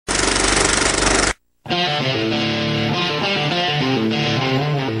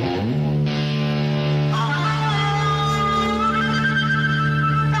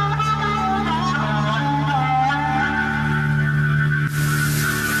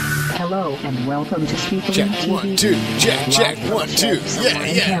Hello and welcome to Spicoli Check TV. 1 2. Check 1 2.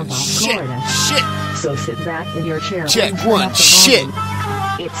 Yeah. Shit. So sit back in your chair. Check and turn 1. up the Shit.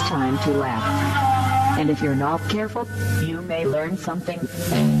 volume. It's time to laugh. And if you're not careful, you may learn something.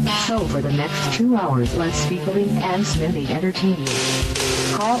 So for the next 2 hours, let Spicoli and Smitty entertain you.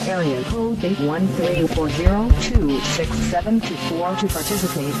 Call area code 813-402-6724 to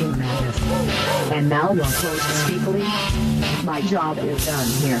participate in madness. And now your host, Spicoli. My job is done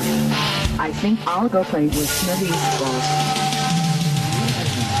here. I think I'll go play with Smitty's balls.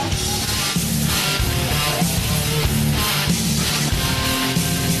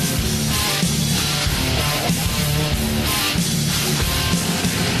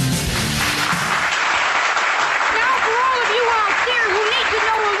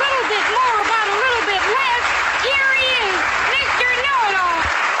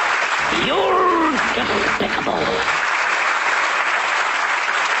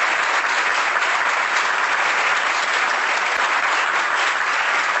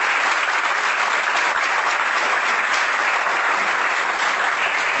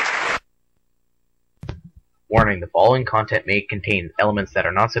 Warning, the following content may contain elements that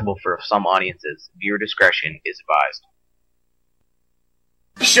are not suitable for some audiences. Viewer discretion is advised.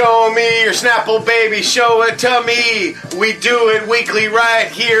 Show me your snapple, baby, show it to me. We do it weekly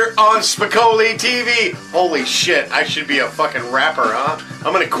right here on Spicoli TV. Holy shit, I should be a fucking rapper, huh?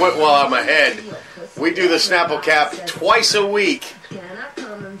 I'm gonna quit while I'm ahead. We do the snapple cap twice a week.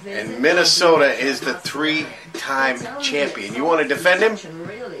 And Minnesota is the 3-time champion. You want to defend him?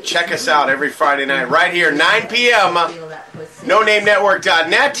 Check us out every Friday night right here, 9 p.m.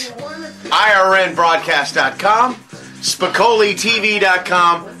 NoNameNetwork.net, IRNBroadcast.com,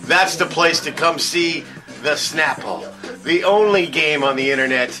 SpicolITV.com. That's the place to come see the Snapple, the only game on the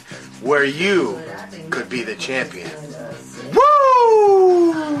internet where you could be the champion.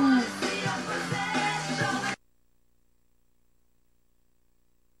 Woo!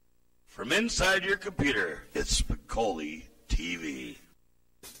 From inside your computer, it's Spicoli TV.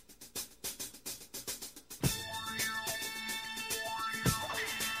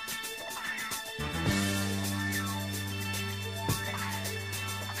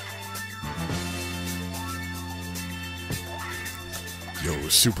 Yo,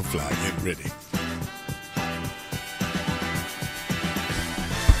 Superfly, get ready.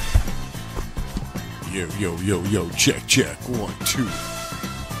 Yo, check 1 2.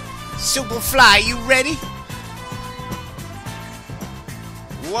 Superfly, you ready?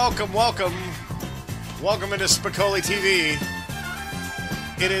 Welcome into Spicoli TV.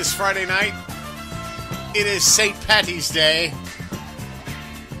 It is Friday night. It is St. Patty's Day.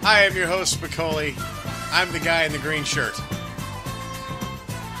 I am your host, Spicoli. I'm the guy in the green shirt.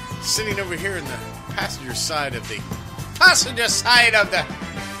 Sitting over here in the passenger side of the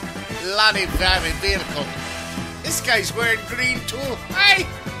Lottie Valley vehicle. This guy's wearing green too. Hey!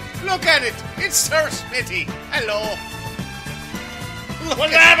 Look at it! It's Sir Smitty! Hello!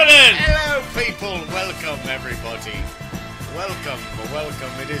 What's happening? Hello, people! Welcome, everybody. Welcome.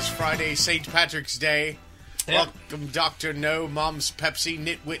 It is Friday, St. Patrick's Day. Yep. Welcome, Dr. No, Mom's Pepsi,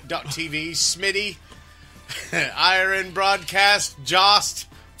 Nitwit.tv, Smitty, Iron Broadcast, Jost,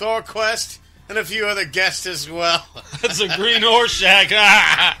 Thorquest, and a few other guests as well. It's a green horse shack.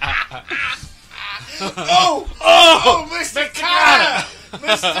 Oh, Mr. Carter!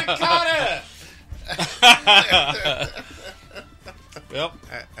 Mr. Carter! Yep.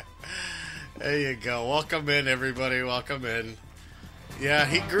 There you go. Welcome in, everybody. Welcome in. Yeah,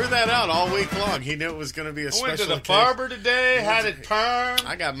 he grew that out all week long. He knew it was going to be a special I went to the occasion. barber today, had it permed.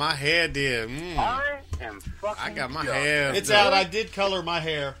 I got my hair did. I am fucking I got my hair. It's done. out. I did color my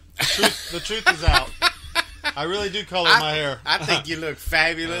hair. The truth is out. I really do color my hair. I think you look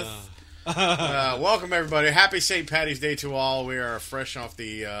fabulous. Welcome, everybody. Happy St. Patty's Day to all. We are fresh off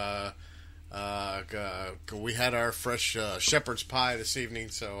the... we had our fresh shepherd's pie this evening,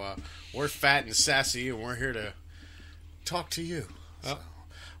 so we're fat and sassy, and we're here to talk to you. So,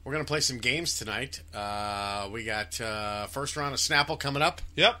 we're going to play some games tonight. We got first round of Snapple coming up.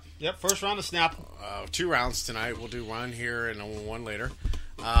 Yep. First round of Snapple. 2 rounds tonight. We'll do one here and one later.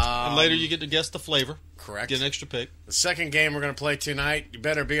 And later you get to guess the flavor. Correct. Get an extra pick. The second game we're going to play tonight, you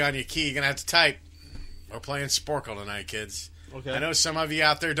better be on your key. You're going to have to type. We're playing Sporcle tonight, kids. Okay. I know some of you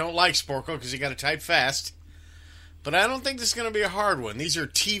out there don't like Sporcle because you got to type fast. But I don't think this is going to be a hard one. These are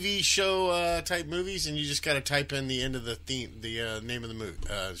TV show type movies, and you just got to type in the end of the theme, the name of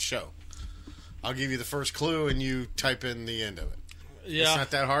the show. I'll give you the first clue, and you type in the end of it. Yeah. It's not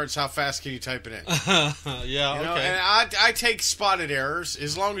that hard. It's how fast can you type it in. Yeah, You know, okay. and I take spotted errors.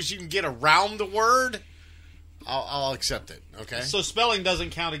 As long as you can get around the word, I'll accept it. Okay. So spelling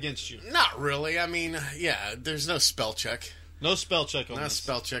doesn't count against you. Not really. I mean, yeah. There's no spell check. No spell check on Not this.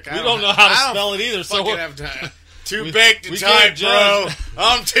 spell check. We don't know how to spell it either. So Fucking have time. Too We- baked to we type, can't bro. judge.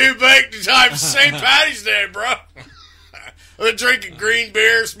 I'm too baked to type. St. Patty's Day, bro. We're drinking green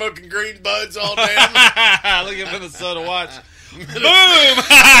beer, smoking green buds all day. Look at Minnesota watch. Boom!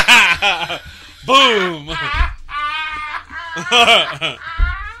 Boom!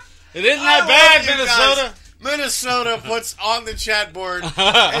 It isn't that bad, Minnesota. Minnesota puts on the chat board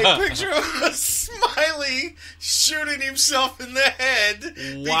a picture of a smiley shooting himself in the head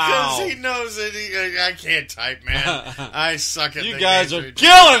Wow. because he knows that I can't type, man. I suck at You the guys games are we do.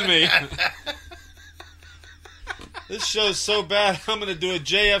 killing me. This show's so bad, I'm going to do a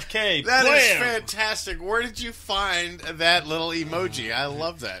JFK. That is Blam! fantastic. Where did you find that little emoji? I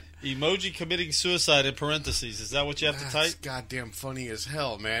love that. Emoji committing suicide in parentheses. Is that what you have to That's type? goddamn funny as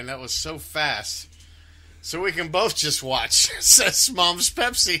hell, man. That was so fast. So we can both just watch, says Mom's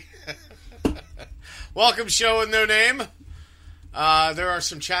Pepsi. Welcome, show with no name. There are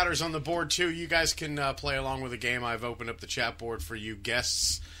some chatters on the board, too. You guys can play along with the game. I've opened up the chat board for you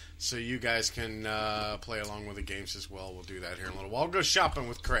guests, so you guys can play along with the games as well. We'll do that here in a little while. We'll go shopping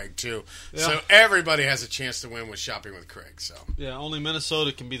with Craig, too. Yeah. So everybody has a chance to win with shopping with Craig. So Yeah, only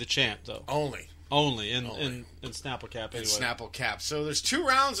Minnesota can be the champ, though. Only. Only in Snapple Cap, anyway. In Snapple Cap. So there's 2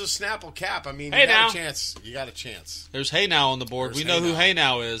 rounds of Snapple Cap. I mean, Hey you got now. a chance. You got a chance. There's Hey Now on the board. There's We know Hey who Now. Hey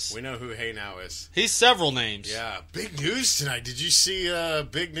Now is. We know who Hey Now is. He's several names. Yeah, big news tonight. Did you see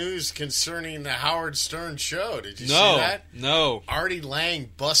big news concerning the Howard Stern show? Did you see that? No. Artie Lang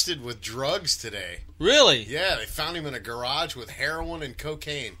busted with drugs today. Really? Yeah, they found him in a garage with heroin and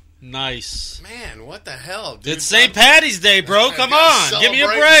cocaine. Nice. Man, what the hell, dude? It's St. Patty's Day, bro. Come Gotta on. Give me a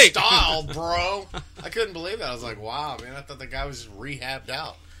celebrate break. Style, bro. I couldn't believe that. I was like, wow, man. I thought the guy was just rehabbed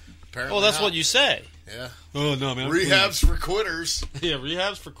out. Apparently Well, that's not. what you say. Yeah. Oh, no, man. Rehabs for quitters. Yeah,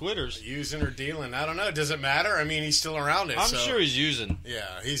 rehabs for quitters. Using or dealing. I don't know. Does it matter? I mean, he's still around it. I'm so. sure he's using.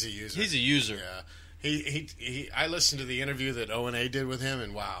 Yeah, he's a user. He's a user. Yeah. He I listened to the interview that O&A did with him,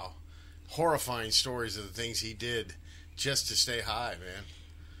 and wow. Horrifying stories of the things he did just to stay high, man.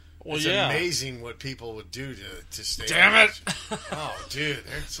 Well, It's yeah. amazing what people would do to stay Damn high. it. Oh, dude,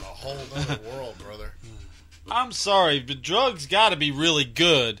 it's a whole other world, brother. I'm sorry, but drugs got to be really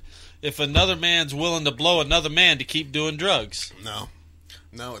good if another man's willing to blow another man to keep doing drugs. No,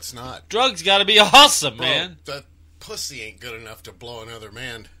 it's not. Drugs got to be awesome, Bro, man. that pussy ain't good enough to blow another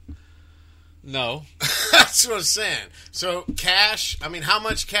man. No. That's what I'm saying. So, cash, I mean, how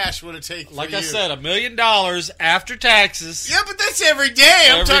much cash would it take for Like you? I said, $1 million after taxes. Yeah, but that's every day.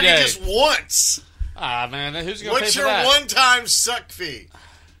 I'm Every talking day. just once. Ah, man, who's going to pay What's for your that? one-time suck fee?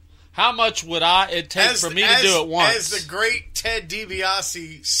 How much would it take for me to do it once? As the great Ted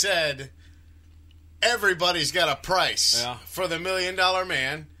DiBiase said, everybody's got a price Yeah. for the $1 Million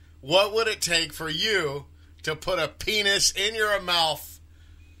Man. What would it take for you to put a penis in your mouth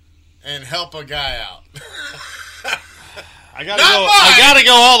and help a guy out? I gotta Not go. mine! I gotta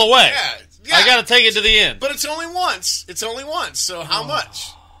go all the way. Yeah. I gotta take it to the end. But it's only once. It's only once. So how much?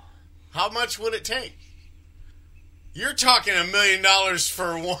 How much would it take? You're talking $1 million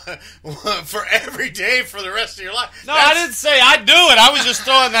for for every day for the rest of your life. No, I didn't say I'd do it. I was just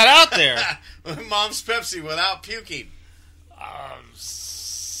throwing that out there. Mom's Pepsi without puking.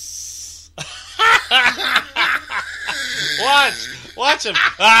 Watch him.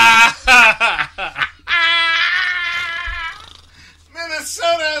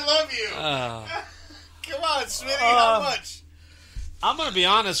 Minnesota, I love you. Come on, Smitty, how much? I'm gonna be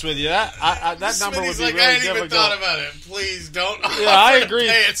honest with you. That number would Smitty's be like, really I ain't even difficult. thought about it. Please don't. Yeah, I offer to agree.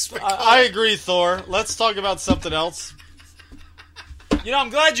 pay it, Spicoli. I agree, Thor. Let's talk about something else. You know, I'm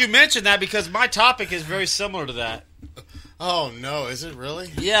glad you mentioned that because my topic is very similar to that. Oh no, is it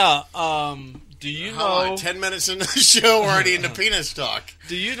really? Yeah. Do you Hold know? on, 10 minutes into the show, we're already into penis talk.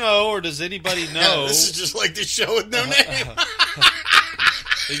 Do you know, or does anybody know? This is just like the show with no name.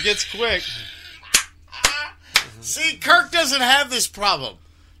 It gets quick. See, Kirk doesn't have this problem.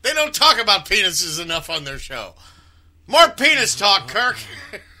 They don't talk about penises enough on their show. More penis talk, Kirk.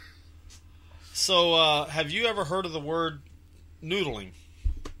 So, have you ever heard of the word noodling?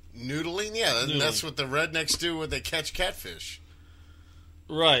 Noodling? Yeah, Noodling. that's what the rednecks do when they catch catfish.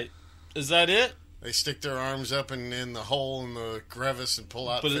 Right. Is that it? They stick their arms up in the hole in the crevice and pull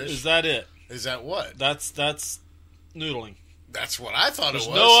out But fish. is that it? Is that what? That's noodling. That's what I thought There's it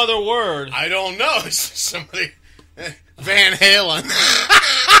was. no other word. I don't know. Somebody... Van Halen.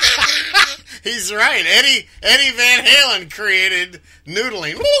 He's right. Eddie Van Halen created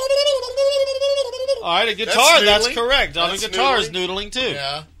noodling. All right, a guitar. That's noodling. correct. On a That's guitar is noodling too.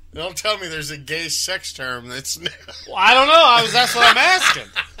 Yeah. Don't tell me there's a gay sex term that's... Well, I don't know. That's what I'm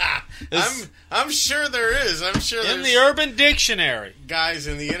asking. I'm sure there is. I'm sure in the Urban Dictionary. Guys,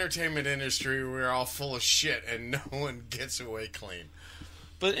 in the entertainment industry, we're all full of shit, and no one gets away clean.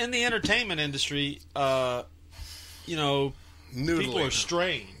 But in the entertainment industry, you know, people are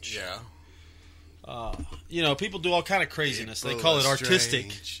strange. Yeah. You know, people do all kind of craziness. They call it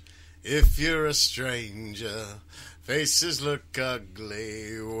artistic. If you're a stranger, faces look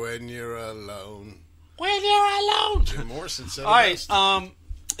ugly when you're alone. When you're alone. Jim Morrison said all right,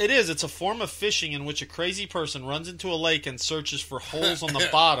 it is. It's a form of fishing in which a crazy person runs into a lake and searches for holes on the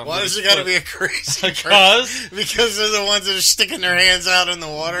bottom. Why does it got to be a crazy person? Because they're the ones that are sticking their hands out in the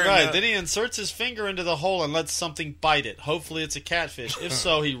water. Right. Then he inserts his finger into the hole and lets something bite it. Hopefully it's a catfish. If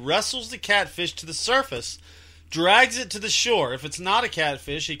so, he wrestles the catfish to the surface, drags it to the shore. If it's not a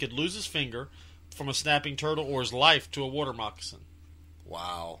catfish, he could lose his finger from a snapping turtle or his life to a water moccasin.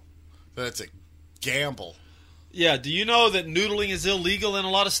 Wow. That's a gamble. Yeah, do you know that noodling is illegal in a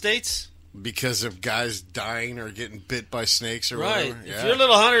lot of states? Because of guys dying or getting bit by snakes or whatever? Right. If you're a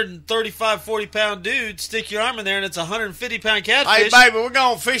little 135, 40-pound dude, stick your arm in there and it's a 150-pound catfish. Hey, baby, we're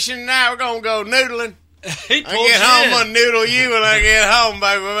going fishing tonight. We're going to go noodling. He I get home, I'm going to noodle you when I get home,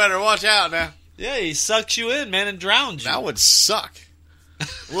 baby. We better watch out now. Yeah, he sucks you in, man, and drowns you. That would suck.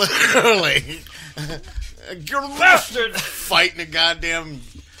 Literally. You're bastard! Fighting a goddamn...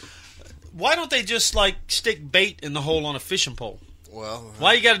 Why don't they just, like, stick bait in the hole on a fishing pole? Well...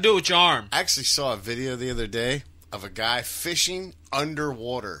 Why you got to do it with your arm? I actually saw a video the other day of a guy fishing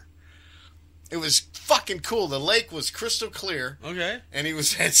underwater. It was fucking cool. The lake was crystal clear. Okay. And he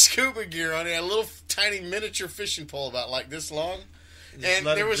had scuba gear on. He had a little tiny miniature fishing pole about like this long. And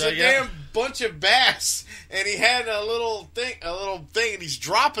there was a damn bunch of bass. And he had a little thing, and he's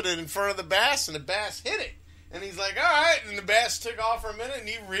dropping it in front of the bass, and the bass hit it. And he's like, all right. And the bass took off for a minute, and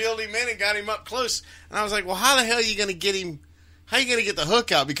he reeled him in and got him up close. And I was like, well, how the hell are you going to get him? How are you going to get the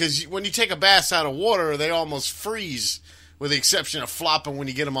hook out? Because when you take a bass out of water, they almost freeze, with the exception of flopping when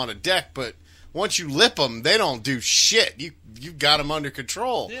you get them on a deck. But once you lip them, they don't do shit. You got them under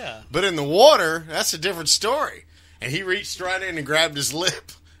control. Yeah. But in the water, that's a different story. And he reached right in and grabbed his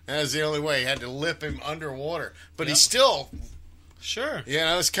lip. That was the only way. He had to lip him underwater. But he's still... Sure.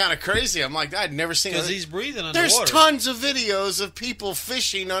 Yeah, it was kind of crazy. I'm like, I'd never seen it. Because he's breathing underwater. There's tons of videos of people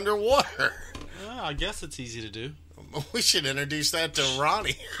fishing underwater. Well, I guess it's easy to do. We should introduce that to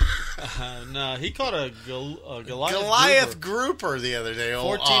Ronnie. No, he caught a Goliath grouper the other day.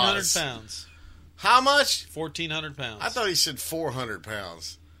 1,400 pounds. How much? 1,400 pounds. I thought he said 400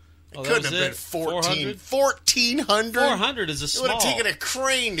 pounds. It Oh, couldn't have been 14. 1,400? 400 is a small. It would have taken a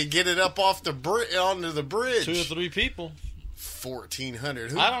crane to get it up off the onto the bridge. 2 or 3 people.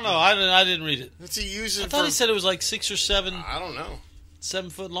 1,400. I don't know. I didn't read it. What's he using? I thought he said it was like 6 or 7. I don't know. 7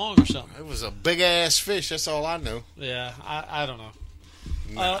 foot long or something. It was a big ass fish. That's all I know. Yeah, I don't know.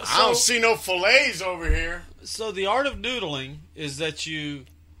 I don't see no fillets over here. So the art of noodling is that you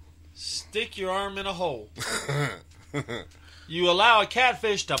stick your arm in a hole. You allow a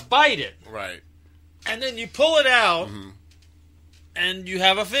catfish to bite it. Right. And then you pull it out, and you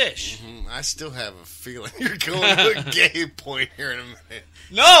have a fish. I still have a feeling you're going to a gay point here in a minute.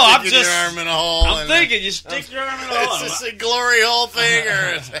 No, I'm Sticking just... your arm in a hole. I'm thinking you stick your arm in a hole. Is this a glory hole thing?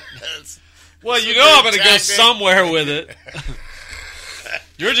 Or well, you know I'm going to go somewhere with it.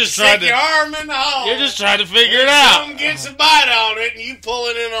 You're just trying to... Stick your arm in the hole. You're just trying to figure it out. Something gets a bite on it, and you pull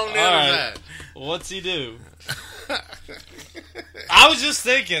it in on the other side. What's he do? I was just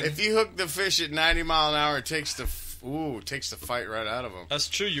thinking. If you hook the fish at 90 mile an hour, it takes the fight right out of them. That's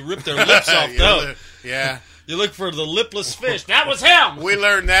true. You rip their lips off, though. Yeah. You look for the lipless fish. That was him. We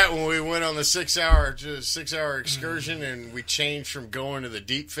learned that when we went on the 6-hour excursion, and we changed from going to the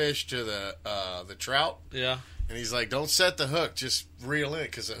deep fish to the trout. Yeah. And he's like, don't set the hook, just reel in,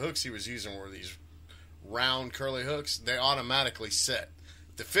 because the hooks he was using were these round curly hooks. They automatically set.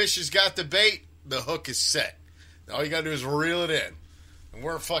 If the fish has got the bait, the hook is set. All you got to do is reel it in. And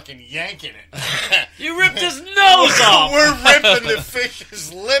we're fucking yanking it. You ripped his nose off. We're ripping the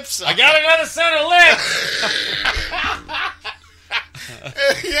fish's lips off. I got another set of lips.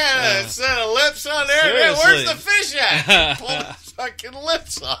 Yeah, a set of lips on there. Seriously. Man, where's the fish at? Pull the fucking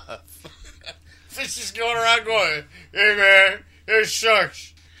lips off. Fish is going around going, hey man, there's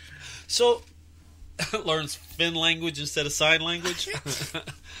sharks. So, learns fin language instead of sign language.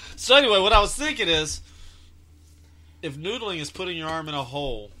 So anyway, what I was thinking is, if noodling is putting your arm in a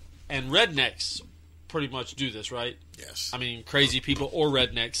hole, and rednecks pretty much do this, right? Yes. I mean, crazy people or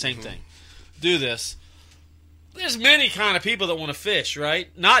rednecks, same thing, do this. There's many kind of people that want to fish, right?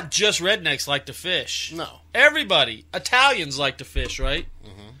 Not just rednecks like to fish. No. Everybody. Italians like to fish, right?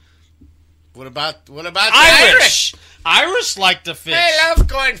 What about the Irish? Irish like to fish. They love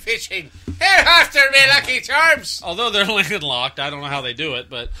going fishing. Here after me, Lucky Charms. Although they're landlocked, I don't know how they do it,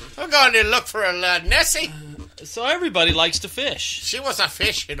 but We're going to look for a Nessie. so everybody likes to fish. She was a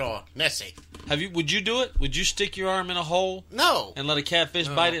fish, Nessie. Would you do it? Would you stick your arm in a hole No. and let a catfish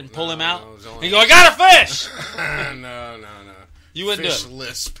bite it and pull him out? no, it was And only- you go, I got a fish! No. You wouldn't Fish do it.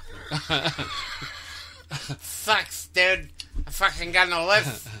 lisp. Sucks, dude. I fucking got no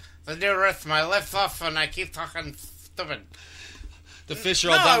lips. The dude ripped my lips off and I keep talking stupid. The fish are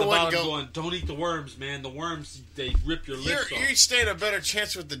all No, I down the wouldn't bottom go- going, don't eat the worms, man. The worms, they rip your lips You off. stand a better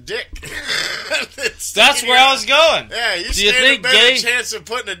chance with the dick. That's where I was going. Yeah, you Do you stand a think better gay- chance of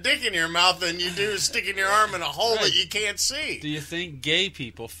putting a dick in your mouth than you do sticking your arm in a hole Right. that you can't see. Do you think gay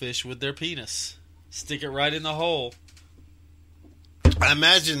people fish with their penis? Stick it right in the hole. I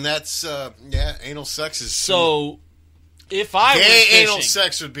imagine that's, anal sex is... So, if I went Gay fishing... anal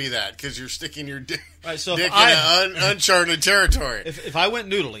sex would be that, because you're sticking your dick, Right, so dick if I, in uncharted territory. if I went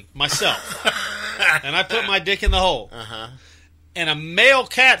noodling myself, and I put my dick in the hole, Uh-huh. and a male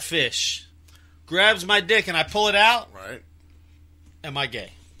catfish grabs my dick and I pull it out, Right. am I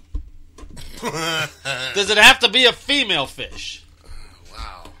gay? Does it have to be a female fish?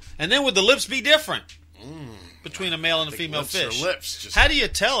 Wow. And then would the lips be different between a male and a female Lips are fish? lips. Just, How do you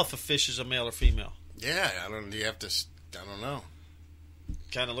tell if a fish is a male or female? yeah, I don't know.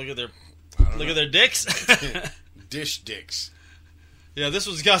 Kind of look at their I don't look know. at their dicks. Dish dicks. Yeah, this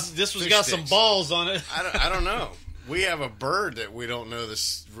one's got Fish some dicks. balls on it. I don't know. We have a bird that we don't know the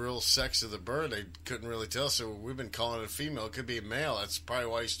real sex of the bird. They couldn't really tell, so we've been calling it a female. It could be a male. That's probably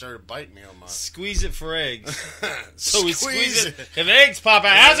why he started biting me on my... Squeeze it for eggs. So we Squeeze squeeze it. If eggs pop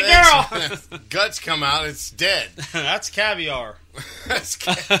out, how's it, girl? Guts come out, it's dead. That's caviar.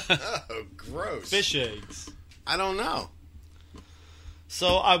 Oh, gross. Fish eggs. I don't know.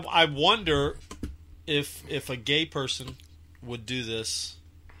 So I wonder if a gay person would do this.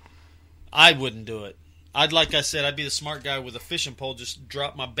 I wouldn't do it. I'd be the smart guy with a fishing pole, just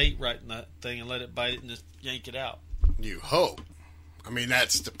drop my bait right in that thing and let it bite it and just yank it out. You hope. I mean,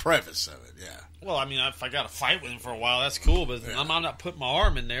 that's the preface of it, yeah. Well, I mean, if I got to fight with him for a while, that's cool, but I'm not putting my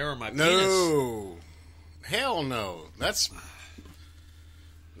arm in there or my penis. No. Hell no. That's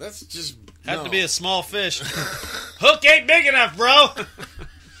just... Have to be a small fish. Hook ain't big enough, bro.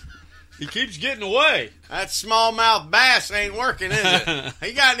 He keeps getting away. That smallmouth bass ain't working, is it?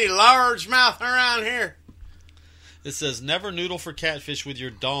 You got any largemouth around here? It says, never noodle for catfish with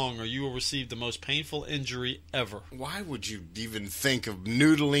your dong or you will receive the most painful injury ever. Why would you even think of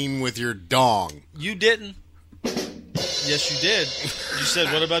noodling with your dong? You didn't. Yes, you did. You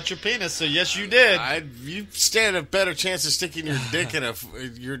said, what about your penis? So, yes, you did. You stand a better chance of sticking your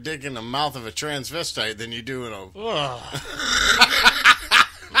dick in the mouth of a transvestite than you do in a... Ugh.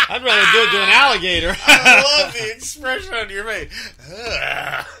 I'd rather do it to an alligator. I love the expression on your face.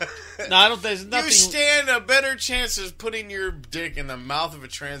 No, I don't think there's nothing... You stand a better chance of putting your dick in the mouth of a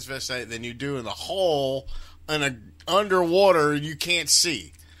transvestite than you do in the hole in a underwater you can't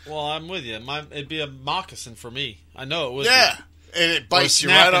see. Well, I'm with you. It'd be a moccasin for me. I know it would. Yeah. And it bites Or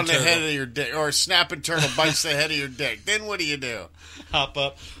a you right snapping on the turtle. head of your dick. Or a snapping turtle bites the head of your dick. Then what do you do? Hop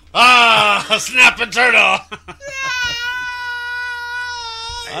up. Ah, a snapping turtle.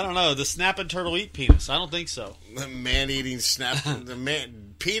 I don't know. The snapping turtle eat penis? I don't think so. The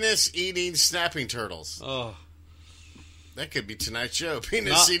penis eating snapping turtles. Oh, That could be tonight's show.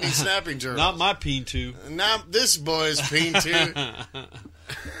 Penis eating snapping turtles. not my peen too. Not this boy's peen too.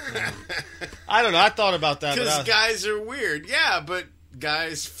 I don't know. I thought about that. Because But guys are weird. Yeah, but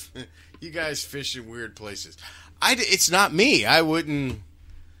guys, you guys fish in weird places. It's not me. I wouldn't.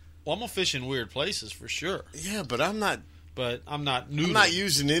 well, I'm gonna fish in weird places for sure. Yeah, but I'm not. But I'm not noodling. I'm not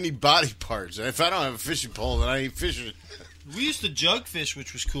using any body parts. If I don't have a fishing pole, then I ain't fishing. We used to jug fish,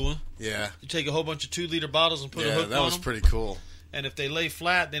 which was cool. Yeah. You take a whole bunch of 2-liter bottles and put a Yeah, hook that on was them. pretty cool. And if they lay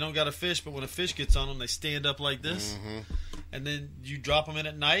flat, they don't got a fish. But when a fish gets on them, they stand up like this. Mm-hmm. And then you drop them in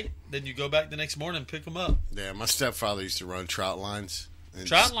at night. Then you go back the next morning and pick them up. Yeah, my stepfather used to run trout lines. And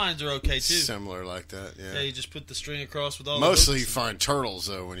Trout lines are okay too. Similar like that, yeah. Yeah, you just put the string across with all Mostly the you hooks find turtles,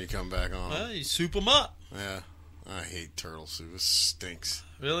 though, when you come back on. Well, you soup them up. Yeah. I hate turtle soup. It stinks.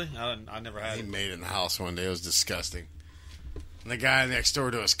 Really? I never had He it. made it in the house one day. It was disgusting. And the guy next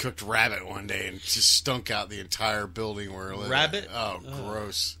door to us cooked rabbit one day and just stunk out the entire building where we lived. Rabbit? Oh,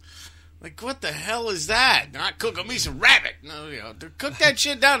 gross. Like, what the hell is that? Not cooking me some rabbit. No, cook that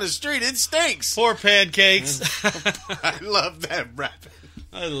shit down the street. It stinks. Poor pancakes. I love that rabbit.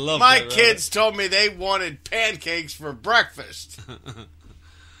 I love My that kids told me they wanted pancakes for breakfast.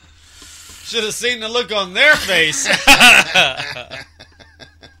 Should have seen the look on their face.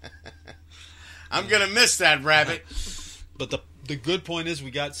 I'm going to miss that rabbit. But the good point is we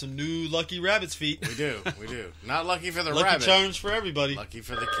got some new Lucky Rabbit's feet. We do. Not lucky for the Lucky rabbit. Charms for everybody. Lucky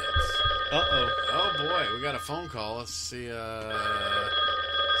for the kids. Uh-oh. Oh, boy. We got a phone call. Let's see.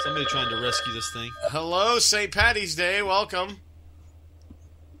 Somebody trying to rescue this thing. Hello, St. Patty's Day. Welcome.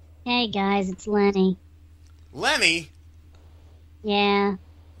 Hey guys, it's Lenny. Lenny? Yeah,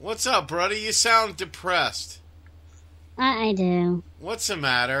 What's up, buddy? You sound depressed. I do. What's the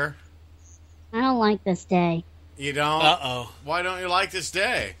matter? I don't like this day. You don't? Uh-oh. Why don't you like this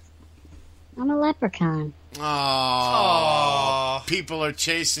day? I'm a leprechaun. Oh, people are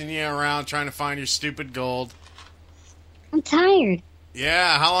chasing you around trying to find your stupid gold. I'm tired.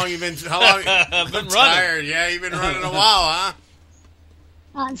 Yeah, how long you been? How long? I've been running. Tired. Yeah, you've been running a while,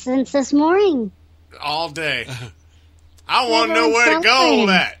 huh? Since this morning. All day. I want to Never know where the gold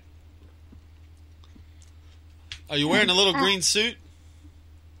something. at. Are you wearing a little green suit?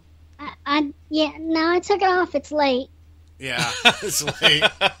 No, I took it off. It's late. Yeah, it's late.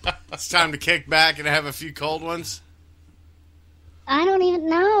 It's time to kick back and have a few cold ones. I don't even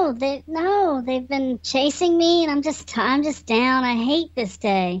know. They've been chasing me, and I'm just down. I hate this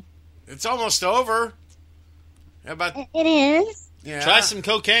day. It's almost over. How about It is. yeah? Try some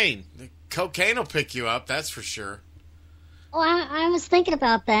cocaine. The cocaine will pick you up. That's for sure. Well, I was thinking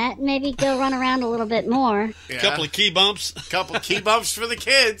about that. Maybe go run around a little bit more. Yeah. Couple of key bumps. Couple key bumps for the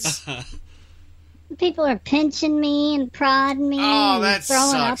kids. People are pinching me and prodding me Oh, and that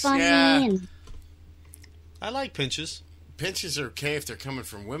throwing sucks. up on Yeah. me. And I like pinches. Pinches are okay if they're coming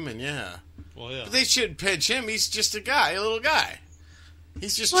from women. Yeah, Well, yeah. but they shouldn't pinch him. He's just a guy, a little guy.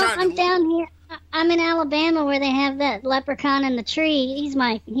 He's just well, trying I'm to. down here. I'm in Alabama where they have that leprechaun in the tree. He's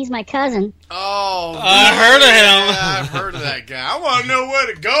my cousin. Oh, I heard of him. Yeah, I've heard of that guy. I want to know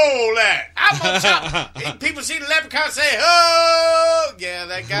where the gold at. I'm gonna tell. People see the leprechaun say, "Oh, yeah,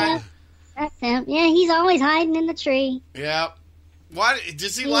 that guy." That's him. Yeah, he's always hiding in the tree. Yeah. Why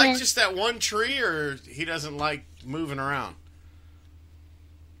does he Yeah. like just that one tree, or he doesn't like moving around?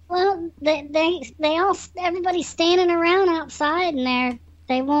 Well, everybody's standing around outside, and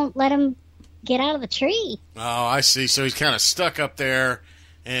they won't let him get out of the tree. Oh, I see. So he's kind of stuck up there,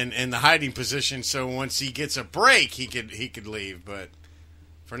 and in the hiding position. So once he gets a break, he could leave. But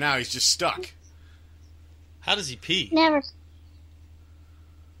for now, he's just stuck. How does he pee? Never.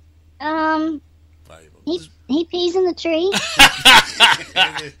 He pees in the tree.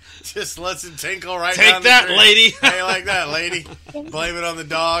 Just lets him tinkle right Take down that, the tree. lady. How you like that, lady? Blame it on the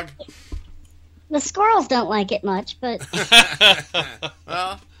dog. The squirrels don't like it much, but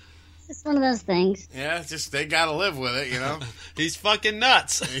Well, it's one of those things. yeah, just they got to live with it, you know. He's fucking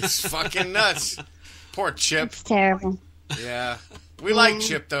nuts. He's fucking nuts. Poor Chip. It's terrible. Yeah, we like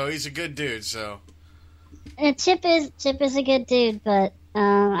Chip though. He's a good dude. So Chip is a good dude, but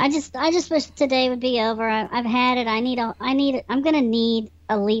I just wish today would be over. I've had it. I'm gonna need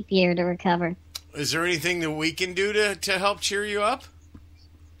a leap year to recover. is there anything that we can do to help cheer you up?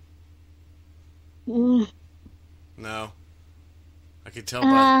 Mm, No. I could tell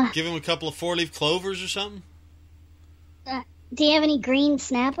by Give him a couple of 4-leaf clovers or something. do you have any green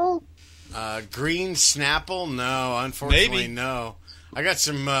snapple? green snapple. No, unfortunately, Maybe. no. I got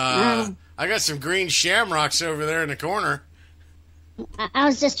some green shamrocks over there in the corner. I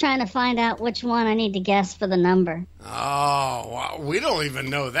was just trying to find out which one I need to guess for the number. Oh, wow. We don't even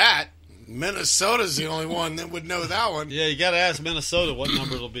know that. Minnesota's the only one that would know that one. Yeah, you got to ask Minnesota what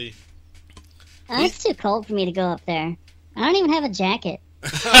number it'll be. It's too cold for me to go up there. I don't even have a jacket.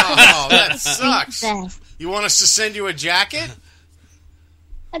 Oh, that sucks. Vest. You want us to send you a jacket?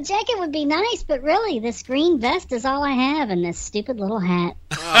 A jacket would be nice, but really, this green vest is all I have and this stupid little hat.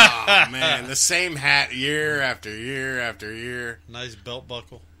 Oh, man. The same hat year after year after year. Nice belt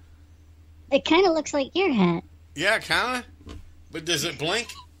buckle. It kind of looks like your hat. Yeah, kind of. But does it blink?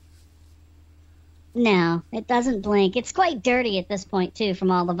 No, it doesn't blink. It's quite dirty at this point, too,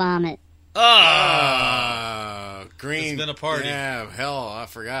 from all the vomit. Green. It's been a party. Yeah, hell, I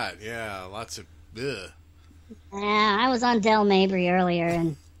forgot. Yeah, lots of. Ugh. I was on Del Mabry earlier,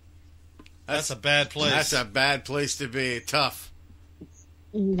 and That's a bad place. That's a bad place to be. Tough.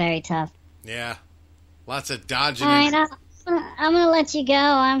 very tough. Yeah. Lots of dodging. All right, I'm going to let you go.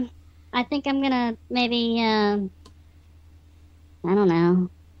 I think I'm going to maybe, I don't know.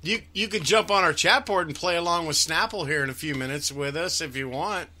 You could jump on our chat board and play along with Snapple here in a few minutes with us if you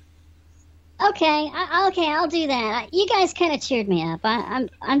want. Okay, I'll do that. You guys kind of cheered me up. I'm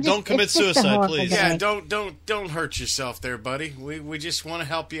just. Don't commit it's just a suicide, horrible please. day. Yeah, don't hurt yourself there, buddy. We just want to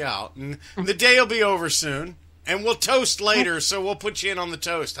help you out. And the day will be over soon. And we'll toast later, so we'll put you in on the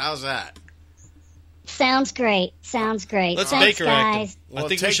toast. How's that? Sounds great. Let's Thanks, Baker act him. guys. Well, I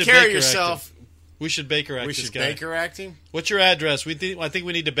think we take should care of Baker yourself. We should Baker Act We this should guy. Baker Act him? What's your address? I think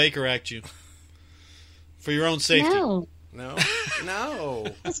we need to Baker Act you. For your own safety. No. No.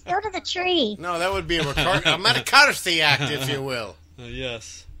 Let's go to the tree. No, that would be a McCarthy Act, if you will.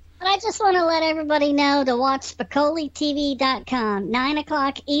 Yes. But I just want to let everybody know to watch SpicolliTV.com, 9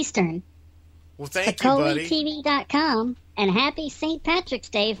 o'clock Eastern. Well, thank you, buddy. SpicolliTV.com, and happy St. Patrick's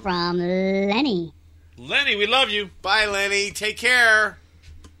Day from Lenny. Lenny, we love you. Bye, Lenny. Take care.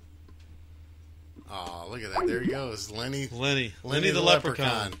 Oh, look at that. There he goes. Lenny the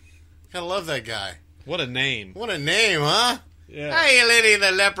Leprechaun. I love that guy. What a name. What a name, huh? Yeah. Hey, Lenny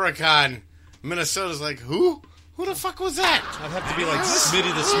the Leprechaun. Minnesota's like, who? Who the fuck was that? I'd have to be like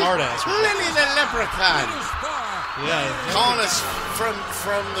Smitty the smartass. Lenny the Leprechaun. Yeah. Calling us from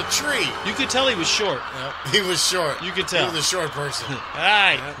the tree. You could tell he was short. Yep. He was short. You could tell. He was a short person.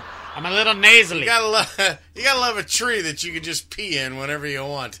 Hi. Yep. I'm a little nasally. You gotta love a tree that you can just pee in whenever you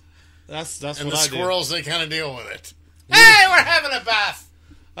want. That's and what I do. And the squirrels, they kind of deal with it. Hey, we're having a bath.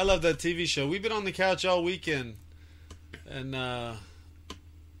 I love that TV show. We've been on the couch all weekend, and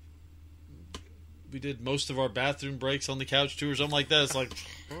we did most of our bathroom breaks on the couch too, or something like that. It's like,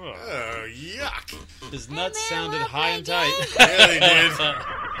 oh, yuck. His nuts sounded high and tight. Yeah, they did. All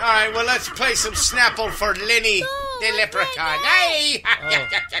right, well, let's play some Snapple for Lenny the Leprechaun. Hey! I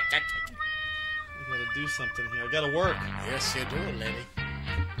gotta do something here. I gotta work. Yes, you do, Lenny.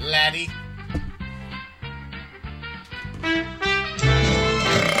 Laddie.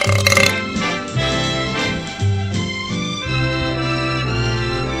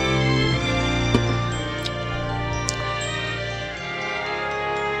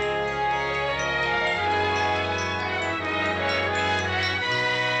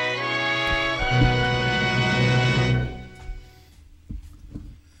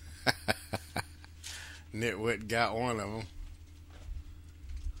 Nitwit got one of them.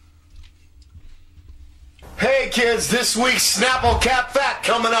 Hey kids, this week's Snapple Cap Fact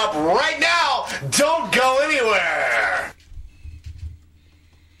coming up right now. Don't go anywhere.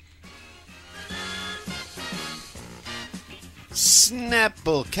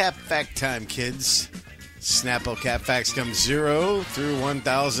 Snapple Cap Fact time, kids. Snapple Cap Facts come 0 through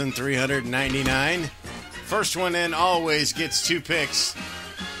 1,399. First one in always gets 2 picks.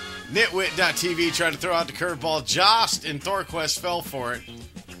 Nitwit.tv tried to throw out the curveball. Jost and Thorquest fell for it.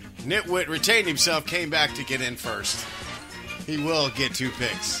 Nitwit retained himself, came back to get in first. He will get 2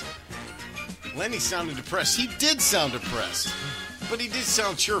 picks. Lenny sounded depressed. He did sound depressed, but he did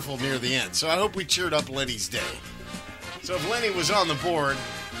sound cheerful near the end, so I hope we cheered up Lenny's day. So if Lenny was on the board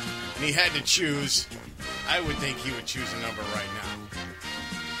and he had to choose, I would think he would choose a number right now.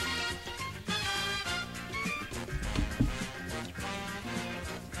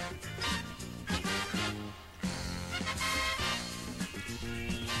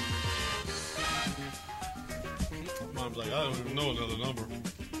 Mom's like, I don't even know another number.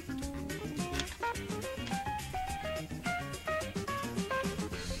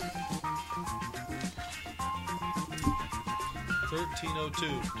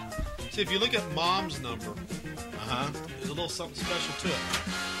 $13.02. See, if you look at Mom's number, there's a little something special to it.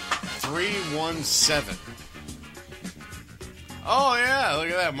 317. Oh yeah, look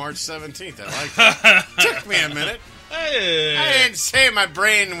at that, March 17th. I like that. Took me a minute. Hey, I didn't say my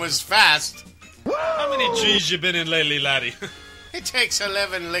brain was fast. How many G's you been in lately, laddie? It takes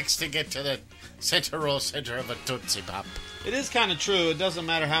 11 licks to get to the center of a Tootsie Pop. It is kind of true. It doesn't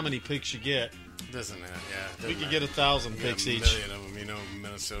matter how many picks you get. Doesn't it? Yeah. We could get 1,000 picks each. A million of them. You know,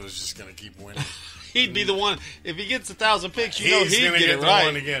 Minnesota's just going to keep winning. He'd be the one. If he gets 1,000 picks, he'd gonna get it the right.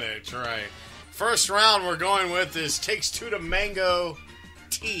 One to get it. That's right. First round we're going with is Takes 2 to Mango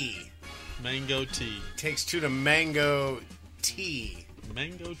Tea. Mango tea. Takes 2 to Mango Tea.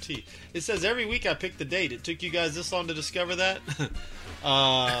 Mango tea. It says every week I pick the date. It took you guys this long to discover that?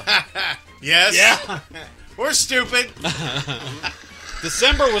 Yes. Yeah. We're stupid.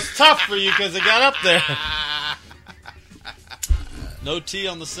 December was tough for you because it got up there. No tea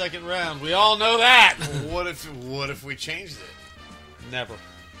on the second round. We all know that. What if we changed it? Never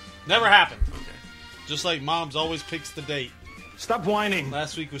happened. Okay. Just like Mom's always picks the date. Stop whining.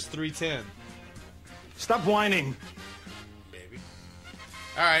 Last week was 3/10. Stop whining. Baby.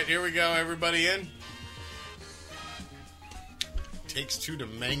 All right, here we go. Everybody in? Takes 2 to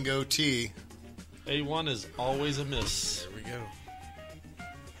Mango Tea. A1 is always a miss. There we go.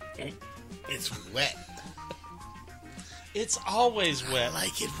 It's wet. It's always wet. I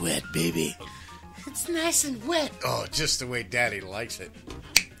like it wet, baby. It's nice and wet. Oh, just the way Daddy likes it.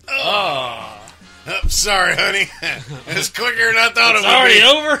 Oh, sorry, honey. It's quicker than I thought it would be. It's already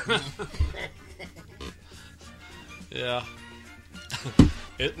over? Yeah.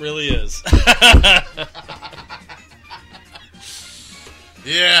 It really is.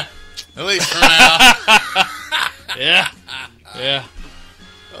 Yeah, at least for now. Yeah. Yeah.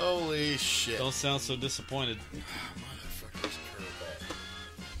 Holy shit. Don't sound so disappointed. Motherfuckers curveball.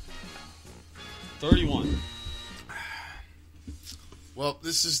 31. Well,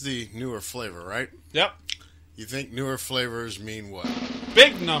 this is the newer flavor, right? Yep. You think newer flavors mean what?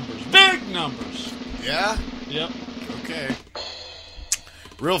 Big numbers. Big numbers. Yeah? Yep. Okay.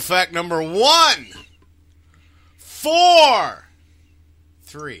 Real fact number 1. 4.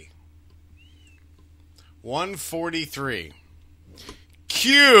 3. 143.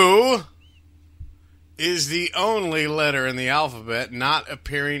 Q is the only letter in the alphabet not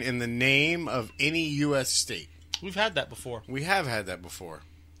appearing in the name of any U.S. state. We've had that before. We have had that before.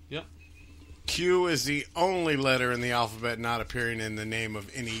 Yep. Q is the only letter in the alphabet not appearing in the name of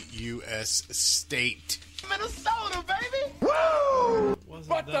any U.S. state. Minnesota, baby! Woo!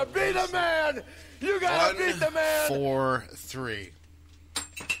 But to be the man, you gotta beat the man! 4, 3.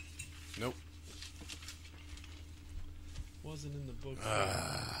 Nope. Wasn't in the book.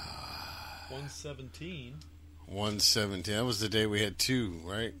 117. 117. That was the day we had 2,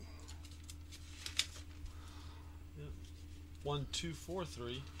 right?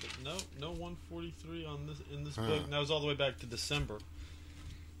 1243, but no 143 on this in this book. And that was all the way back to December.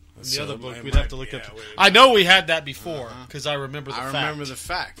 In the other book, we'd have to look up. I know we had that before because I remember the fact. I remember the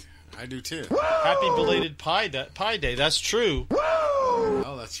fact. I do too. Happy belated Pi Day. That's true.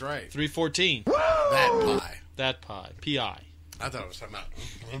 Oh, that's right. 314. That pie. That pie. P.I. I thought it was talking about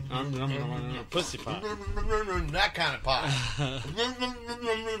pussy pie. That kind of pie.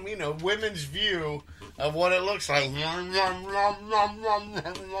 You know, women's view of what it looks like.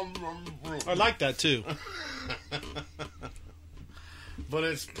 I like that too. But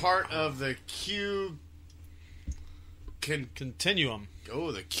it's part of the Q continuum.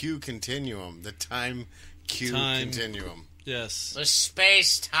 Oh, the Q continuum. The time continuum. Yes. The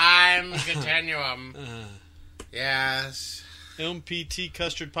space-time continuum. Yes. MPT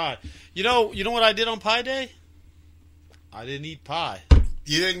custard pie. You know what I did on Pie Day? I didn't eat pie.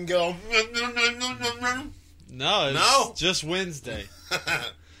 You didn't go. No, it's just Wednesday.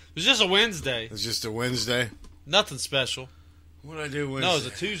 It was just a Wednesday. It was just a Wednesday. Nothing special. What did I do Wednesday? No, it was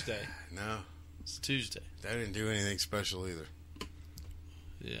a Tuesday. No, it's a Tuesday. I didn't do anything special either.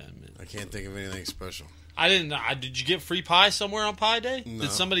 Yeah, man. I can't think of anything special. I didn't. Did you get free pie somewhere on Pie Day? No.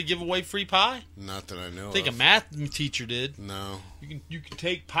 Did somebody give away free pie? Not that I know of. I think a math teacher did. No. You can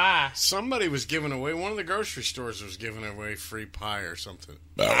take pie. Somebody was giving away. One of the grocery stores was giving away free pie or something.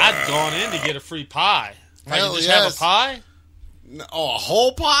 I'd gone in to get a free pie. If I Hell, could just yes. have a pie? No, a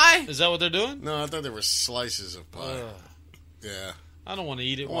whole pie? Is that what they're doing? No, I thought there were slices of pie. Yeah. I don't want to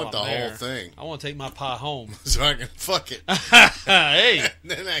eat it. I want the whole thing. I want to take my pie home so I can fuck it. Hey,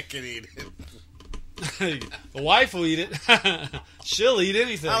 then I can eat it. The wife will eat it. She'll eat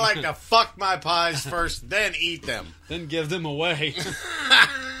anything. I like to fuck my pies first, then eat them. Then give them away.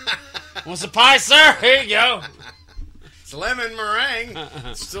 Want some pie, sir? Here you go. It's lemon meringue.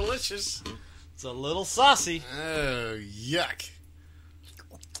 It's delicious. It's a little saucy. Oh, yuck.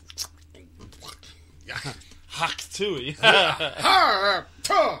 Hock tooey.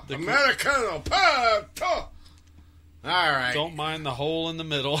 Americano pie. All right. Don't mind the hole in the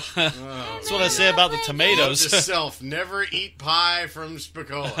middle. That's what I say about the tomatoes. Note to self, never eat pie from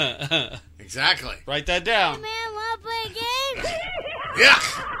Spicoli. Exactly. Write that down. Hey man, wanna play games? Yeah.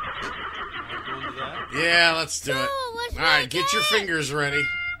 Going to that? Yeah, let's do it. let's All right, play get your games. fingers ready.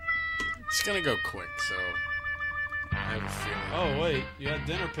 It's going to go quick, so I have a feeling. Oh, wait. You got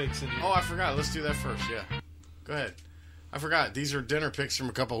dinner picks in here. Oh, I forgot. Let's do that first, yeah. Go ahead. I forgot. These are dinner picks from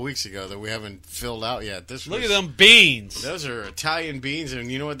a couple of weeks ago that we haven't filled out yet. Look at them beans. Those are Italian beans,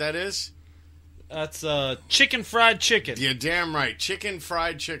 and you know what that is? That's chicken fried chicken. You're damn right. Chicken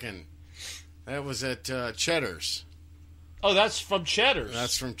fried chicken. That was at Cheddar's. Oh, that's from Cheddar's.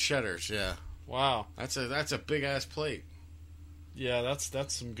 That's from Cheddar's, yeah. Wow. That's a big-ass plate. Yeah, that's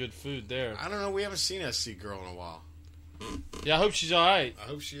some good food there. I don't know. We haven't seen SC Girl in a while. Yeah, I hope she's all right. I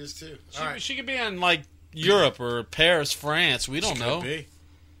hope she is, too. She could be in, like, Europe or Paris, France. We don't know.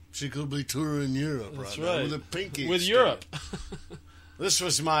 She could be touring Europe. That's right. right. With a pinky. With Europe. This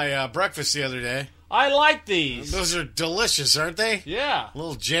was my breakfast the other day. I like these. Those are delicious, aren't they? Yeah. A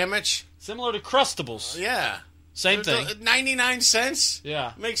little jamage. Similar to Crustables. Yeah. Same thing. 99 cents.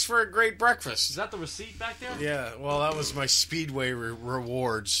 Yeah. Makes for a great breakfast. Is that the receipt back there? Yeah. Well, that was my Speedway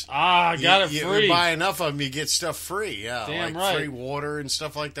rewards. Ah, I got it free. You buy enough of them, you get stuff free. Yeah. Damn like right. free water and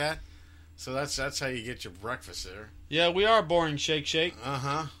stuff like that. So that's how you get your breakfast there. Yeah, we are boring Shake Shake.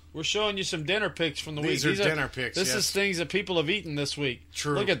 Uh-huh. We're showing you some dinner pics from the week. These are dinner pics. This is things that people have eaten this week.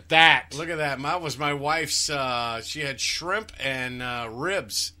 True. Look at that. Look at that. That was my wife's. She had shrimp and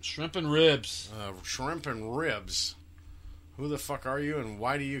ribs. Shrimp and ribs. Shrimp and ribs. Who the fuck are you, and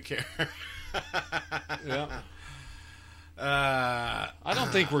why do you care? Yeah. I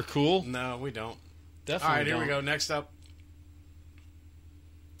don't think we're cool. No, we don't. Definitely. All right, here we go. Next up.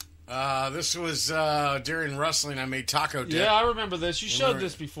 This was during wrestling. I made taco dip. Yeah, I remember this. You showed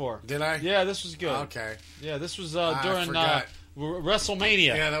this before. Did I? Yeah, this was good. Okay. Yeah, this was I during forgot.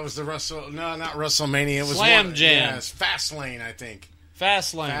 WrestleMania. Yeah, that was the No, not WrestleMania. It was Slam Jam. Yeah, it's Fastlane, I think.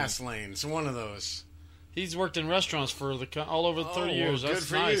 Fastlane. Fastlane. It's one of those. He's worked in restaurants for all over 30 years. Well, That's good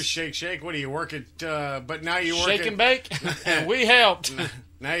for nice. you, Shake Shake. What do you work at? But now you work Shake at and Bake, and we helped.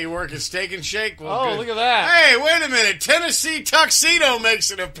 Now you work at Steak and Shake. Well, oh, good. look at that! Hey, wait a minute! Tennessee Tuxedo makes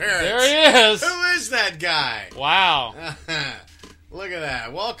an appearance. There he is. Who is that guy? Wow! Look at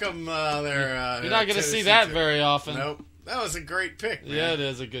that! Welcome there. You're not going to see that very often. Nope. That was a great pic, man. Yeah, it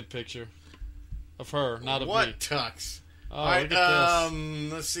is a good picture of her, not of me. What tux? Oh, All right, look at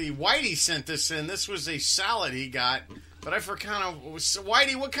this. let's see. Whitey sent this in. This was a salad he got, but I forgot.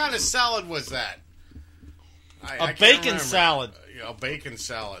 Whitey, what kind of salad was that? I A can't bacon remember. salad. A bacon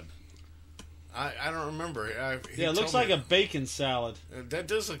salad. I don't remember. He Yeah, it looks told like me. a bacon salad. That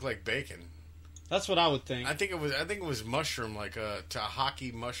does look like bacon. That's what I would think. I think it was mushroom, like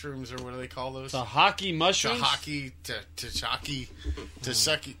tahaki mushrooms, or what do they call those? Tahaki mushrooms. Tahaki, tachaki,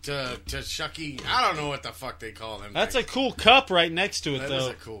 tashucky. I don't know what the fuck they call them. That's a cool cup right next to it, That though. is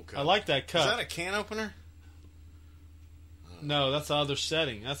a cool cup. I like that cup. Is that a can opener? No, that's the other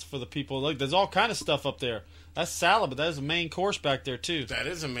setting. That's for the people. Look, there's all kind of stuff up there. That's salad, but that's a main course back there too. That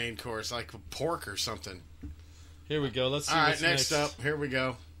is a main course, like pork or something. Here we go. Let's see. All right, what's next up. Here we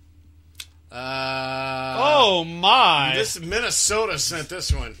go. Oh my! This Minnesota sent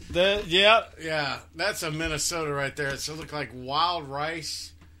this one. Yeah, that's a Minnesota right there. It look like wild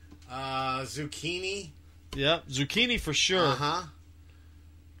rice, zucchini. Yep, zucchini for sure.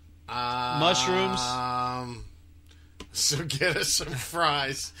 Mushrooms. So get us some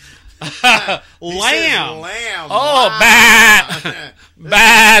fries. Lamb. Lamb. Oh, wow. bad.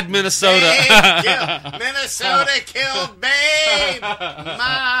 Bad Minnesota. Minnesota killed babe.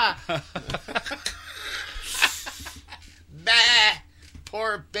 Ma. Bah.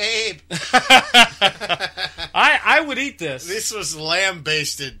 Poor babe. I would eat this. This was lamb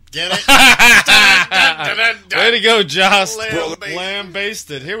basted. Get it? Way to go, Joss. Lamb-basted. Lamb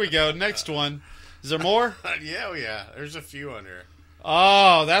basted. Here we go. Next one. Is there more? Yeah. There's a few on there.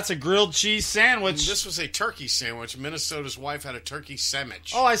 Oh, that's a grilled cheese sandwich. This was a turkey sandwich. Minnesota's wife had a turkey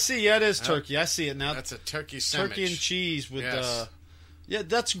sandwich. Oh, I see. Yeah, it is turkey. I see it now. That's a turkey sandwich. Turkey and cheese with Yes. yeah,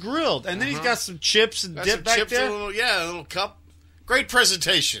 that's grilled. And then he's got some chips and dip back there. A little cup. Great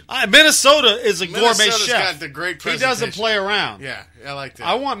presentation. Minnesota is a gourmet Minnesota's chef. got the great He presentation. doesn't play around. Yeah, I like that.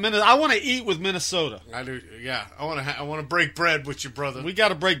 I want to eat with Minnesota. I do. Yeah, I want to break bread with you, brother. We got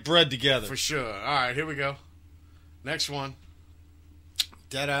to break bread together for sure. All right, here we go. Next one.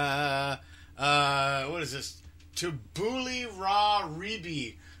 Da-da. What is this? Tabbouleh Raw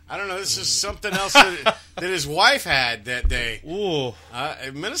Rebi. I don't know. This is something else that his wife had that day. Ooh.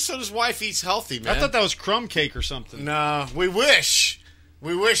 Minnesota's wife eats healthy, man. I thought that was crumb cake or something. No, we wish.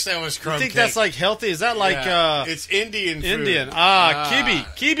 We wish that was crumb cake. You think that's like healthy? Is that like... it's Indian food. Indian. Kibi.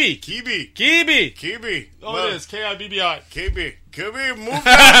 Oh, Well, it is. K-I-B-B-I. Kibi, move down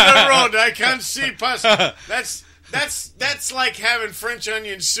the road. I can't see past. That's like having French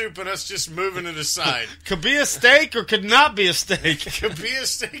onion soup and us just moving it aside. Could be a steak or could not be a steak. Could be a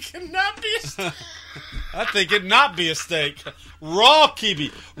steak and not be a steak. I think it not be a steak. Raw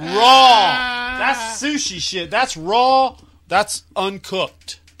kibi. Raw. That's sushi shit. That's raw. That's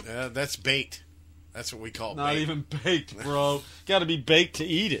uncooked. That's baked. That's what we call Not baked. even baked, bro. Got to be baked to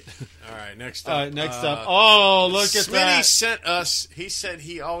eat it. All right, next up. Oh, look at Smitty that. sent us. He said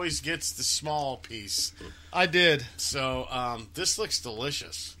he always gets the small piece. I did. So this looks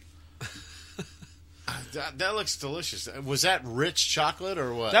delicious. That looks delicious. Was that rich chocolate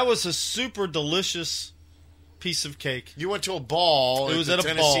or what? That was a super delicious piece of cake. You went to a ball. It was at at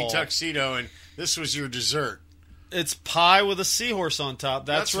the a Tennessee ball. Tuxedo, and this was your dessert. It's pie with a seahorse on top.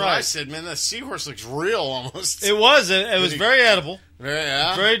 That's right. What I said, man. That seahorse looks real almost. It was. It was very edible.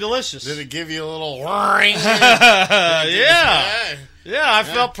 Yeah. Very delicious. Did it give you a little whirring? Yeah. I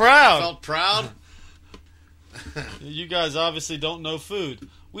felt proud. Felt proud? You guys obviously don't know food.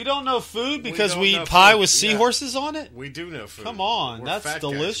 We don't know food because don't we know eat pie food. with seahorses on it? We do know food. We do know food. Come on, We're that's fat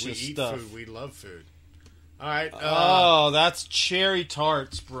guys. delicious We eat stuff. food. We love food. All right. Oh, that's cherry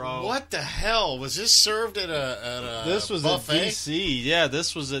tarts, bro. What the hell was this served at a This was buffet? at DC. Yeah,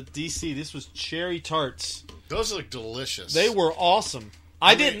 this was at DC. This was cherry tarts. Those look delicious. They were awesome.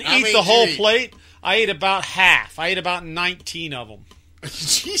 I didn't how eat many the did you whole eat? plate. I ate about half. I ate about 19 of them.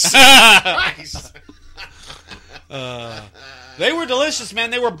 Jesus Christ. They were delicious, man.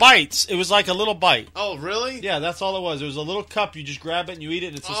 They were bites. It was like a little bite. Oh, really? Yeah, that's all it was. It was a little cup. You just grab it and you eat it.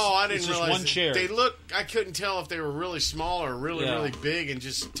 And it's just, I didn't it's just realize one cherry. They look. I couldn't tell if they were really small or really, Yeah. really big and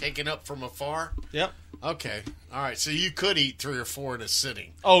just taken up from afar. Yep. Okay. All right. So you could eat 3 or 4 in a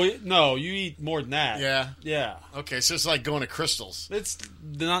sitting. Oh no, you eat more than that. Yeah. Yeah. Okay. So it's like going to Crystals. It's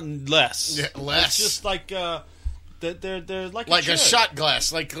not less. Yeah, less. It's just like they're like Like cherry. a shot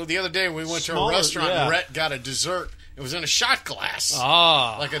glass. Like the other day we went to a Smaller, restaurant yeah. and Rhett got a dessert. It was in a shot glass.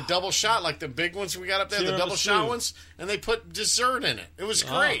 Ah. Like a double shot, like the big ones we got up there, the double shot Tiramisu. ones, and they put dessert in it. It was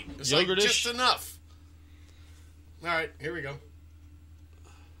great. It was like Yogurtish. just enough. All right, here we go.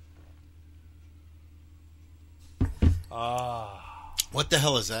 What the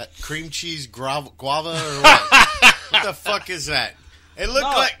hell is that? Cream cheese guava or what? What the fuck is that? It looked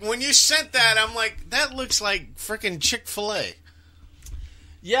like, when you sent that, I'm like, that looks like freaking Chick-fil-A.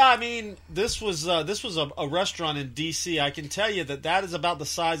 Yeah, I mean, this was a restaurant in D.C. I can tell you that is about the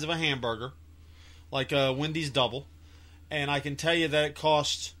size of a hamburger, like a Wendy's double, and I can tell you that it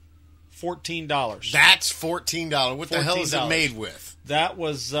cost $14. That's $14. What the hell is it $14. made with? That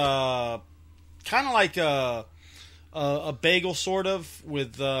was kind of like a bagel, sort of,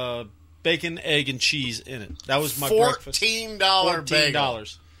 with bacon, egg, and cheese in it. That was my breakfast. $14 bagel.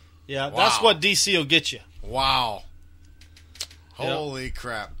 $14. Yeah, Wow. that's what D.C. will get you. Wow. Holy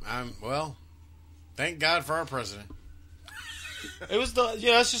crap. Well, thank God for our president. It was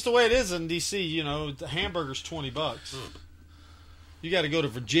that's just the way it is in D.C. You know, the hamburger's $20. You got to go to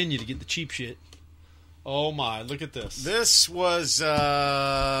Virginia to get the cheap shit. Oh my, look at this. This was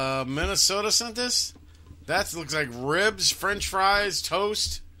Minnesota sent this. That looks like ribs, french fries,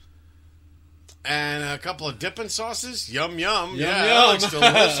 toast, and a couple of dipping sauces. Yum, yum. Yeah, that looks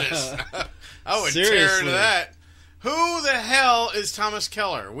delicious. I would tear Seriously. into that. Who the hell is Thomas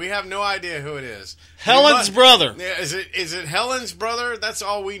Keller? We have no idea who it is. Helen's brother. Yeah, is it Helen's brother? That's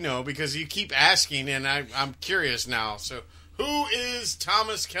all we know because you keep asking, and I'm curious now. So, who is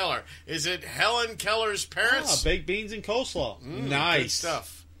Thomas Keller? Is it Helen Keller's parents? Baked beans and coleslaw. Nice Good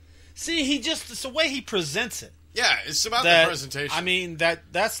stuff. See, it's the way he presents it. Yeah, it's about the presentation. I mean,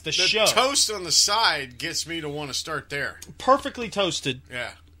 that's the show. The toast on the side gets me to want to start there. Perfectly toasted. Yeah.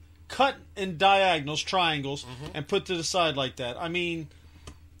 Cut in diagonals, triangles, and put to the side like that. I mean,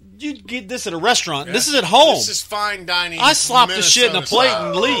 you'd get this at a restaurant. Yeah. This is at home. This is fine dining. I slop the shit in a Minnesota plate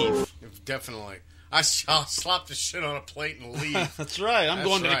style. and leave. Definitely. I'll slop the shit on a plate and leave. That's right. I'm That's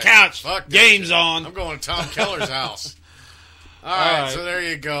going to right. the couch. Fuck that Game's shit. on. I'm going to Tom Keller's house. All right, so there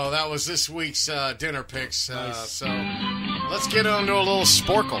you go. That was this week's dinner picks. So let's get on to a little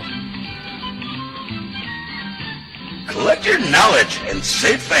sporcle. Collect your knowledge and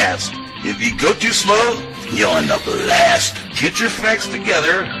say it fast. If you go too slow, you'll end up last. Get your facts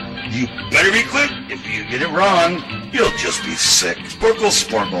together. You better be quick. If you get it wrong, you'll just be sick.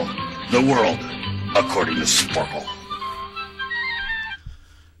 Sporcle. The world, according to Sporcle.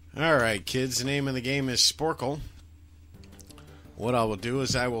 All right, kids. The name of the game is Sporcle. What I will do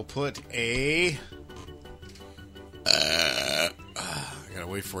is I will put a... I gotta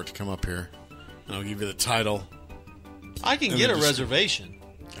wait for it to come up here. And I'll give you the title. I can get a reservation.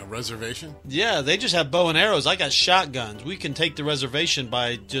 A reservation? Yeah, they just have bow and arrows. I got shotguns. We can take the reservation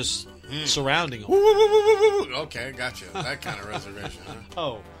by just surrounding them. Okay, gotcha. That kind of reservation, huh?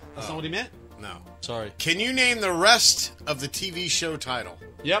 Oh, that's not what he meant? No. Sorry. Can you name the rest of the TV show title?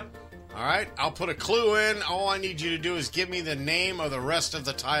 Yep. All right, I'll put a clue in. All I need you to do is give me the name of the rest of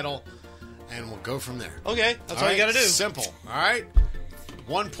the title, and we'll go from there. Okay, that's all you got to do. Simple. All right?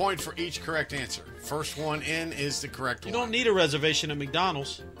 1 point for each correct answer. First one in is the correct one. You don't need a reservation at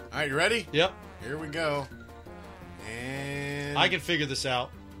McDonald's. All right, you ready? Yep. Here we go. And I can figure this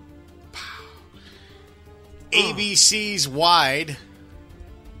out. ABC's Wide.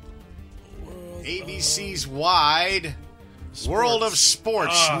 ABC's Wide. World of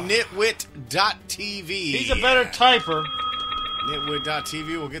Sports. Nitwit.tv. He's a better typer.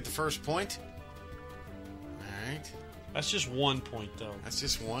 Nitwit.tv will get the first point. All right. That's just 1 point, though. That's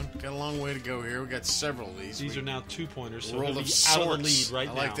just one. Got a long way to go here. We got several of these. These are now 2-pointers, so World he'll of be Sorts. out of the lead right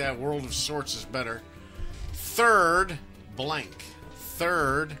now. I like that. World of Sorts is better. Third blank.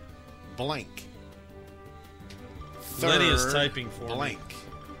 Third blank. Lenny is typing for blank. me.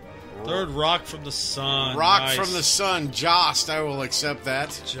 Third Rock from the Sun. Rock Nice. from the Sun. Jost. I will accept that.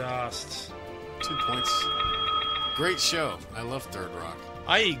 Just. 2 points. Great show. I love Third Rock.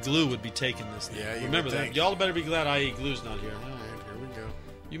 I Eat Glue would be taking this now. Yeah, you remember would that. think. Y'all better be glad I Eat Glue's not here. All right, here we go.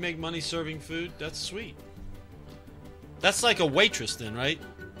 You make money serving food? That's sweet. That's like a waitress then, right?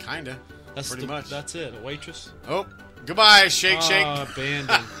 Kinda. That's Pretty much. That's it, a waitress. Oh, goodbye, Shake Shake.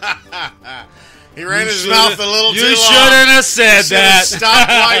 Abandoned. He ran his mouth a little too long. You shouldn't have said that. Stop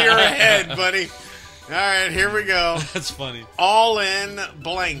while you're ahead, buddy. All right, here we go. That's funny. All in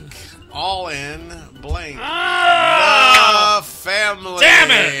blank. All in blank. Ah! The family. Damn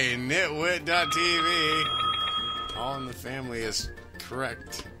it! Nitwit.tv. All in the family is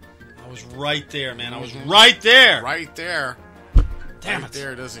correct. I was right there, man. I was right there. Right there. Damn right it.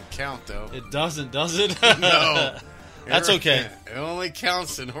 there doesn't count, though. It doesn't, does it? No. That's okay. It only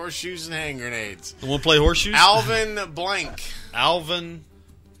counts in horseshoes and hand grenades. You want to play horseshoes? Alvin blank. Alvin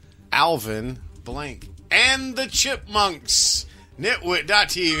blank. And the Chipmunks.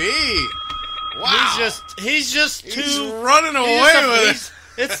 Nitwit.tv. Wow. He's running away with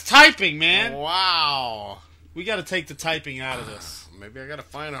it. It's typing, man. Wow. We got to take the typing out of this. Maybe I got to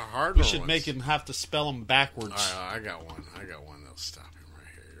find a hard We one. should make him have to spell them backwards. All right, I got one that'll stop him right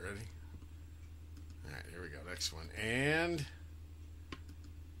here. You ready? All right, here we go. Next one. And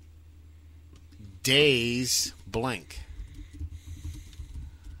Days blank.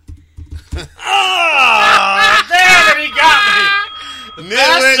 Oh, damn it, he got me.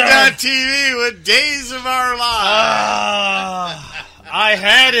 Nitwit.tv with Days of Our Lives. I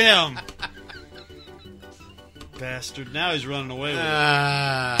had him. Bastard. Now he's running away with it.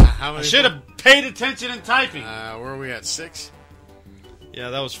 How many I should have paid attention in typing. where are we at? 6? Yeah,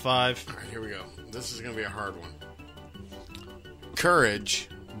 that was 5. All right, here we go. This is going to be a hard one. Courage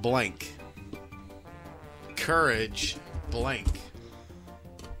blank. Courage blank.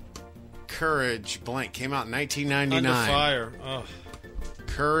 Courage blank came out in 1999. Under fire. Oh.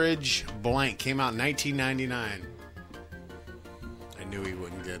 Courage blank came out in 1999. I knew he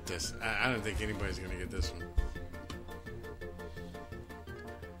wouldn't get this. I don't think anybody's going to get this one.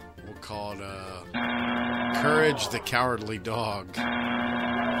 We'll call it Courage the Cowardly Dog. All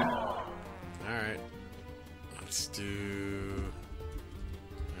right. Let's do...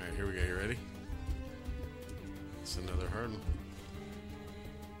 All right, here we go. You ready? It's another hard one.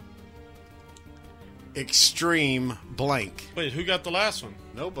 Extreme blank. Wait, who got the last one?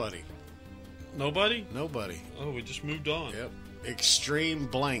 Nobody. Nobody? Nobody. Oh, we just moved on. Yep. Extreme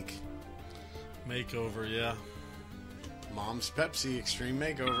blank. Makeover, yeah. Mom's Pepsi Extreme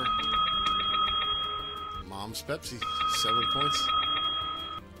Makeover. Mom's Pepsi. 7 points.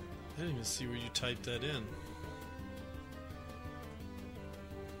 I didn't even see where you typed that in.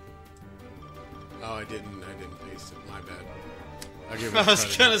 Oh, I didn't paste it. My bad. I'll give it I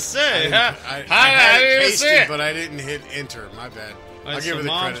was going to say. I had it pasted, but I didn't hit enter. My bad. Right, I'll give her the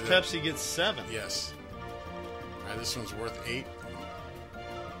Mom's credit. Pepsi gets 7. Yes. All right, this one's worth 8.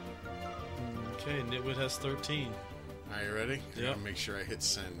 Okay, Nitwit has 13. Are you ready? Yep. Gotta make sure I hit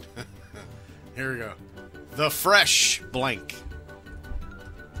send. Here we go. The Fresh blank.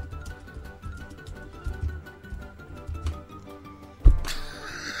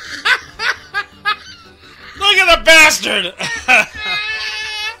 Look at the bastard!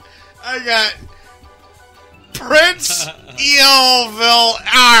 I got Prince Eoville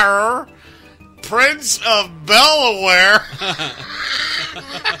R, Prince of Delaware,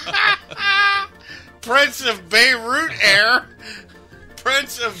 Prince of Beirut Air,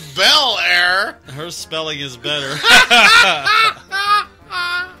 Prince of Bel Air. Her spelling is better.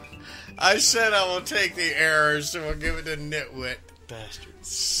 I said I will take the errors, so we'll give it to Nitwit. Bastard.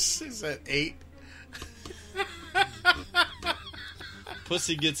 Is that 8?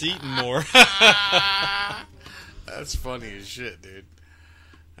 Pussy gets eaten more. That's funny as shit, dude.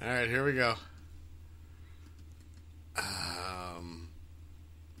 All right, here we go.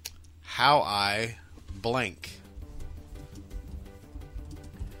 How I blank.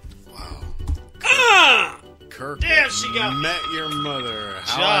 Wow. Kirk. Damn, she got me. Met Your Mother.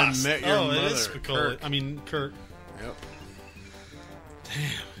 How Just. I Met Your Mother. It is Spicoli. I mean, Kurt. Yep.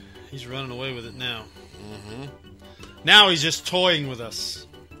 Damn. He's running away with it now. Mm-hmm. Now he's just toying with us.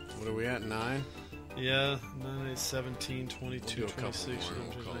 What are we at, 9? Yeah, 9, 8, 17, 22, We'll do a 26. couple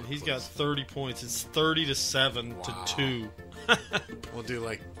more. We'll call it He's close. got 30 points. It's 30-7 Wow. to 2. We'll do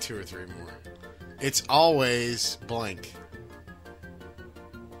like 2 or 3 more. It's always blank.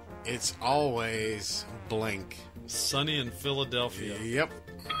 It's always blank. Sunny in Philadelphia. Yep.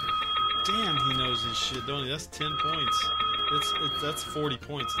 Damn, he knows his shit, don't he? That's 10 points. That's 40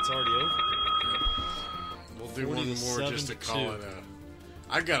 points. It's already over. We'll do one more just to call it a...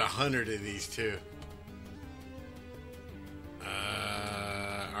 I've got 100 of these too.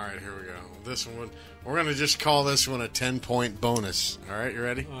 All right, right, here we go. This one, we're going to just call this one a 10-point bonus. All right, you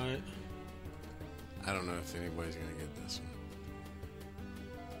ready? All right. I don't know if anybody's going to get this one.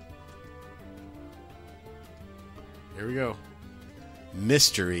 Here we go.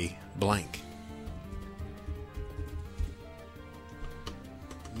 Mystery blank.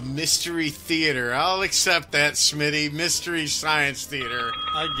 Mystery theater. I'll accept that, Smitty. Mystery science theater.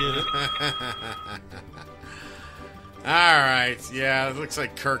 I get it. All right. Yeah, it looks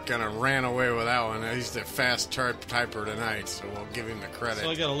like Kirk kind of ran away with that one. He's the fast typer tonight, so we'll give him the credit.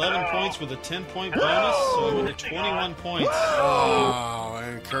 So I got 11 points with a 10-point bonus, so I went to 21 points. Oh,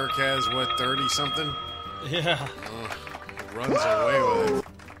 and Kirk has, what, 30-something? Yeah. Runs away with it.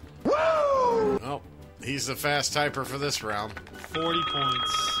 Oh, he's the fast typer for this round. 40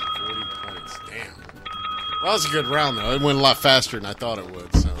 points. 40 points. Damn. Well, that was a good round, though. It went a lot faster than I thought it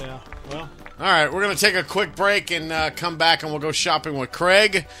would. So. Yeah, well. All right, we're going to take a quick break and come back, and we'll go shopping with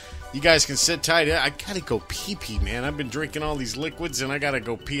Craig. You guys can sit tight. I got to go pee-pee, man. I've been drinking all these liquids, and I got to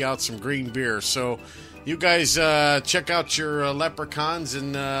go pee out some green beer. So you guys check out your leprechauns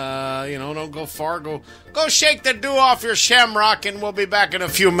and, don't go far. Go shake the dew off your shamrock, and we'll be back in a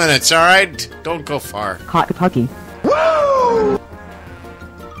few minutes, all right? Don't go far. Hot Pucky. Woo!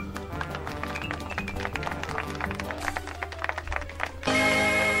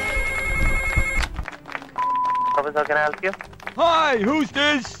 How can I help you? Hi, who's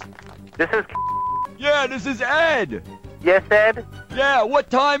this? This is... Yeah, this is Ed. Yes, Ed? Yeah, what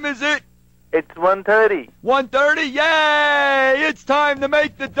time is it? It's 1:30. 1:30? Yay! It's time to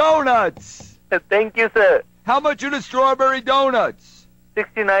make the donuts. Thank you, sir. How much are the strawberry donuts?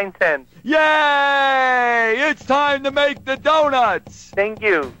 69 cents. Yay! It's time to make the donuts. Thank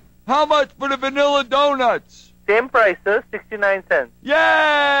you. How much for the vanilla donuts? Same price, sir. 69 cents.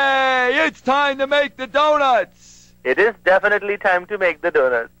 Yay! It's time to make the donuts. It is definitely time to make the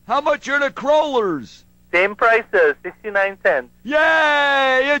donuts. How much are the crullers? Same price, sir. 69 cents.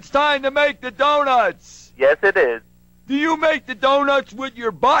 Yay! It's time to make the donuts. Yes, it is. Do you make the donuts with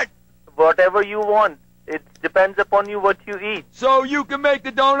your butt? Whatever you want. It depends upon you what you eat. So you can make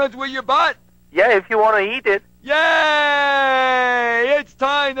the donuts with your butt? Yeah, if you want to eat it. Yay! It's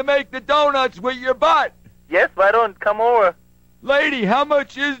time to make the donuts with your butt. Yes, why don't come over? Lady, how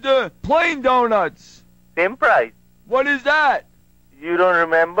much is the plain donuts? Same price. What is that? You don't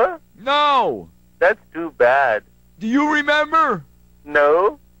remember? No. That's too bad. Do you remember?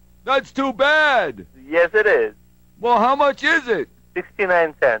 No. That's too bad. Yes, it is. Well, how much is it?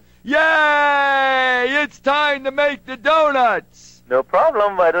 69 cents. Yay! It's time to make the donuts. No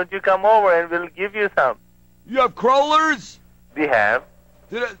problem. Why don't you come over and we'll give you some? You have crullers? We have.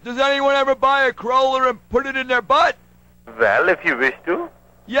 Does anyone ever buy a cruller and put it in their butt? Well, if you wish to.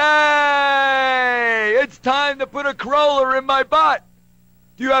 Yay! It's time to put a cruller in my butt.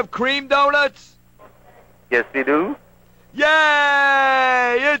 Do you have cream donuts? Yes, we do.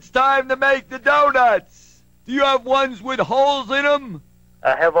 Yay! It's time to make the donuts. Do you have ones with holes in them?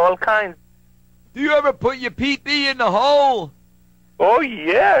 I have all kinds. Do you ever put your pee-pee in the hole? Oh,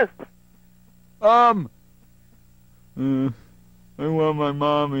 yes. I want my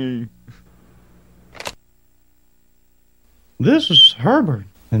mommy. This is Herbert,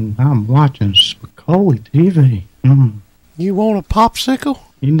 and I'm watching Spicoli TV. You want a popsicle?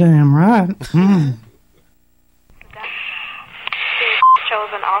 You damn right.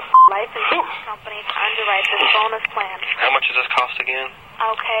 Chosen off life insurance company to underwrite this bonus plan. How much does this cost again?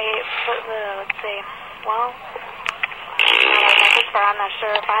 Okay, let's see. Well, this far, I'm not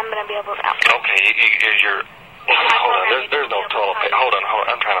sure if I'm going to be able to. Okay, you're. Hold on, there's no toilet paper. Hold on.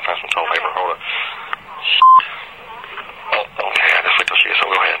 I'm trying to find some toilet paper. Hold on. Oh, okay, I just wait till she gets, so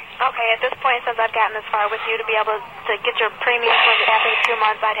go ahead. Okay, at this point, since I've gotten this far with you, to be able to get your premium for after the 2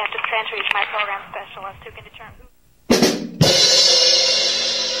 months, I'd have to transfer you to my program specialist who can determine who.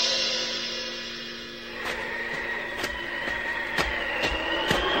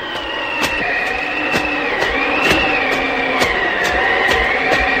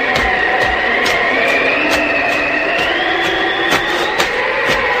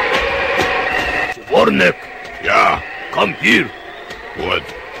 Warnick! Yeah? Come here. What?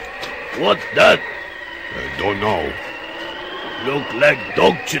 What's that? I don't know. Look like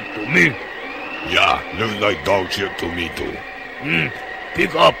dog shit to me. Yeah, looks like dog shit to me too.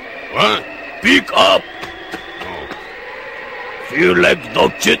 Pick up. What? Pick up! Oh. Feel like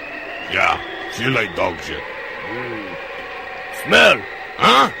dog shit? Yeah, feel like dog shit. Smell!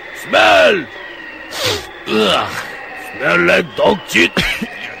 Huh? Smell! Ugh. Smell like dog shit?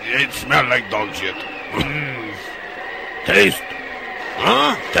 It smells like dog shit. Taste.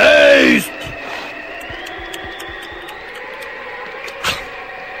 Huh? Taste.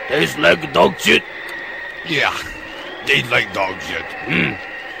 Tastes like dog shit. Yeah, tastes like dog shit.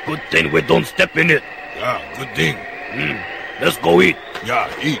 Good thing we don't step in it. Yeah, good thing. Let's go eat.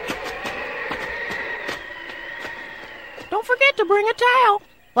 Yeah, eat. Don't forget to bring a towel.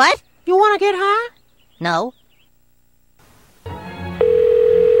 What? You want to get high? No.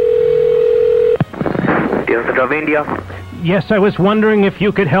 Institute of India. Yes, I was wondering if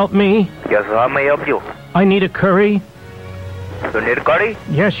you could help me. Yes, how may I help you? I need a curry. You need curry?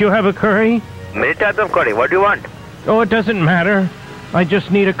 Yes, you have a curry? Many types of curry. What do you want? Oh, it doesn't matter. I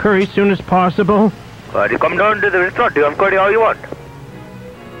just need a curry as soon as possible. You come down to the restaurant. You have curry all you want.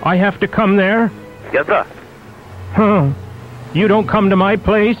 I have to come there? Yes, sir. Huh. You don't come to my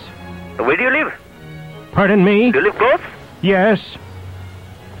place? Where do you live? Pardon me? Do you live close? Yes.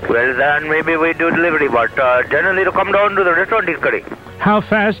 Well, then maybe we do delivery, but generally to come down to the restaurant is curry. How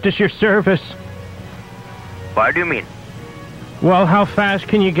fast is your service? What do you mean? Well, how fast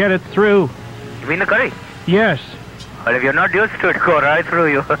can you get it through? You mean the curry? Yes. Well, if you're not used to it, go right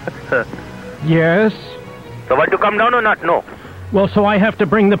through you. Yes. So what, to come down or not? No. Well, so I have to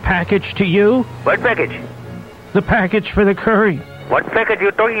bring the package to you? What package? The package for the curry. What package are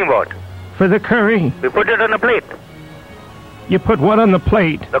you talking about? For the curry. We put it on a plate. You put what on the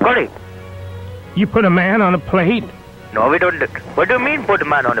plate? The curry. You put a man on a plate? No, we don't. What do you mean put a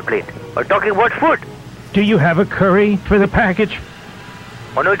man on a plate? We're talking about food. Do you have a curry for the package?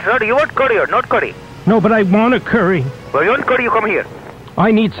 Oh, no, it's not. You want curry or not curry? No, but I want a curry. Well, you want curry, you come here.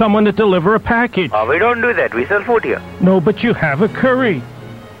 I need someone to deliver a package. We don't do that. We sell food here. No, but you have a curry.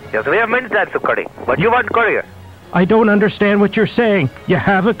 Yes, we have many types of curry. But you want curry. I don't understand what you're saying. You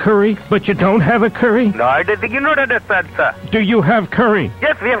have a curry, but you don't have a curry? No, I don't think you don't understand, sir. Do you have curry?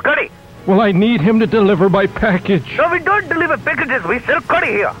 Yes, we have curry. Well, I need him to deliver my package. No, we don't deliver packages. We sell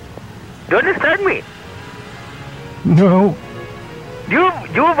curry here. Do you understand me? No. You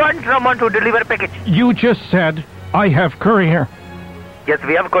want someone to deliver a package? You just said I have curry here. Yes,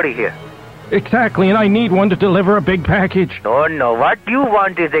 we have curry here. Exactly, and I need one to deliver a big package. No. What you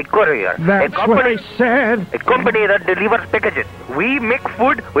want is a courier. That's what I said. A company that delivers packages. We make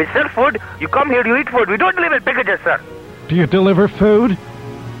food, we sell food. You come here, you eat food. We don't deliver packages, sir. Do you deliver food?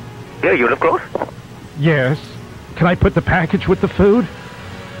 Yeah, you live close? Yes. Can I put the package with the food?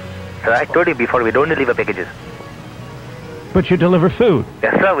 Sir, I told you before, we don't deliver packages. But you deliver food?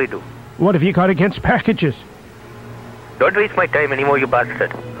 Yes, sir, we do. What have you got against packages? Don't waste my time anymore, you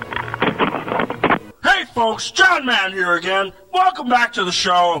bastard. Hey folks, John Mann here again. Welcome back to the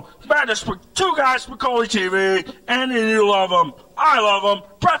show. Back to Two Guys Spicoli TV. And you love them. I love them.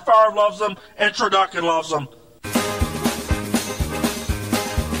 Brett Favre loves them. And Turducken loves them.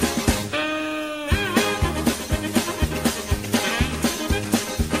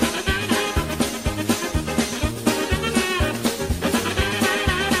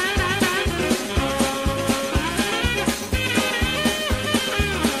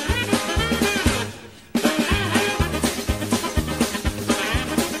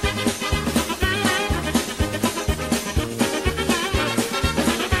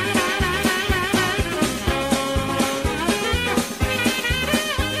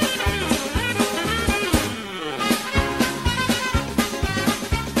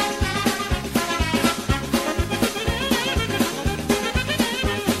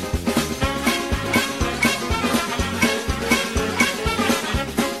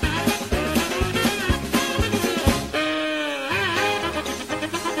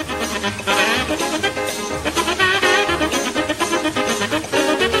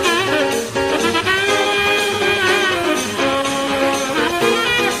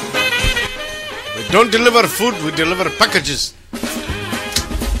 Don't deliver food, we deliver packages.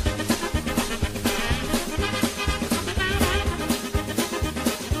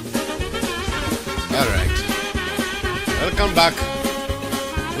 Alright. Welcome back.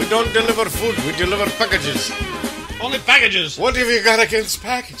 We don't deliver food, we deliver packages. Only packages. What have you got against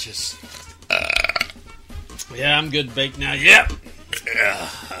packages? Yeah, I'm good baked now. Yep. Yeah.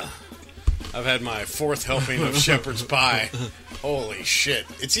 I've had my fourth helping of shepherd's pie. Holy shit.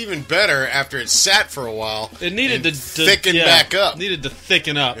 It's even better after it sat for a while. It needed to thicken back up. Needed to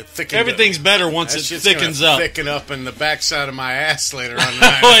thicken up. Everything's better once it thickens up. Thicken up in the backside of my ass later on.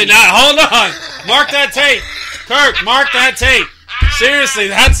 Wait, now, hold on. Mark that tape. Kurt, mark that tape. Seriously,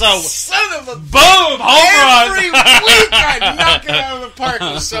 that's a son of a boom home run. Every week I knock it out of the park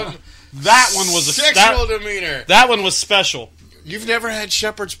with some that one was a sexual demeanor. That one was special. You've never had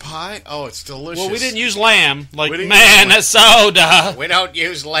shepherd's pie? Oh, it's delicious. Well, we didn't use lamb. That's soda. We don't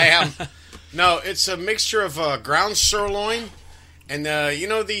use lamb. No, it's a mixture of ground sirloin and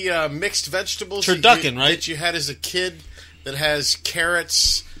the mixed vegetables turducken, right? That you had as a kid that has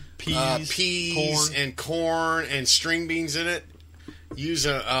carrots, peas and corn and string beans in it. Use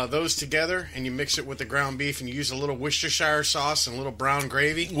those together, and you mix it with the ground beef, and you use a little Worcestershire sauce and a little brown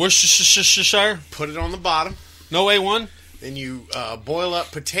gravy. Worcestershire? Put it on the bottom. No A1? Then you boil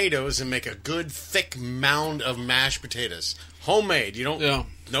up potatoes and make a good thick mound of mashed potatoes. Homemade. You don't... Yeah.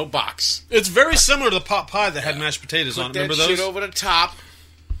 No box. It's very similar to the pot pie that had mashed potatoes on it. Remember those? Put that shit over the top.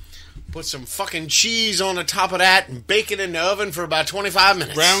 Put some fucking cheese on the top of that and bake it in the oven for about 25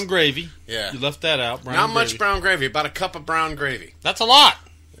 minutes. Brown gravy. Yeah. You left that out. Not much brown gravy. About a cup of brown gravy. That's a lot.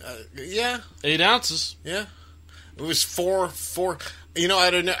 Yeah. 8 ounces. Yeah. It was four. You know,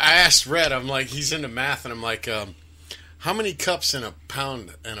 I asked Red. I'm like, he's into math, and I'm like, how many cups in a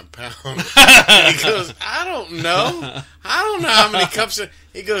pound and a pound? He goes, I don't know. I don't know how many cups.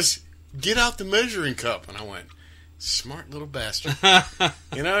 He goes, get out the measuring cup. And I went, smart little bastard.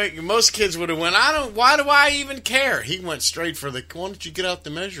 You know, most kids would have went, why do I even care? He went straight for why don't you get out the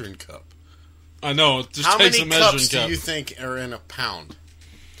measuring cup? I know. It just how takes many a measuring cups cup. do you think are in a pound?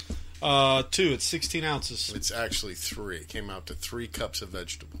 2. It's 16 ounces. It's actually 3. It came out to 3 cups of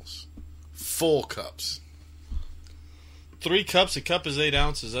vegetables. Full cups. 3 cups. A cup is 8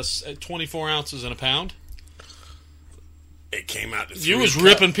 ounces. That's 24 ounces in a pound. It came out to 3 You was cups.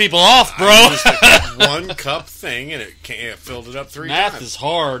 ripping people off, bro. I used a 1 cup thing, and it filled it up 3 times. Math is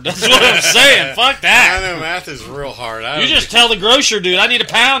hard. That's what I'm saying. Fuck that. I know, math is real hard. You just tell the grocer dude, I need a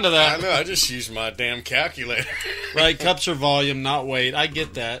pound of that. I know, I just use my damn calculator. Right, cups are volume, not weight. I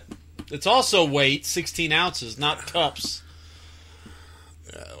get that. It's also weight, 16 ounces, not cups.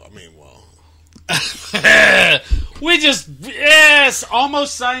 I mean, well. We just, yes,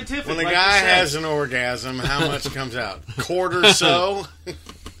 almost scientific. When the like guy you said. has an orgasm, how much comes out? Quart or so?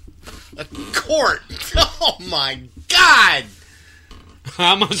 A quart. Oh my God.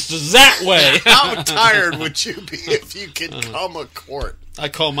 How much does that weigh? How tired would you be if you could come a quart? I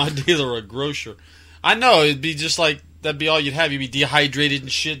call my dealer a grocer. I know, it'd be just like, that'd be all you'd have. You'd be dehydrated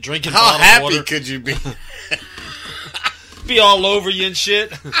and shit, drinking How bottled happy water. could you be? Be all over you and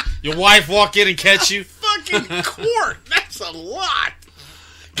shit. Your wife walk in and catch you. Fucking quart. That's a lot.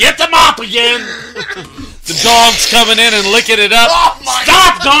 Get the mop again. The dog's coming in and licking it up. Oh my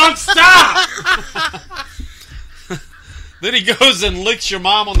Stop, dog, stop. Then he goes and licks your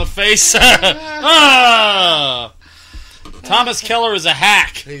mom on the face. Thomas Keller is a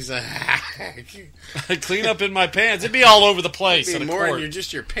hack. He's a hack. I clean up in my pants. It'd be all over the place. It'd In be a more quart. than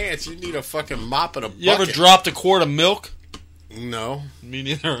just your pants. You need a fucking mop and a bucket. You ever dropped a quart of milk? No. Me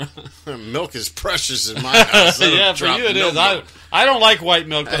neither. Milk is precious in my house. Yeah, for you it is. I don't like white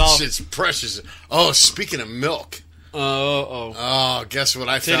milk, but that I'll... shit's precious. Oh, speaking of milk. Oh, guess what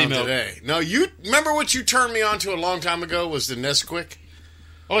I Titty found milk. today? No, you remember what you turned me on to a long time ago was the Nesquik?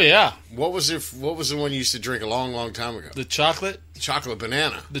 Oh, yeah. What was the one you used to drink a long, long time ago? The chocolate? Chocolate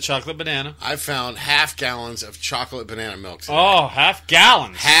banana. The chocolate banana. I found half gallons of chocolate banana milk today. Oh, half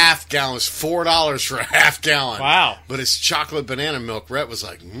gallons. Half gallons. $4 for a half gallon. Wow. But it's chocolate banana milk. Rhett was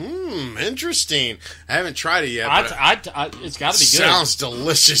like, interesting. I haven't tried it yet. But it's got to be good. Sounds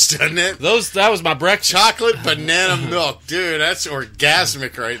delicious, doesn't it? That was my breakfast. Chocolate banana milk. Dude, that's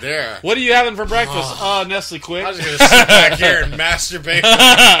orgasmic right there. What are you having for breakfast? Nestle Quick. I was going to sit back here and masturbate.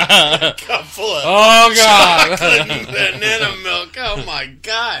 A cup full of God. chocolate and banana milk. Oh my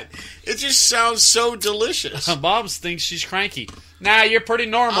God. It just sounds so delicious. Moms thinks she's cranky. Nah, you're pretty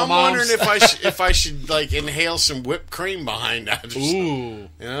normal, I'm Moms. wondering if I should like inhale some whipped cream behind that. Or something.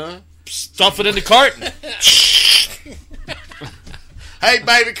 Ooh. Stuff it in the carton. Hey,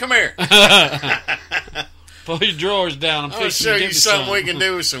 baby, come here. Pull your drawers down. I'm I'll fixing show to give you something some. we can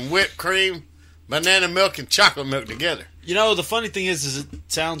do with some whipped cream, banana milk, and chocolate milk together. You know, the funny thing is it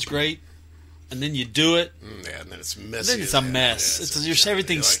sounds great, and then you do it. Yeah, and then it's messy. Then it's a mess. Yeah,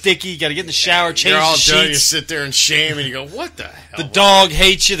 everything's sticky. You got to get in the shower, change you're all the done. You sheets. sit there in shame, and you go, "What the hell?" The dog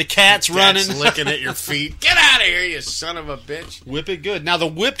hates you. The cat's running, licking at your feet. Get out of here, you son of a bitch! Whip it good. Now the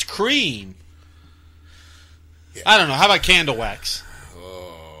whipped cream. Yeah. I don't know. How about candle wax?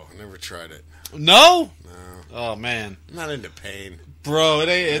 Oh, never tried it. No. No. Oh man. I'm not into pain, bro. It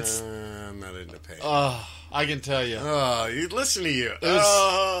ain't. It's. I'm not into pain. Oh, I can tell you. Oh, you listen to you.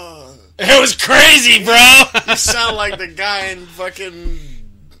 It was crazy, bro. You sound like the guy in fucking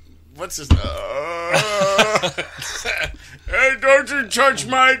what's his? Hey, don't you touch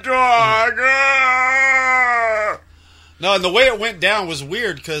my dog! No, and the way it went down was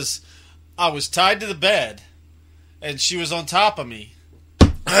weird because I was tied to the bed, and she was on top of me.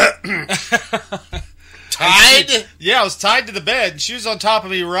 Tied? Yeah, I was tied to the bed, and she was on top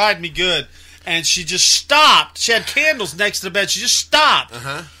of me, riding me good. And she just stopped. She had candles next to the bed. She just stopped.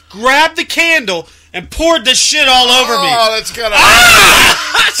 grabbed the candle and poured the shit all over me. Oh, that's gonna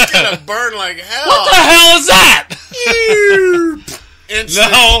that's gonna burn like hell. What the hell is that?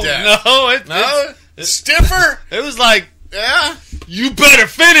 Instant death. It's stiffer. It was like, yeah, you better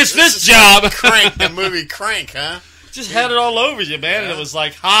finish this job. Like Crank, the movie Crank, huh? Just had it all over you, man. And it was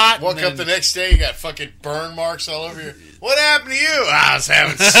like hot. Woke up the next day, you got fucking burn marks all over you. What happened to you? I was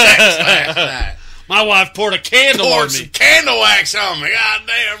having sex last night. My wife poured a candle on me. Some candle wax on me. God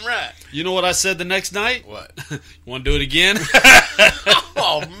damn right. You know what I said the next night? What? You want to do it again?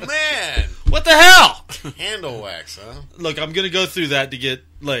 Oh, man. What the hell? Candle wax, huh? Look, I'm going to go through that to get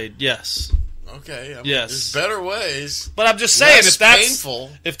laid. Yes. Okay. Yes. There's better ways. But I'm just saying,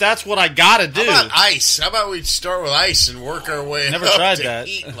 painful. If that's what I got to do. How about ice? How about we start with ice and work our way Never up tried to that.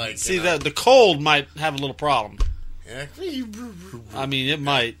 Heat, like, See, the cold might have a little problem. Yeah. I mean, it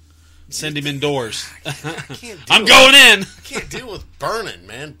might. Send him indoors. I'm going in. I can't deal with burning,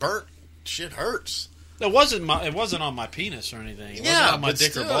 man. Burnt shit hurts. It wasn't on my penis or anything. It wasn't on my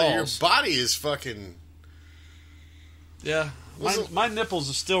dick or balls. Your body is fucking. Yeah, my nipples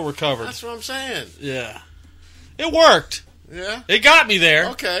are still recovered. That's what I'm saying. Yeah, it worked. Yeah, it got me there.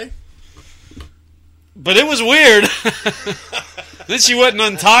 Okay, but it was weird. Then she wouldn't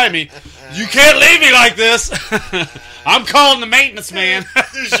untie me. You can't leave me like this. I'm calling the maintenance man.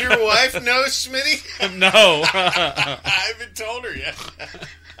 Does your wife know, Smitty? No. I haven't told her yet.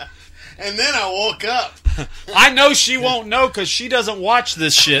 And then I woke up. I know she won't know because she doesn't watch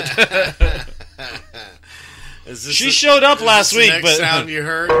this shit. She showed up last week, next but sound you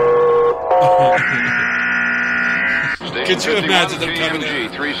heard? Could you imagine them coming in?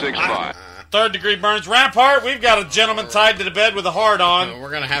 365. Third-degree burns. Rampart, we've got a gentleman tied to the bed with a heart on.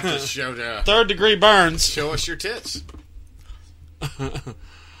 We're going to have to show the... Third-degree burns. Show us your tits.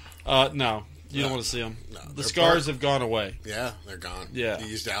 No. You don't want to see them. No, the scars have gone away. Yeah, they're gone. Yeah. You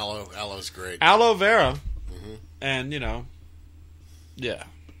used aloe. Aloe's great. Aloe vera. Mm-hmm. And, yeah.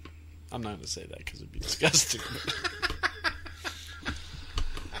 I'm not going to say that because it'd be disgusting.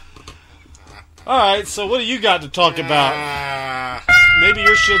 All right, so what do you got to talk about? Maybe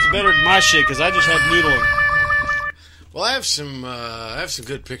your shit's better than my shit because I just had noodling. Well, I have some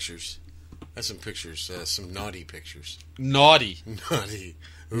good pictures. I have some pictures, some naughty pictures. Naughty. Naughty.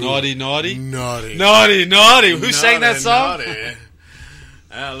 Ooh. Naughty. Naughty. Who sang that song? Naughty.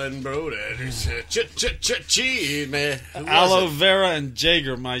 Alan Brody. Man. Aloe Vera and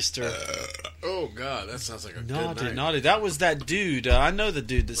Jägermeister. Oh, God, that sounds like a naughty, good night. Naughty. That was that dude. I know the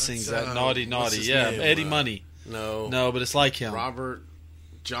dude that sings that. Naughty. Yeah, name? Eddie Money. No, but it's like him. Robert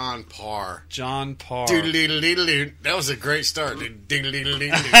John Parr. That was a great start.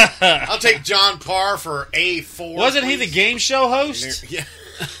 I'll take John Parr for A4. Wasn't he the game show host? Yeah.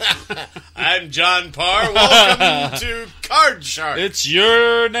 I'm John Parr. Welcome to Card Shark. It's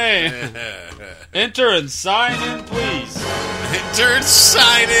your name. Enter and sign in, please. Enter and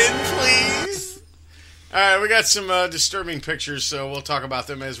sign in, please. All right, we got some disturbing pictures, so we'll talk about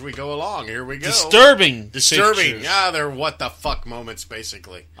them as we go along. Here we go. Disturbing. Pictures. They're what the fuck moments,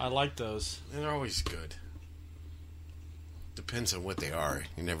 basically. I like those. They're always good. Depends on what they are.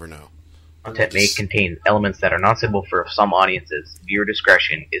 You never know. Content may contain elements that are not suitable for some audiences. Viewer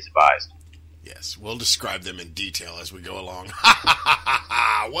discretion is advised. Yes, we'll describe them in detail as we go along.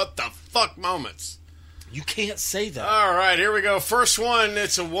 What the fuck moments? You can't say that. All right, here we go. First one,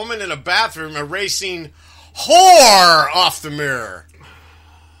 it's a woman in a bathroom erasing whore off the mirror.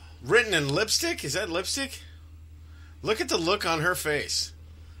 Written in lipstick? Is that lipstick? Look at the look on her face.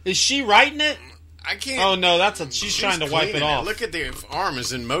 Is she writing it? I can't. Oh, no, she's trying to wipe it off. Look at the arm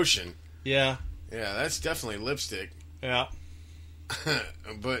is in motion. Yeah. Yeah, that's definitely lipstick. Yeah.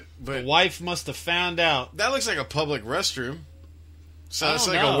 but the wife must have found out. That looks like a public restroom. So it's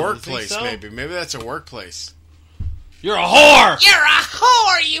like a workplace, so? Maybe. Maybe that's a workplace. You're a whore! You're a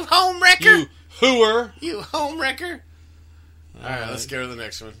whore, you home wrecker! You hooer! You home wrecker! Alright, let's go to the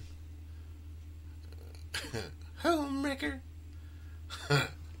next one. Home wrecker.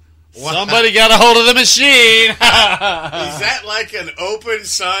 Somebody got a hold of the machine! Is that like an open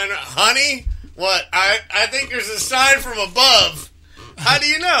sign? Honey? What? I think there's a sign from above. How do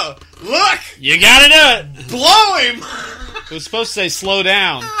you know? Look! You gotta do it! Blow him! It was supposed to say slow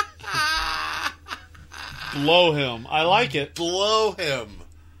down. Blow him. I like it. Blow him.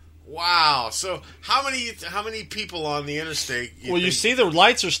 Wow. So how many people on the interstate? You see the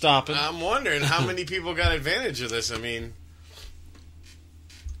lights are stopping. I'm wondering how many people got advantage of this. I mean,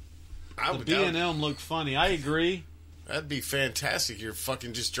 the B&M looked funny. I agree. That'd be fantastic. You're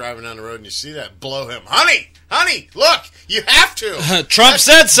fucking just driving down the road and you see that. Blow him. Honey, look, you have to. Trump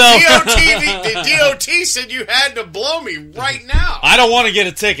said so. The DOT said you had to blow me right now. I don't want to get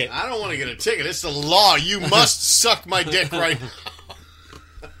a ticket. I don't want to get a ticket. It's the law. You must suck my dick right now.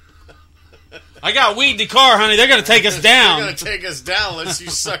 I got weed in the car, honey. They're going to take us down. They're going to take us down unless you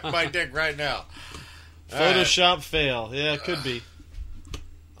suck my dick right now. Photoshop fail. Yeah, it could be.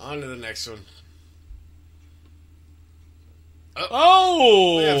 On to the next one.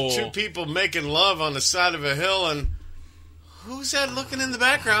 Oh! We have two people making love on the side of a hill, and who's that looking in the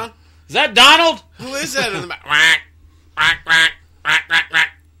background? Is that Donald? Who is that in the back?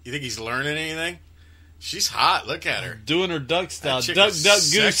 You think he's learning anything? She's hot. Look at her. Doing her duck style. That chick Duck, is duck,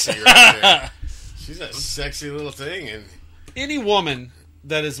 sexy goose. right there. She's a sexy little thing. And any woman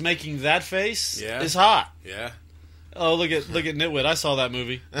that is making that face is hot. Yeah. Oh, look at Nitwit. I saw that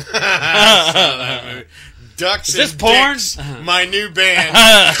movie. I saw that movie. Ducks is this and porn? Dicks, my new band.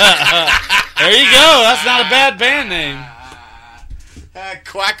 There you go. That's not a bad band name.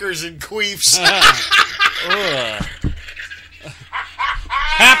 Quackers and Queefs.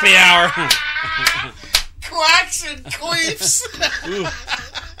 Happy hour. Quacks and Queefs.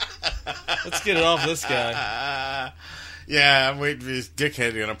 Let's get it off this guy. Yeah, I'm waiting for this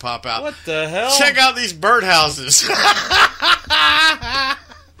dickhead going to pop out. What the hell? Check out these birdhouses.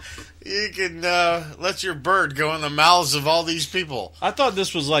 You can let your bird go in the mouths of all these people. I thought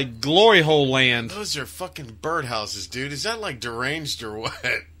this was like glory hole land. Those are fucking birdhouses, dude. Is that like deranged or what?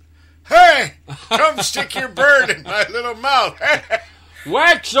 Hey, come stick your bird in my little mouth.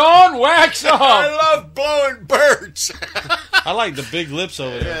 Wax on, wax off. I love blowing birds. I like the big lips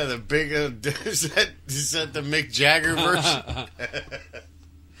over there. Yeah, the big. Is that the Mick Jagger version?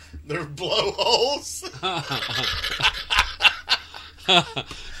 They're blowholes.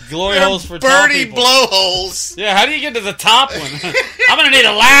 Glory holes for tall birdie people. blowholes. Yeah, how do you get to the top one? I'm gonna need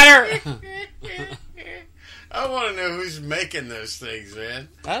a ladder. I want to know who's making those things, man.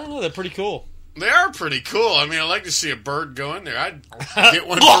 I don't know. They're pretty cool. They are pretty cool. I mean, I like to see a bird go in there. I'd get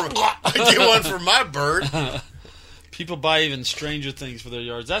one. I'd get one for my bird. People buy even stranger things for their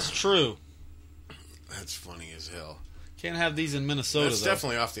yards. That's true. That's funny as hell. Can't have these in Minnesota. That's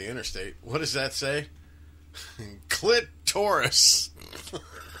definitely off the interstate. What does that say? Clitoris.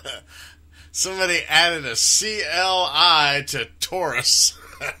 Somebody added a CLI to Taurus.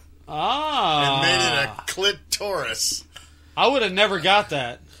 And made it a clitoris. I would have never got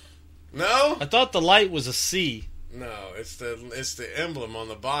that. No? I thought the light was a C. No, it's the emblem on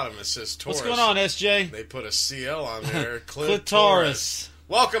the bottom. It says Taurus. What's going on, SJ? They put a CL on there. Clitoris.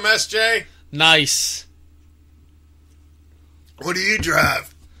 Welcome, SJ. Nice. What do you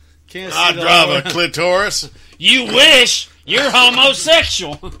drive? Can't I drive a clitoris. You wish. You're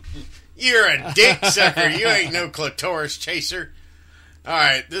homosexual. You're a dick sucker. You ain't no clitoris chaser. All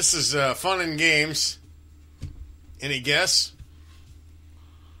right, this is fun and games. Any guess?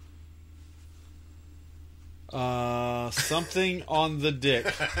 Something on the dick.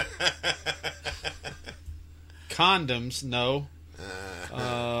 Condoms, no.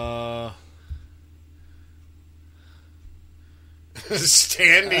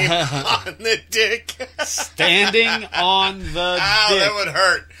 Standing on the dick. Standing on the dick. That would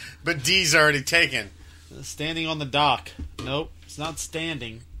hurt. But D's already taken. Standing on the dock. Nope, it's not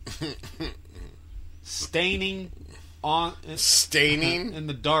standing. Staining on... Staining? In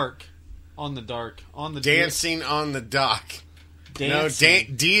the dark. On the dark. On the Dancing dick. On the dock. Dancing.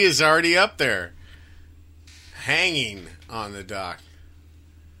 No, D is already up there. Hanging on the dock.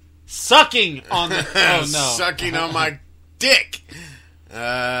 Sucking on the... Oh, no. Sucking on my dick.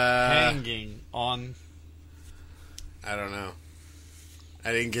 Hanging on... I don't know.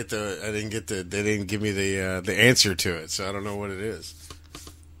 They didn't give me the answer to it, so I don't know what it is.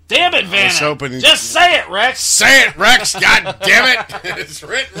 Damn it, Vanna! Just say it, Rex! Say it, Rex! God damn it! It's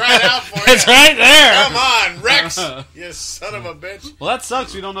written right out for you. It's right there! Come on, Rex! You son of a bitch. Well, that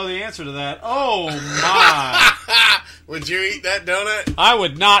sucks. We don't know the answer to that. Oh, my. Would you eat that donut? I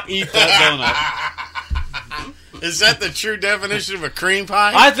would not eat that donut. Is that the true definition of a cream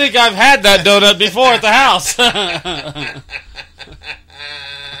pie? I think I've had that donut before at the house.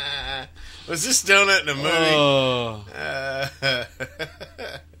 Was this donut in a movie? Oh.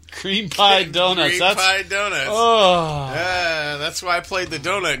 Cream pie donuts. Cream pie donuts. Oh. That's why I played the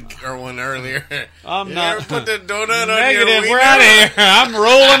donut one earlier. I'm not. Ever put the donut on negative. your We're out of here. I'm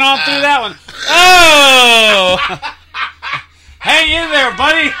rolling on through that one. Oh. Hang in there,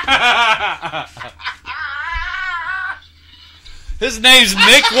 buddy. His name's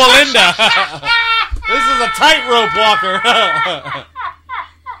Nick Walinda. This is a tightrope walker.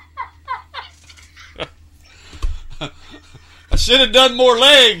 should have done more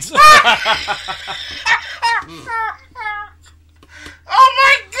legs. Oh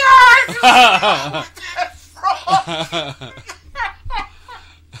my God!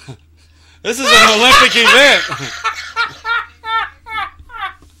 This is an Olympic event.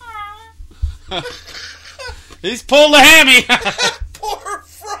 He's pulled the hammy. Poor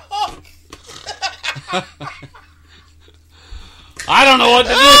frog. I don't know what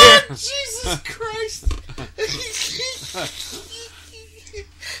to do here. Jesus Christ.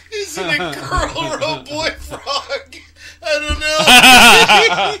 Is it a girl or a boy frog? I don't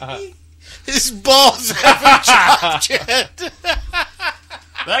know. His balls haven't dropped yet.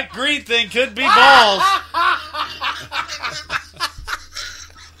 That green thing could be balls.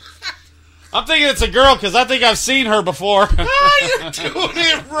 I'm thinking it's a girl because I think I've seen her before. You're doing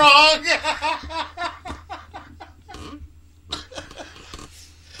it wrong.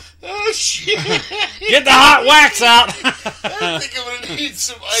 Oh, shit. Get the hot wax out. I think I'm going to need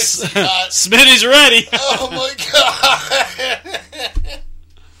some icy hot. Smitty's ready. Oh, my God.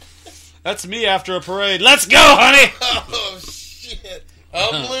 That's me after a parade. Let's go, honey. Oh, shit.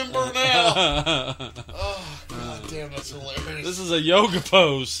 I'm limber now. Oh, God damn, that's hilarious. This is a yoga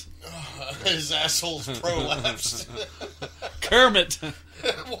pose. His asshole's prolapsed. Kermit.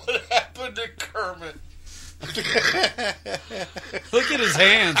 What happened to Kermit? Look at his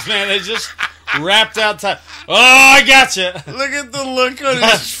hands, man. They just wrapped out tight. Oh, I got you. Look at the look on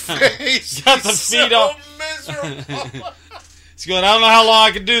his face. Got the feet off. Miserable. He's going, I don't know how long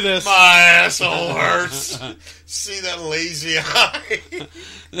I can do this. My asshole hurts. See that lazy eye?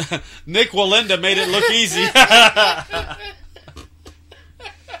 Nick Walinda made it look easy.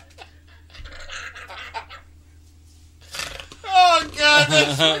 Oh, God,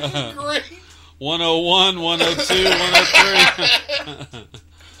 that's freaking great. 101, 102,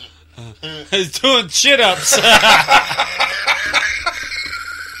 103. He's doing chin-ups.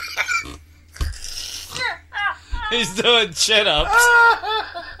 He's doing chin-ups.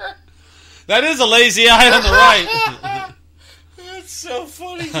 That is a lazy eye on the right. That's so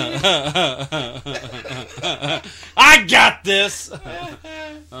funny. I got this.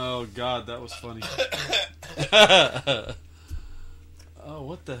 Oh, God, that was funny. Oh,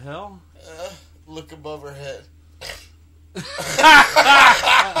 what the hell? Look above her head.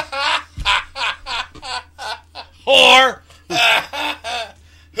 Whore!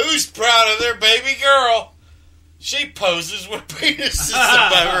 Who's proud of their baby girl? She poses with penises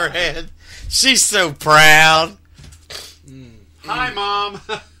above her head. She's so proud. Hi, Mom.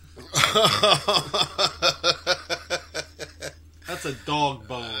 That's a dog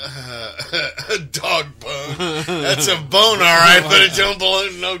bone. A dog bone. That's a bone, all right, but it don't belong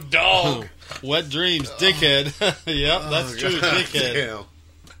to no dog. Wet dreams, dickhead. Yep, that's true, dickhead.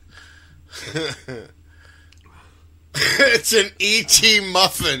 It's an E.T.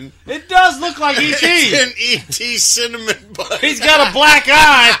 muffin. It does look like E.T. It's an E.T. cinnamon bun. He's got a black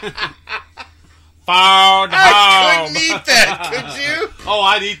eye. I couldn't eat that, could you? Oh,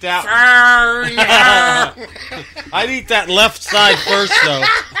 I'd eat that. I'd eat that left side first, though.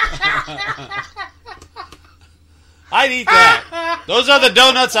 I'd eat that. Those are the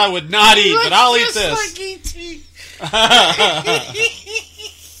donuts I would not eat, but I'll eat this. Like E.T.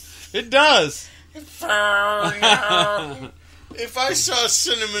 It does. If I saw a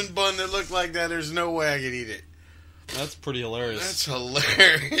cinnamon bun that looked like that, there's no way I could eat it. That's pretty hilarious. That's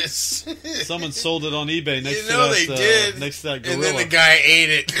hilarious. Someone sold it on eBay next to that. They did. Next to that gorilla. And then the guy ate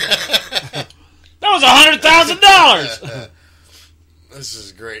it. That was $100,000. This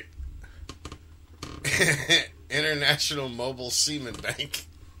is great. International Mobile Semen Bank.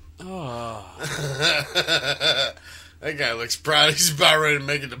 Oh. That guy looks proud. He's about ready to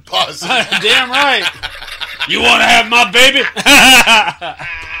make a deposit. Damn right. You want to have my baby?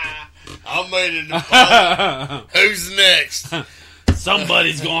 I made a deposit. Who's next?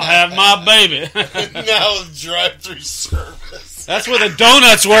 Somebody's going to have my baby. Now drive-through service. That's where the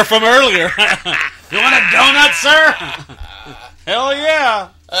donuts were from earlier. You want a donut, sir? Hell yeah.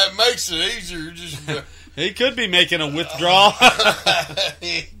 That makes it easier. Just he could be making a withdrawal.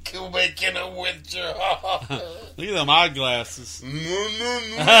 He could be making a withdrawal. Look at them eyeglasses.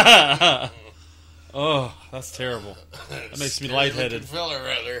 No. Oh, that's terrible. That makes me lightheaded. Fella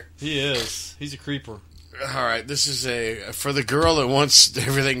right there. He is. He's a creeper. All right, this is for the girl that wants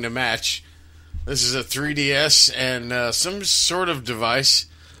everything to match. This is a 3DS and some sort of device.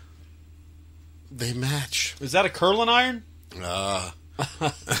 They match. Is that a curling iron?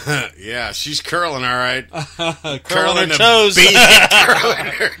 Yeah, she's curling, all right. Curling her toes. Curling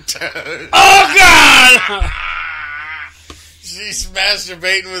her toes. Oh, God! She's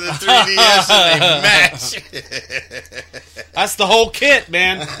masturbating with a 3DS and they match. That's the whole kit,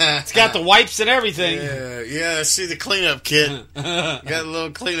 man. It's got the wipes and everything. Yeah, I see the cleanup kit. Got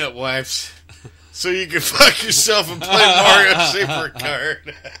little cleanup wipes. So you can fuck yourself and play Mario Super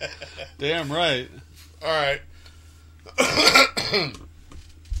Kart. Damn right. All right.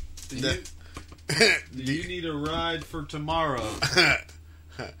 Do you need a ride for tomorrow?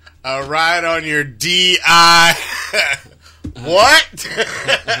 A ride on your DI. What?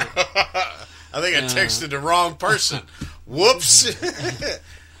 I think I texted the wrong person. Whoops.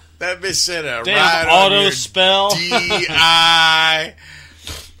 That bitch said a Damn, ride auto on your spell. DI.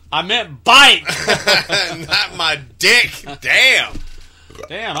 I meant bike. Not my dick. Damn.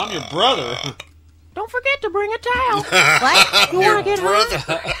 Damn, I'm your brother. Don't forget to bring a towel. What? You want to get brother.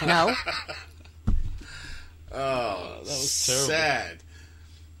 high? No. Oh, that was terrible. sad.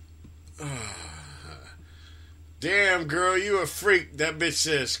 Damn, girl, you a freak. That bitch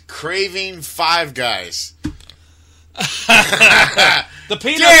says craving Five Guys. The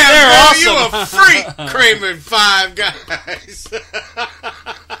peanuts Damn, there girl, awesome. you a freak craving Five Guys.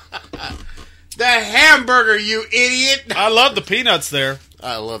 The hamburger, you idiot. I love the peanuts there.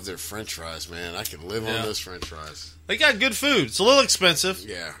 I love their french fries, man. I can live on those french fries. They got good food. It's a little expensive.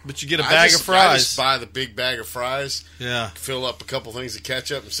 Yeah. But you get a bag of I fries. just buy the big bag of fries. Yeah. Fill up a couple things of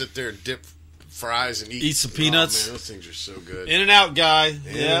ketchup and sit there and dip fries and Eat some peanuts. Oh, man, those things are so good. In-N-Out guy.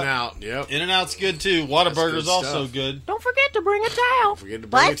 In-N-Out, yep. In-N-Out's good too. Whataburger's good also stuff. good. Don't forget to bring a towel. Don't forget to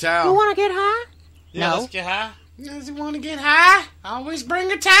bring a towel. You want to get high? Yeah, No. let's get high. Does he want to get high? Always bring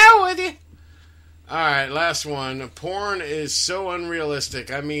a towel with you. All right, last one. Porn is so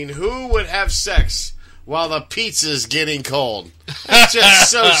unrealistic. I mean, who would have sex while the pizza's getting cold? That's just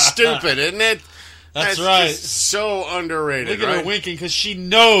so stupid, isn't it? That's right. Just so underrated. Look at her right? winking because she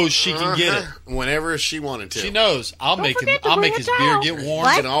knows she can get it. Whenever she wanted to. She knows. I'll make his beer get warm.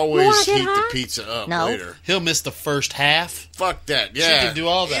 You can always get heat the high? pizza up No. later. He'll miss the first half. Fuck that. Yeah. She can do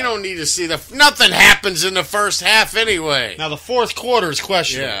all that. You don't need to see nothing happens in the first half anyway. Now the fourth quarter is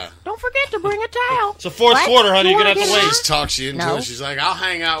questionable. Yeah. Don't forget to bring a towel. So fourth What? quarter, honey, You you're gonna wanna have to get wait. Just talks you into No. it. She's like, I'll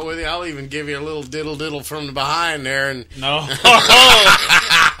hang out with you. I'll even give you a little diddle from the behind there. And No.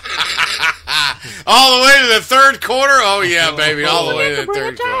 all the way to the third quarter? Oh, yeah, baby. All the way to the Bring a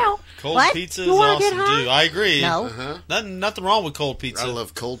third quarter. towel. Cold What? pizza is You wanna get awesome, high? dude. I agree. No. Uh-huh. Nothing wrong with cold pizza. I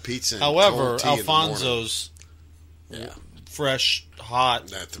love cold pizza. And However, cold tea in the morning. Alfonso's Yeah, fresh, hot.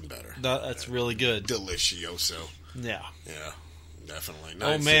 nothing better. That's really good. Delicioso. Yeah. Yeah, definitely.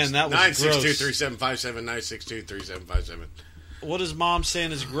 Oh, man, that was 962-3757, 962-3757. What is Mom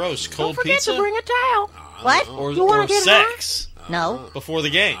saying is gross? Cold Don't forget pizza to bring a towel. What? or, You wanna or get sex No. before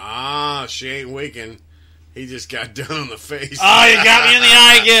the game? Ah, she ain't waking. He just got done on the face. Oh, you got me in the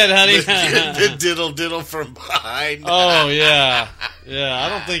eye again, honey. the diddle from behind. Oh yeah, yeah. I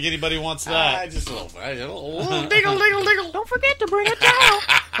don't think anybody wants that. Just a little diggle. Don't forget to bring a towel.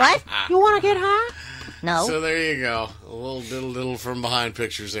 What? You want to get high? No. So there you go. A little diddle from behind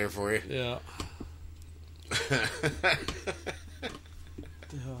pictures there for you. Yeah. What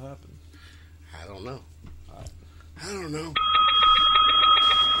the hell happened? I don't know.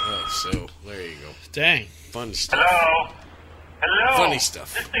 Oh, so there you go. Dang. Fun stuff. Hello? Funny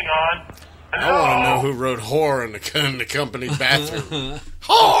stuff. This thing on? I want to know who wrote whore in the company bathroom.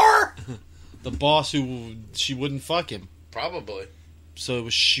 Whore! The boss who she wouldn't fuck him, Probably. so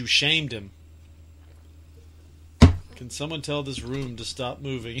she shamed him. Can someone tell this room to stop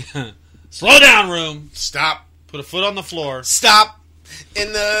moving? Slow down, room. Stop. Put a foot on the floor. Stop.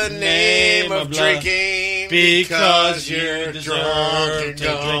 In the name Name of of blood. drinking, Because you're you drunk, deserve to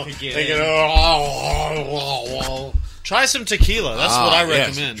don't drink again. think it. Try some tequila. That's what I yes.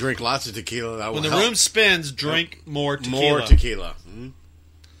 recommend. Drink lots of tequila. That When will the help. room spins, drink more tequila. More tequila. Mhm.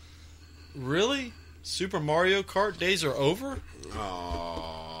 Really? Super Mario Kart days are over?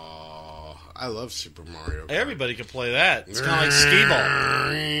 Oh, I love Super Mario Kart. Everybody can play that. It's kind of like skee ball.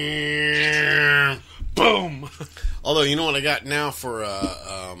 Boom. Although, you know what I got now for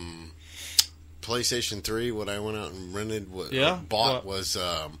PlayStation 3? What I went out and rented, bought was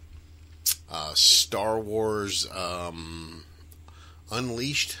Star Wars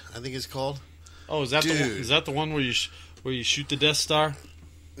Unleashed, I think it's called. Oh, is that the one where you shoot the Death Star?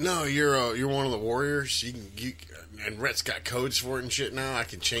 No, you're one of the warriors. And Rhett's got codes for it and shit now. I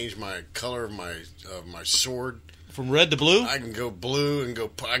can change my color of my sword from red to blue. I can go blue and go.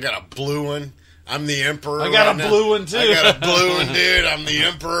 I got a blue one. I'm the Emperor. I got a blue one too. I got a blue one, dude. I'm the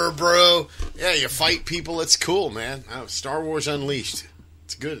Emperor, bro. Yeah, you fight people. It's cool, man. Star Wars Unleashed.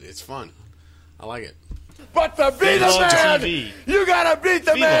 It's good. It's fun. I like it. But to beat the man, TV. you gotta beat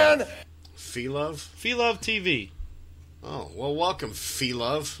the man. Fee-Love? Fee-Love TV. Oh, well, welcome, Fee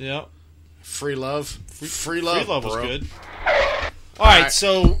Love. Yep. Free love. Free love, Free love bro. was good. All right,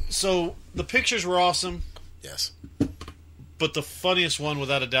 so the pictures were awesome. Yes. But the funniest one,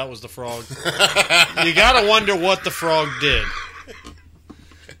 without a doubt, was the frog. You gotta wonder what the frog did.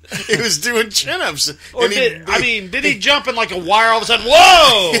 He was doing chin-ups. Or did he jump in like a wire all of a sudden?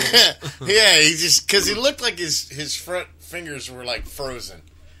 Whoa! Yeah, he just, because he looked like his front fingers were like frozen.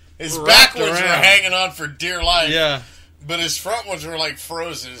 His back ones were hanging on for dear life. Yeah. But his front ones were like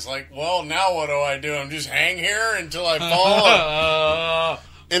frozen. It's like, well, now what do I do? I'm just hang here until I fall?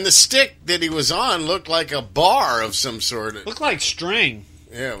 And the stick that he was on looked like a bar of some sort. Looked like string.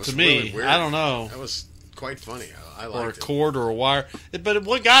 Yeah, it was to really me. weird. I don't know. That was quite funny. I liked or a it. cord or a wire. But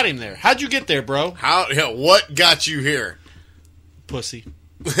what got him there? How'd you get there, bro? What got you here? Pussy.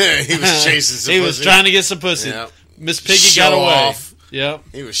 He was chasing some pussy. He was trying to get some pussy. Yep. Miss Piggy got away. Off. Yep.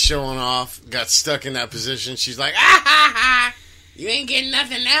 He was showing off. Got stuck in that position. She's like, ah ha ha. You ain't getting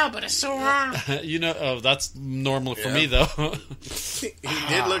nothing now but a sore arm. That's normal for me, though. He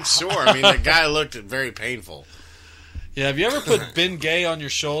did look sore. I mean, the guy looked very painful. Yeah, have you ever put Ben Gay on your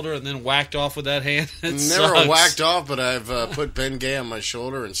shoulder and then whacked off with that hand? Never sucks. whacked off, but I've put Ben Gay on my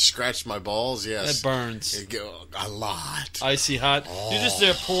shoulder and scratched my balls, yes. It burns. A lot. Icy hot. You're just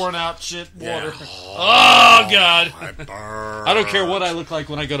there pouring out shit water. Yeah. Oh, God. I burn. I don't care what I look like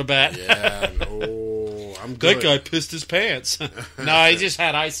when I go to bat. Yeah, no. I'm good. That guy pissed his pants. No, he just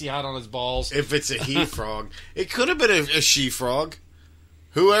had icy hot on his balls. If it's a he frog. It could have been a she frog.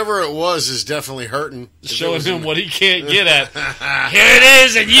 Whoever it was is definitely hurting. Showing him what he can't get at. Here it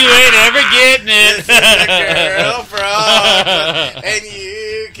is, and you ain't ever getting it. Girl frog, and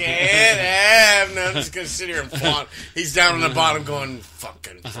you can't have none. Just gonna sit here and flaunt. He's down on the bottom going,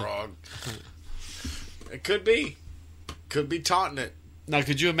 fucking frog. It could be. Could be taunting it. Now,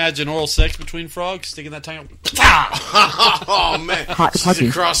 could you imagine oral sex between frogs? Sticking that tongue out? Oh, man. She's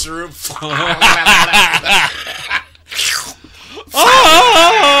across the room.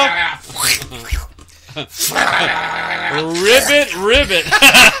 Ribbit.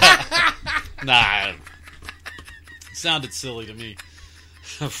 Nah. It sounded silly to me.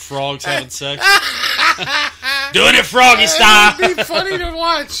 Frogs having sex. Doing it froggy style. It would be funny to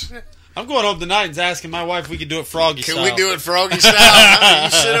watch. I'm going home tonight and asking my wife if we can do it froggy style. Can we do it froggy style? I mean, you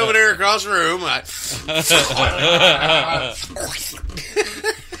sit over there across the room.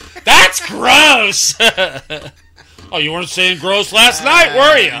 That's gross. Oh, you weren't saying gross last night,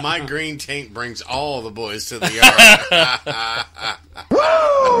 were you? My green taint brings all the boys to the yard.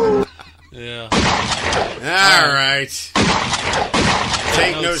 Yeah. All right.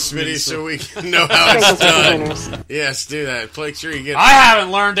 Take notes, Smitty, so we can know how it's done. Yes, do that. Make sure you get. I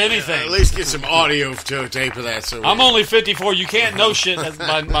haven't learned anything. At least get some audio tape of that. So I'm only 54. You can't know shit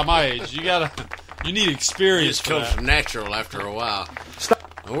by my age. You need experience. It comes natural after a while.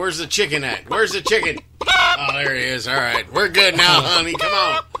 Where's the chicken at? Where's the chicken? Oh, there he is. All right, we're good now, honey. Come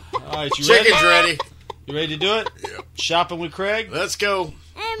on. All right, you Chicken's ready? You ready to do it? Yep. Shopping with Craig. Let's go.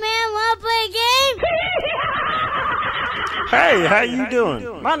 Hey man, wanna play a game? Hey, how you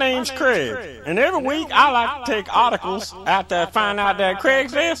doing? My name's Craig, and every week I like to take articles out there, find out that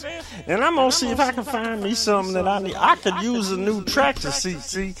Craigslist, and I'm gonna see if I can find me something that I need. I could use a new tractor seat.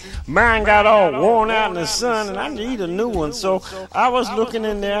 See, mine got all worn out in the sun, and I need a new one. So I was looking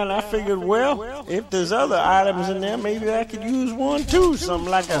in there, and I figured, well, if there's other items in there, maybe I could use one too. Something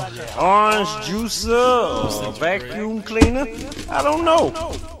like a orange juicer or a vacuum cleaner. I don't know.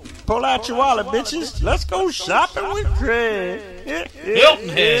 Pull out your wallet, bitches. Let's go shopping with Craig. Hilton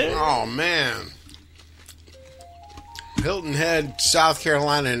Head. Oh, man. Hilton Head, South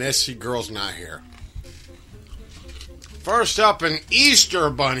Carolina, and SC Girls not here. First up, an Easter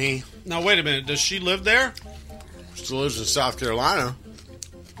Bunny. Now, wait a minute. Does she live there? She lives in South Carolina.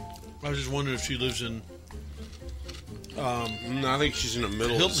 I was just wondering if she lives in... I think she's in the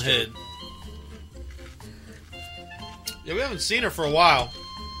middle Hilton of the state. Head. Yeah, we haven't seen her for a while.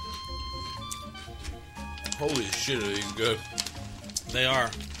 Holy shit, are these good? They are.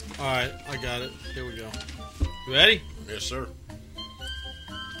 All right, I got it. Here we go. You ready? Yes, sir.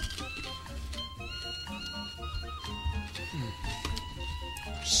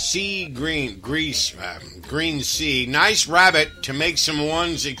 Sea green, green sea. Nice rabbit to make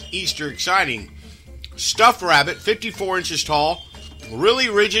someone's Easter exciting. Stuffed rabbit, 54 inches tall, really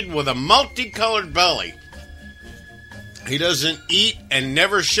rigid with a multicolored belly. He doesn't eat and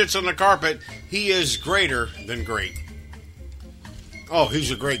never shits on the carpet. He is greater than great. Oh, he's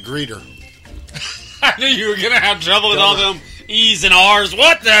a great greeter. I knew you were going to have trouble with all them E's and R's.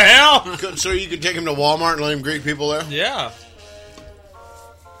 What the hell? So you could take him to Walmart and let him greet people there? Yeah.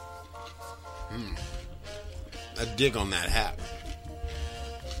 I dig on that hat.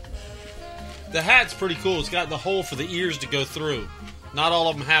 The hat's pretty cool. It's got the hole for the ears to go through. Not all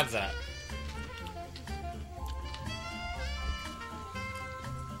of them have that.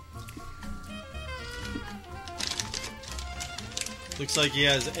 Looks like he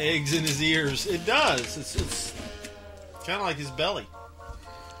has eggs in his ears. It does. It's kind of like his belly.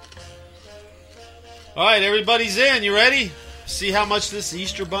 All right, everybody's in. You ready? See how much this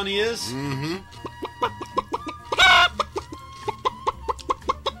Easter bunny is? Mm-hmm.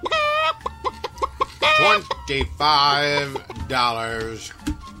 $25.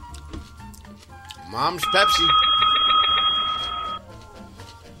 Mom's Pepsi.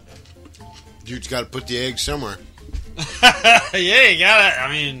 Dude's got to put the egg somewhere. Yeah, you got it.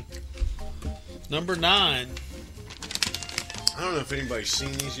 I mean, number 9. I don't know if anybody's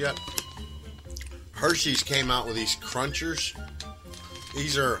seen these yet. Hershey's came out with these crunchers.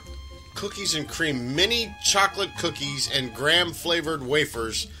 These are cookies and cream, mini chocolate cookies and graham flavored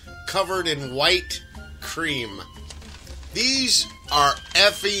wafers covered in white cream. These are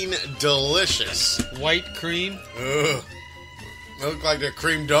effing delicious. White cream? Ugh. They look like a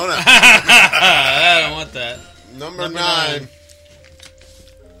cream donut. I don't want that. Number 9.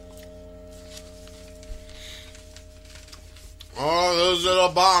 Oh, those little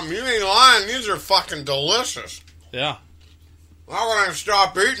bomb. You ain't lying. These are fucking delicious. Yeah. Why would I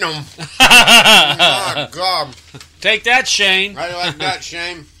stop eating them? My God. Take that, Shane. How do you like that,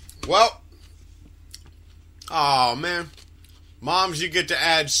 Shane? Well. Oh, man. Moms, you get to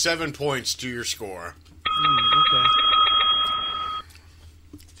add 7 points to your score. Okay.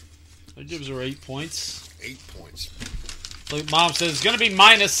 That gives her 8 points. 8 points. Look, Mom says it's going to be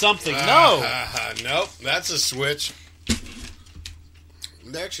minus something. No. Nope. That's a switch.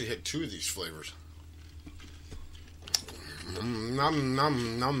 They actually had 2 of these flavors. Nom,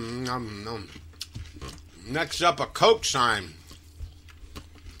 nom, nom, nom, nom. Next up, a Coke sign.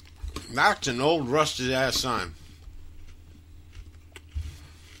 That's an old rusted ass sign.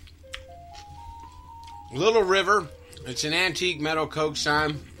 Little River. It's an antique metal Coke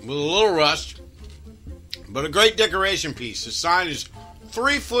sign with a little rust, but a great decoration piece. The sign is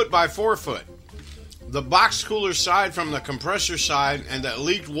 3 foot by 4 foot. The box cooler side from the compressor side and that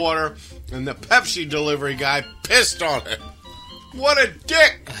leaked water, and the Pepsi delivery guy pissed on it. What a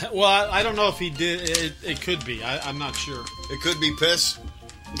dick! Well, I don't know if he did. It could be. I'm not sure. It could be piss.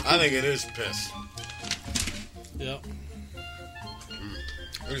 I think it is piss. Yep.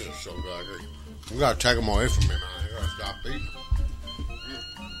 These are so good. You gotta take them away from me, man. You gotta stop eating.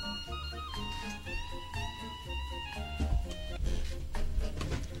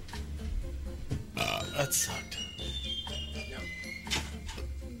 That sucked.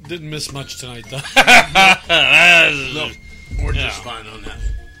 Didn't miss much tonight, though. No, we're just fine on that.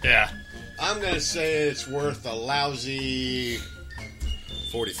 Yeah. I'm going to say it's worth a lousy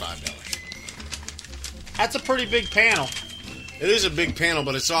 $45. That's a pretty big panel. It is a big panel,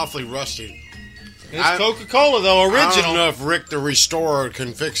 but it's awfully rusty. It's Coca-Cola, though, original. I don't know if Rick the Restorer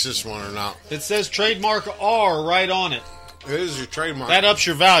can fix this one or not. It says trademark R right on it. It is your trademark. That ups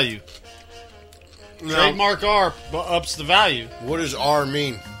your value. No. Trademark R ups the value. What does R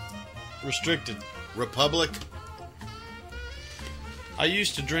mean? Restricted. Republic? I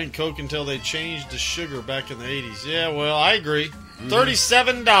used to drink Coke until they changed the sugar back in the 80s. Yeah, well, I agree.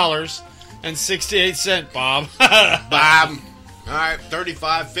 $37.68, Bob. Bob. All right,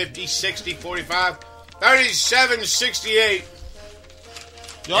 35, 50, 60, 45,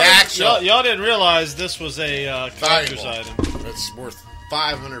 37.68. Y'all didn't realize this was a collector's item. It's worth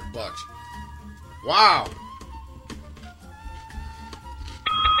 $500. Wow.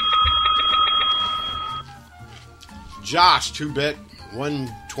 Josh, 2-bit,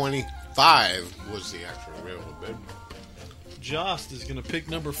 125 was the actual available bid. Josh is going to pick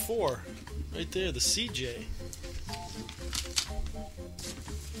number 4. Right there, the CJ.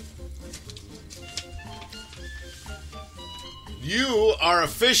 You are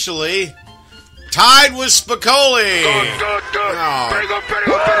officially tied with Spicoli.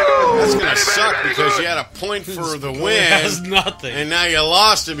 That's going to suck because you had a point for the win. Has nothing. And now you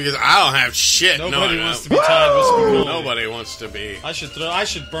lost it because I don't have shit. Nobody wants to be tied with Spicoli. Nobody wants to be. I should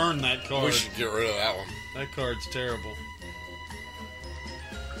burn that card. We should get rid of that one. That card's terrible.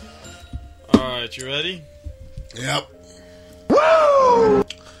 All right, you ready? Yep. Woo!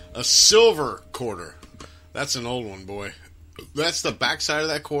 A silver quarter. That's an old one, boy. That's the backside of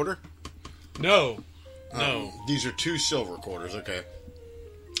that quarter? No. These are 2 silver quarters. Okay.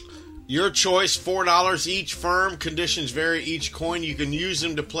 Your choice, $4 each. Firm. Conditions vary each coin. You can use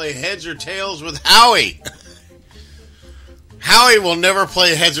them to play heads or tails with Howie. Howie will never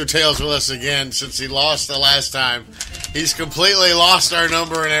play heads or tails with us again since he lost the last time. He's completely lost our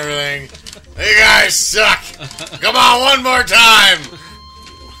number and everything. You guys suck. Come on, one more time.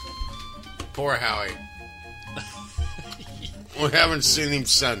 Poor Howie. We haven't seen him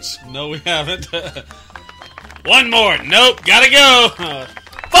since. No, we haven't. One more. Nope, gotta go.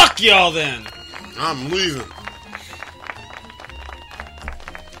 Fuck y'all then. I'm leaving.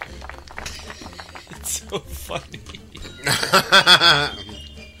 It's so funny.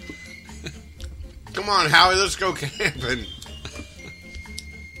 Come on, Howie, let's go camping.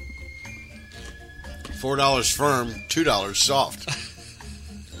 $4 firm, $2 soft.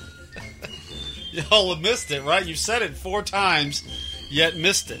 Y'all have missed it, right? You said it 4 times, yet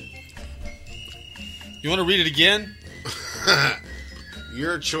missed it. You want to read it again?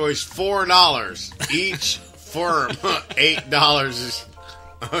 Your choice, $4. Each firm, $8 is...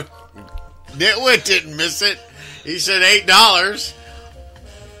 Nitwit didn't miss it. He said $8.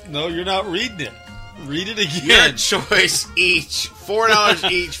 No, you're not reading it. Read it again. Your choice, each.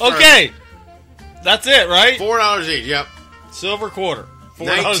 $4 each firm. Okay. That's it, right? $4 each, yep. Silver quarter. $4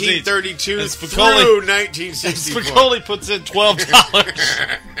 1932 each. through 1964. Spicoli puts in $12.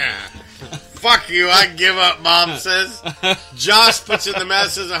 Fuck you, I give up, Mom says. Josh puts in the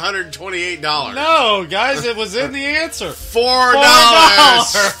math, says $128. No, guys, it was in the answer. $4.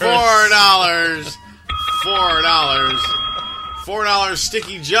 $4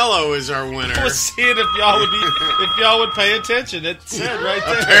 sticky jello is our winner. I was seeing if y'all would pay attention. It said right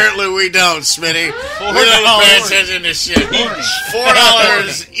there. Apparently we don't, Smitty. $4. We don't pay attention to shit.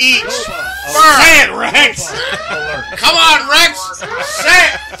 $4 each. Say it, Rex. Come on, Rex. Say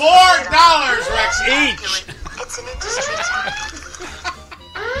it. $4, Rex, each. It's an industry term.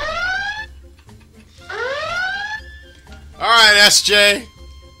 All right, SJ.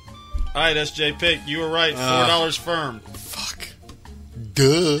 All right, SJ Pick. You were right. $4 firm. Fuck.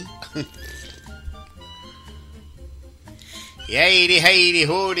 Duh. Yady, haydy,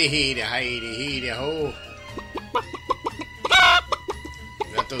 hoody, heedy, haydy, heedy, ho.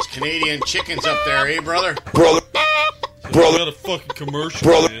 Got those Canadian chickens up there, eh, brother? Brother. We got a fucking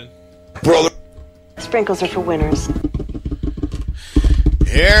commercial, man. Sprinkles are for winners. All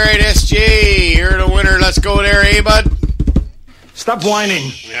right, SJ. You're the winner. Let's go there, eh, bud? Stop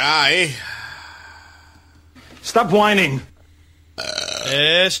whining. Yeah, eh? Stop whining.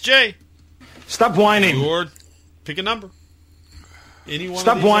 SJ. Stop whining. Or pick a number. Anyone.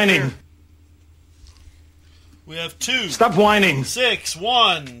 Stop whining. We have 2. Stop whining. 6,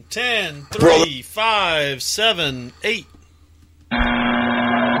 1, 10, 3, 5, 7, 8.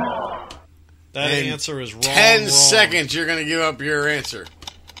 That answer is wrong. 10 seconds, you're going to give up your answer.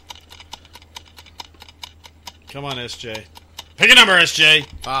 Come on, SJ. Pick a number, SJ.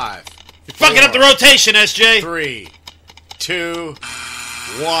 5. You're fucking up the rotation, SJ. 3, 2,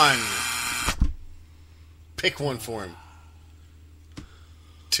 1. Pick one for him.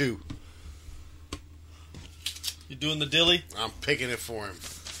 2. You doing the dilly? I'm picking it for him.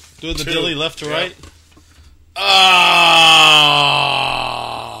 Doing the 2. dilly left to right? Oh!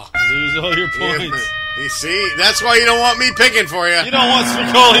 Lose all your points. You see? That's why you don't want me picking for you. You don't want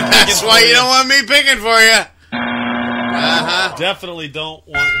Spicoli picking for you. That's why you don't want me picking for you. Definitely don't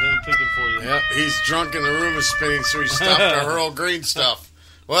want him picking for you. Yep, he's drunk and the room is spinning, so he stopped to hurl green stuff.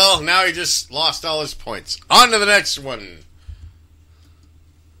 Well, now he just lost all his points. On to the next one.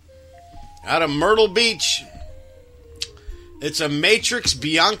 Out of Myrtle Beach. It's a Matrix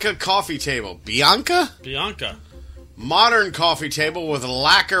Bianca coffee table. Bianca? Bianca. Modern coffee table with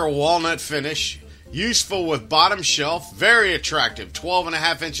lacquer walnut finish. Useful with bottom shelf. Very attractive.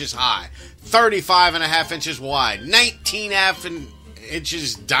 12.5 inches high. 35.5 inches wide. 19.5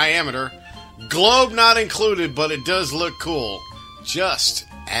 inches diameter. Globe not included, but it does look cool. Just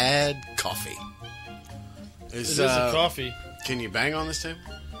add coffee. It is a coffee. Can you bang on this table?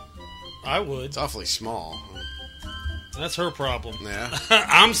 I would. It's awfully small. That's her problem. Yeah.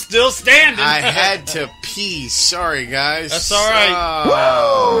 I'm still standing. I had to pee. Sorry, guys. That's all right.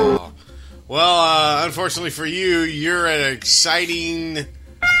 Oh. Well, unfortunately for you, you're at an exciting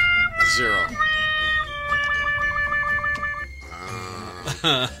 0.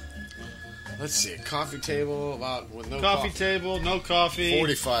 Let's see. A coffee table with no coffee. Table, no coffee.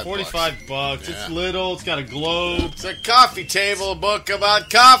 45 bucks. Yeah. It's little. It's got a globe. It's a coffee table book about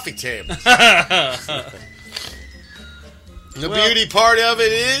coffee tables. The beauty part of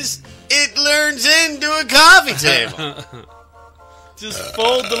it is it learns into a coffee table. Just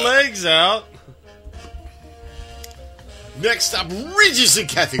fold the legs out. Next up, Regis and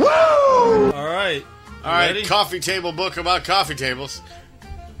Kathy. Woo! All right. All right, Ready? coffee table book about coffee tables.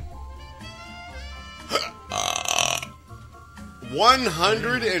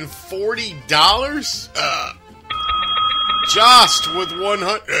 $140? Just with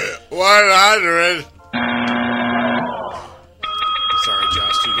 100. Sorry,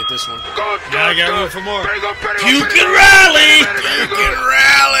 Josh, do you get this one? Yeah, I got room for more. Puke and rally! Puke and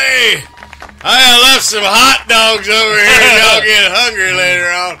rally! I left some hot dogs over here. Y'all get hungry later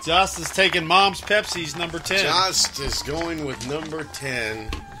on. Jost is taking Mom's Pepsi's number 10. Jost is going with number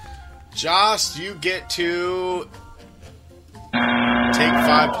 10. Jost, you get to take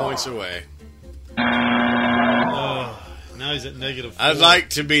 5 points away. Now he's at -4. I'd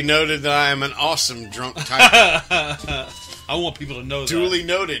like to be noted that I am an awesome drunk type. I want people to know that. Duly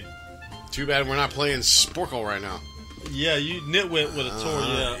noted. Too bad we're not playing Sporcle right now. Yeah, you nitwit would have tore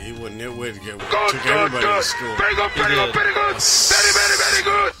you up. He would nitwit took everybody to school. Very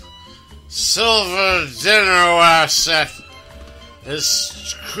good. Silver dinnerware set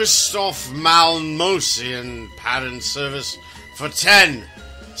is Christoph Malmosian pattern service for 10.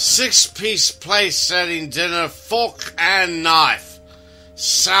 6-piece place setting dinner, fork and knife.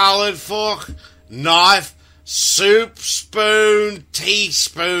 Salad fork, knife, soup spoon,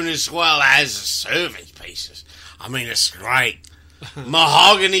 teaspoon, as well as serving pieces. I mean, it's great.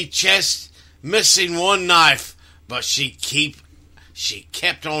 Mahogany chest, missing one knife, but she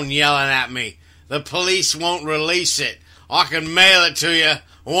kept on yelling at me. The police won't release it. I can mail it to you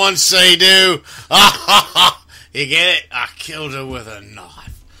once they do. You get it? I killed her with a knife.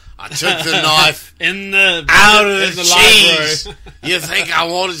 I took the knife out of the cheese. You think I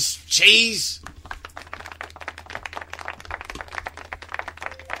wanted cheese?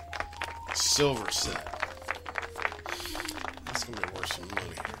 Silver set. That's going to be worth some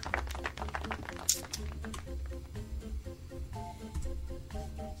money.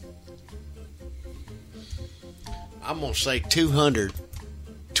 I'm going to say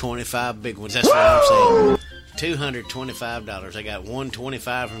 225 big ones. That's what I'm saying. $225. I got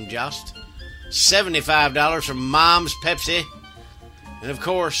 $125 from Jost, $75 from Mom's Pepsi, and of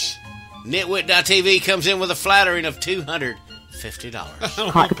course, Nitwit.tv comes in with a flattering of $250.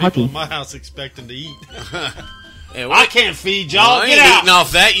 I want people in my house expecting to eat. I can't feed y'all. Get out. Eating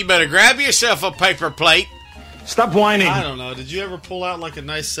off that. You better grab yourself a paper plate. Stop whining. I don't know. Did you ever pull out like a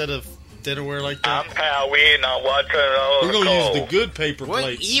nice set of dinnerware like that? I'm Howie, not watching all We're going to use the good paper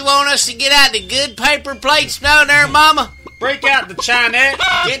plates. You want us to get out the good paper plates down there, Mama? Break out the Chinette.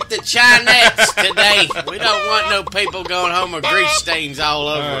 Get the Chinettes today. We don't want no people going home with grease stains all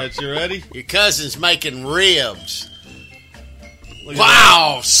over. All right, you ready? Your cousin's making ribs.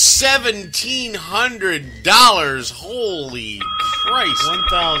 Wow, $1,700. Holy Christ.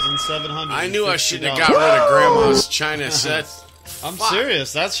 1,700. I knew I shouldn't have got rid of Grandma's China set. I'm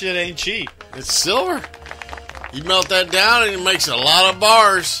serious. That shit ain't cheap. It's silver. You melt that down and it makes a lot of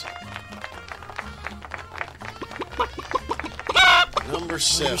bars. Number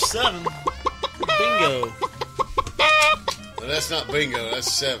 7. Number 7. Bingo. No, that's not bingo.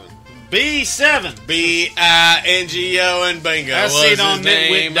 That's 7. B7. B-I-N-G-O and bingo. That's it on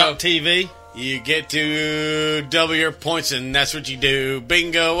Nitwit.tv. You get to double your points, and that's what you do.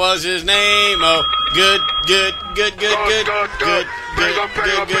 Bingo was his name. Oh, good.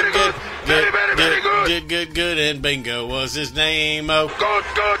 And bingo was his name. Oh, good.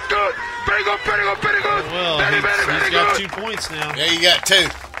 Very good. Well, he's got 2 points now. Yeah, you got 2.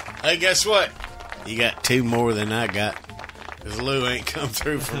 Hey, guess what? You got 2 more than I got. Because Lou ain't come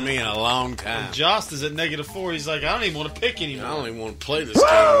through for me in a long time. And Jost is at -4. He's like, I don't even want to pick anymore. I don't even want to play this game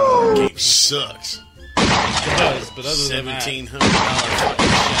anymore. The game sucks. It does, but other than that, $1,700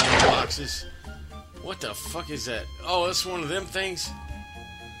 shadow boxes. What the fuck is that? Oh, that's one of them things?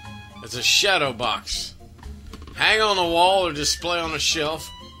 It's a shadow box. Hang on the wall or display on a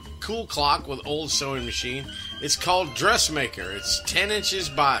shelf. Cool clock with old sewing machine. It's called Dressmaker. It's 10 inches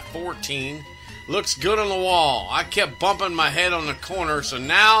by 14. Looks good on the wall. I kept bumping my head on the corner, so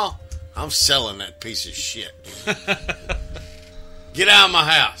now I'm selling that piece of shit. Get out of my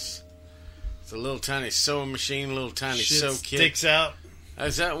house. It's a little tiny sewing machine, little tiny shit sew kit. sticks out.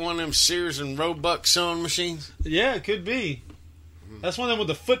 Is that one of them Sears and Roebuck sewing machines? Yeah, it could be. That's one of them with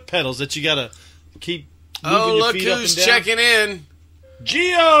the foot pedals that you gotta keep moving Oh, your look feet up who's and down. checking in.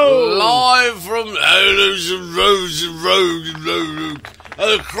 Geo! Live from road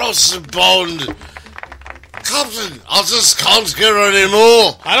across the pond. Captain, I just can't get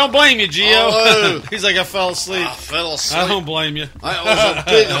anymore. I don't blame you, Geo. Oh. He's like, I fell asleep. I fell asleep. I don't blame you. It was a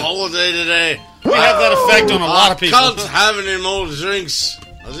big holiday today. We have that effect on a lot of people. I can't have any more drinks.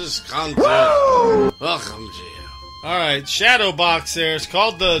 I just can't do it. Welcome, Geo. All right, shadow box there. It's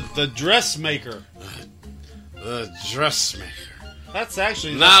called the Dressmaker. The Dressmaker. That's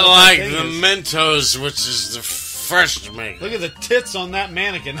actually Not what like that the thing is. Mentos, which is the fresh Jamaican. Look at the tits on that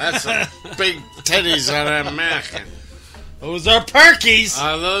mannequin. That's some big titties on that mannequin. Those are perkies.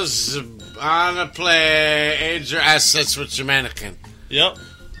 Are those on the play? Age your assets with your mannequin. Yep.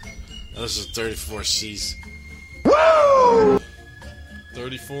 Those are 34Cs. Woo!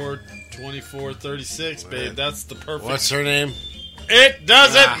 34, 24, 36, babe. That's the perfect. What's her name? It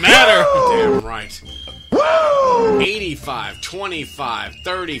doesn't matter. Damn right. Woo! 85, 25,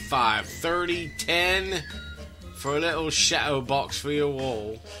 35, 30, 10 for a little shadow box for your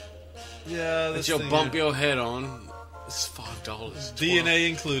wall. Yeah, that you'll bump your head on. It's $5. DNA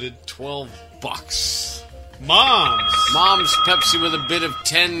included. $12. Mom's Pepsi with a bid of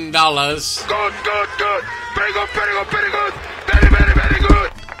 $10. Good. Very good, very good, very good.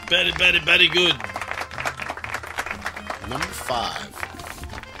 Very good. Very good. Number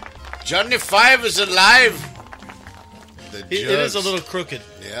 5. Johnny 5 is alive. It is a little crooked.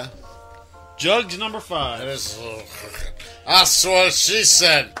 Yeah. Jugs number 5. It is a little crooked. That's what she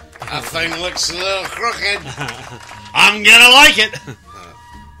said. That thing looks a little crooked. I'm gonna like it.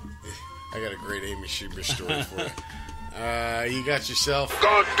 I got a great Amy Schumer story for you. You got yourself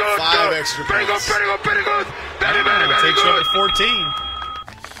good, 5 extra points. Very good. Takes you up to 14.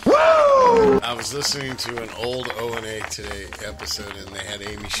 Woo! I was listening to an old O&A Today episode, and they had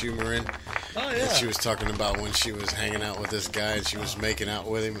Amy Schumer in. Oh, yeah. And she was talking about when she was hanging out with this guy, and she was making out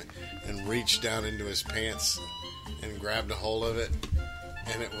with him, and reached down into his pants and grabbed a hold of it,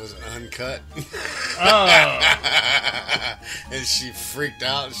 and it was uncut. Oh. And she freaked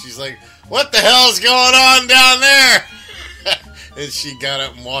out, and she's like, "What the hell's going on down there?" And she got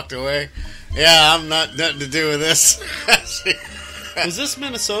up and walked away. Yeah, I'm not nothing to do with this. Was this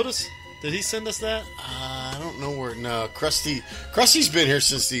Minnesota's? Did he send us that? I don't know where. No, Krusty's been here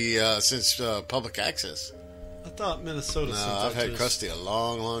since public access. I thought Minnesota. No, sent I've that had to us. Krusty a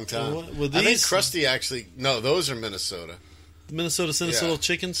long time. Well, I think Krusty actually. No, those are Minnesota. Minnesota sent us little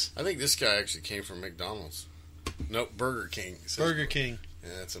chickens. I think this guy actually came from McDonald's. Nope, Burger King. Burger King.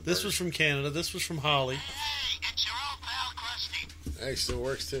 Yeah, that's a. This was from Canada. This was from Holly. Hey, still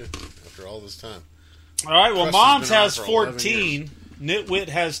works too after all this time. All right. Well, Krusty's Mom's been around has for 11 14. Nitwit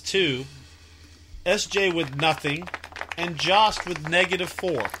has 2. SJ with nothing, and Jost with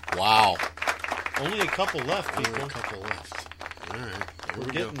 -4. Wow. Only a couple left, people. Only a couple left. All right, we're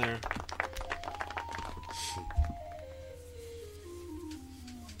getting there.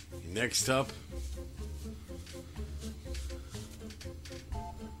 Next up,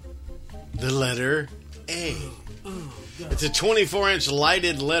 the letter A. It's a 24-inch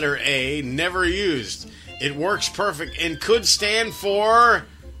lighted letter A, never used. It works perfect and could stand for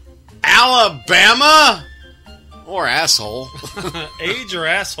Alabama or asshole. Age or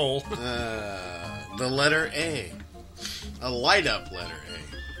asshole? The letter A. A light-up letter A.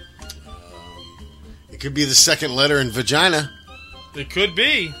 It could be the second letter in vagina. It could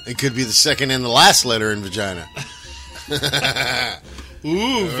be. It could be the second and the last letter in vagina.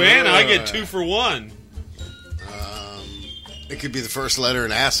 Ooh, Vanna, I get 2 for 1. It could be the first letter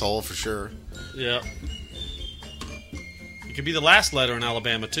in asshole for sure. Yep. It could be the last letter in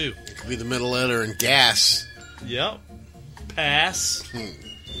Alabama, too. It could be the middle letter in gas. Yep. Pass.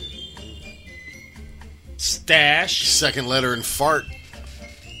 Stash. Second letter in fart.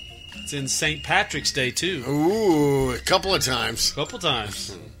 It's in St. Patrick's Day, too. Ooh, a couple of times.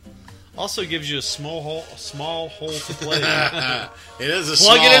 Also gives you a small hole to play in. It is a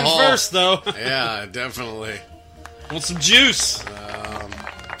Plug small it in hole. first, though. Yeah, definitely. Want some juice? A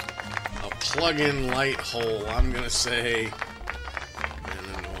plug-in light hole. I'm gonna say. Man, I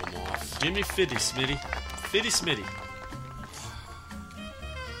know I'm off. Give me 50, Smitty. 50 Smitty.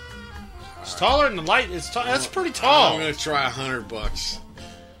 It's taller than the light. That's pretty tall. I'm gonna try $100.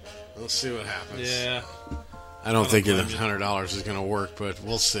 Let's see what happens. Yeah. I don't think $100 is gonna work, but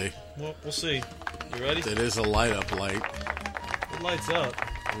we'll see. Well, we'll see. You ready? It is a light-up light. It lights up.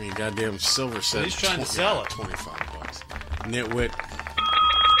 I mean, goddamn silver set. He's trying to sell it. $25. Nitwit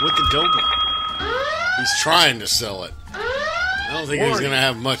with the dope. He's trying to sell it. I don't think he's going to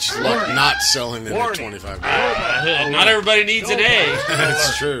have much luck not selling it at $25. Not everybody needs an A.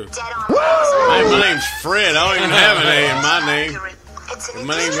 That's true. Hey, my name's Fred. I don't even have an A in my name.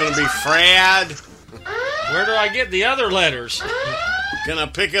 My name's going to be Fred. Where do I get the other letters? Can I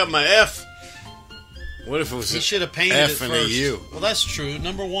pick up my F? What if it was He an should have painted F it and first. a U? Well, that's true.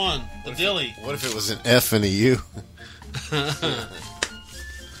 Number 1, the dilly. What if it was an F and a U?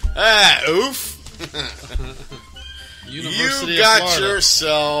 Oof. University You of got Florida.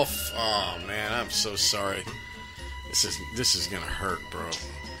 yourself. Oh man, I'm so sorry. This is gonna hurt, bro.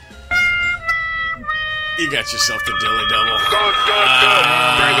 You got yourself the dilly double.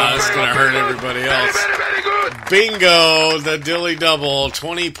 That's gonna hurt everybody else. Bingo, the Dilly Double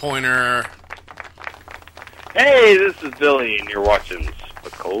 20-pointer. Hey, this is Billy, and you're watching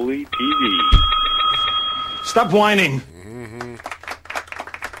Spicoli TV. Stop whining.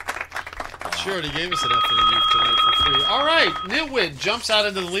 She already gave us an F and a youth tonight for free. All right, Nitwit jumps out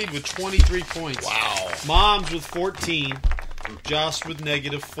into the lead with 23 points. Wow. Mom's with 14. Josh with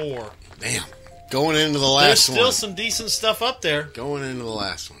 -4. Damn. Going into the last There's still some decent stuff up there. Going into the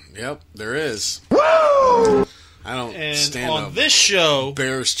last one. Yep, there is. Woo! I don't stand on up. this show,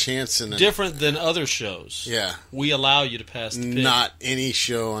 Bears chance in different than other shows. Yeah. We allow you to pass the pick. Not any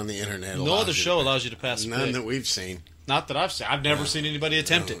show on the internet. No other show allows you to pass the pick. None that we've seen. Not that I've seen. I've never seen anybody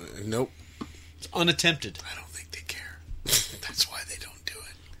attempt it. Nope. It's unattempted. I don't think they care. That's why they don't do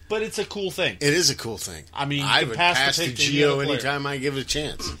it. But it's a cool thing. It is a cool thing. I mean, I would pass to the Gio anytime I give it a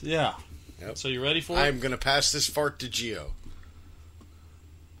chance. Yeah. Yep. So you ready for it? I'm going to pass this fart to Gio.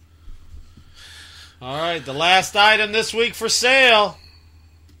 All right, the last item this week for sale.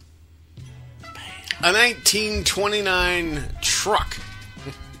 A 1929 truck.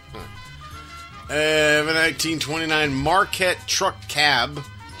 A 1929 Marquette truck cab,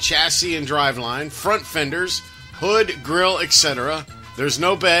 chassis and driveline, front fenders, hood, grill, etc. There's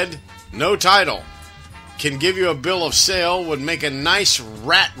no bed, no title. Can give you a bill of sale, would make a nice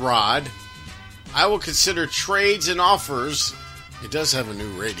rat rod. I will consider trades and offers. It does have a new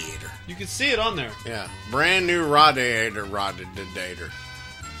radiator. You can see it on there. Yeah. Brand new radiator.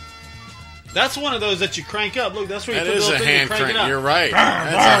 That's one of those that you crank up. Look, that's where you that put is the a little thing hand and crank crank. it up. You're right. Brr,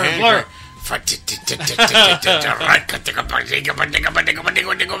 That's a blur. hand crank.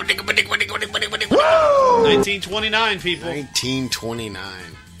 1929, people. 1929.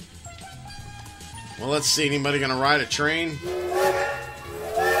 Well, let's see. Anybody going to ride a train? 12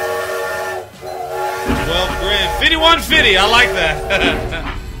 grand. 5150. I like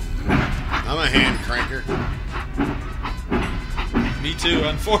that. I'm a hand cranker. Me too,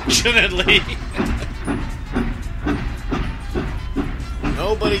 unfortunately.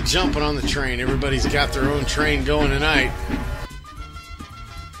 Nobody jumping on the train. Everybody's got their own train going tonight.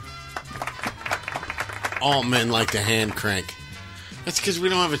 All men like to hand crank. That's because we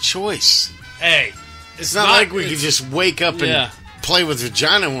don't have a choice. Hey, it's not like we could just wake up and play with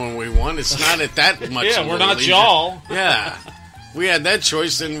vagina when we want. It's not at that much. Yeah, we're not y'all. Yeah. We had that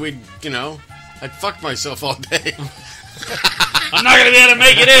choice, then we'd, I'd fuck myself all day. I'm not going to be able to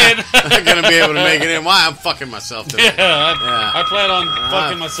make it in. I'm not going to be able to make it in. Why? I'm fucking myself today. I plan on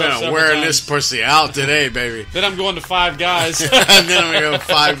fucking myself I'm wearing this pussy out today, baby. Then I'm going to Five Guys. And then I'm going to go to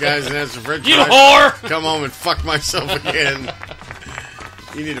Five Guys and have some french fries. You whore! Come home and fuck myself again.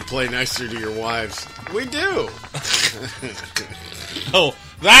 You need to play nicer to your wives. We do. Oh,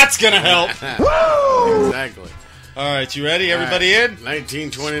 that's going to help. Woo! Exactly. All right, you ready? Everybody in?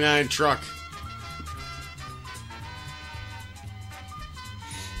 1929 truck.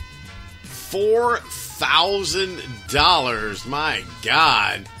 $4,000. My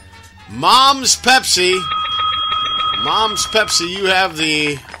God. Mom's Pepsi. Mom's Pepsi, you have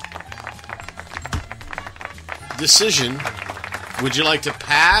the decision. Would you like to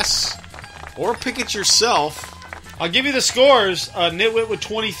pass or pick it yourself? I'll give you the scores. Nitwit with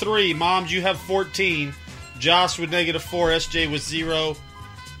 23. Moms, you have 14. Josh with -4. SJ with 0.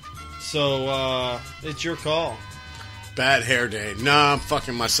 So, it's your call. Bad hair day. No, I'm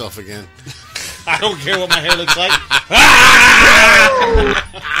fucking myself again. I don't care what my hair looks like.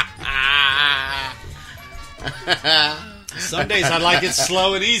 Some days I like it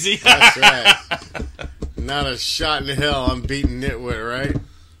slow and easy. That's right. Not a shot in hell. I'm beating Nitwit, right?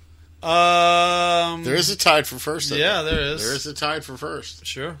 There is a tide for first. Yeah, there is. There is a tide for first.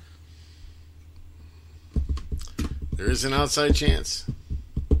 Sure. There is an outside chance.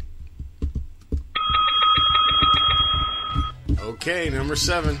 Okay, number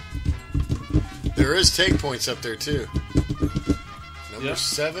 7. There is take points up there too. Number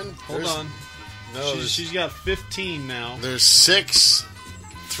 7. Hold on. No, she's got 15 now. There's 6,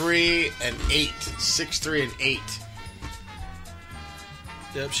 3, and 8. 6, 3, and 8.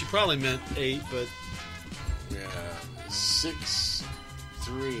 Yep, she probably meant 8, but yeah, 6,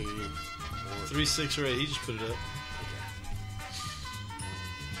 3, 3, 6, or 8. He just put it up.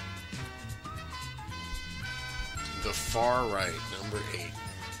 The far right, number 8.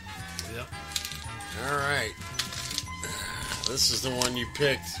 Yep. All right. This is the one you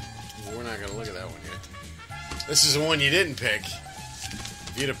picked. We're not going to look at that one yet. This is the one you didn't pick.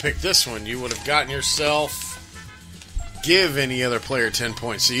 If you'd have picked this one, you would have gotten yourself... Give any other player 10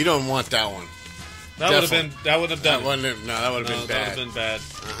 points. So you don't want that one. That would have been... That wouldn't have done it. No, that would have been bad. That would have been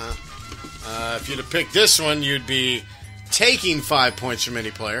bad. If you'd have picked this one, you'd be taking 5 points from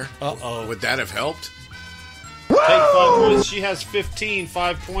any player. Uh-oh. Would that have helped? Take 5 points. She has 15.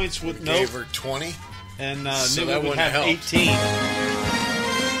 5 points with no. Gave her 20. And So Newman that would wouldn't have help. 18.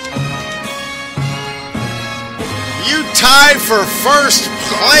 You tied for first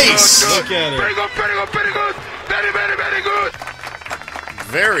place. Look at her. Very good, very good, very good. Very, very, very good.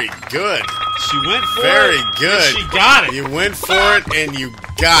 Very good. She went for Very it. good. And she got it. You went for it and you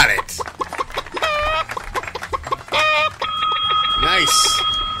got it. Nice.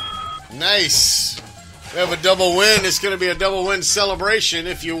 Nice. We have a double win. It's going to be a double win celebration,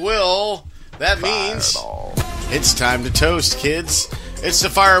 if you will. That means it's time to toast, kids. It's the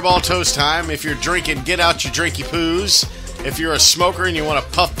Fireball toast time. If you're drinking, get out your drinky poos. If you're a smoker and you want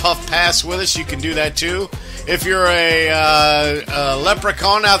to puff pass with us, you can do that too. If you're a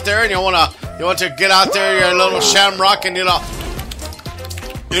leprechaun out there and you want to get out there, you're a little shamrock and in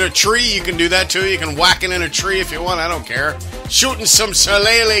a tree, you can do that too. You can whack it in a tree if you want. I don't care. Shooting some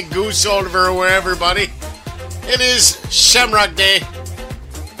shillelagh goose over everybody. It is Shamrock Day.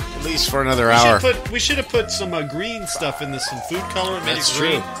 At least for another hour. We should have put some green stuff in this, some food color. And That's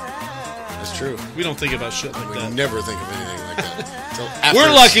green. true. That's true. We don't think about shit like We that. never think of anything like that. Till after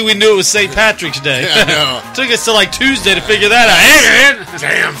We're lucky we knew it was St. Patrick's Day. Yeah, I know. Took us to like Tuesday to figure that out. Hey, man.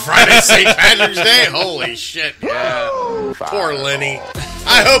 Damn, Friday, St. Patrick's Day. Holy shit. Yeah. Poor Lenny.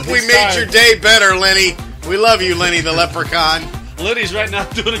 I hope we made your day better, Lenny. We love you, Lenny the Leprechaun. Lenny's right now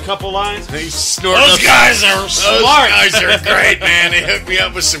doing a couple lines. He's snorting. Those guys are smart. Those guys are great, man. They hooked me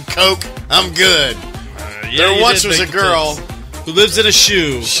up with some Coke. I'm good. There once was a girl who lives in a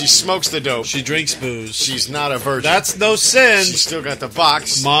shoe. She smokes the dope. She drinks booze. She's not a virgin. That's no sin. She's still got the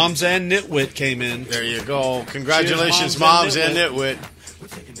box. Moms and Nitwit came in. There you go. Congratulations, Cheers, Moms and Nitwit.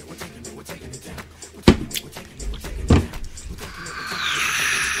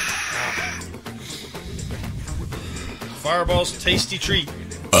 Fireball's tasty treat.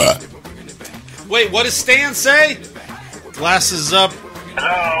 Wait, what does Stan say? Glasses up,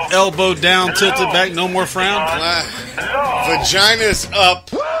 elbow down, tilted back, no more frown. Vagina's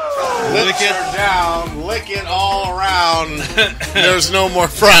up, lips are down, lick it all around. There's no more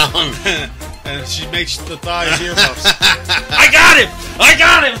frown. And she makes the thighs earmuffs. I got him! I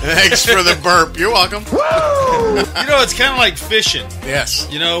got him! Thanks for the burp. You're welcome. You know, it's kind of like fishing. Yes.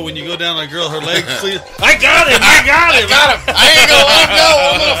 You know, when you go down on a girl, her leg clear. I got him! I got him! I got him! I ain't gonna let him go!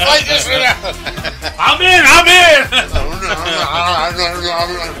 I'm gonna fight this one out!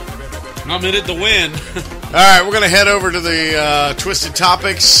 I'm in it to win. Alright, we're gonna head over to the Twisted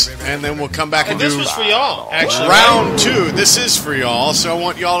Topics, and then we'll come back and this do was for y'all, actually. round 2. This is for y'all, so I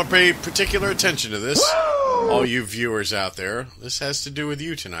want y'all to pay particular attention to this. All you viewers out there. This has to do with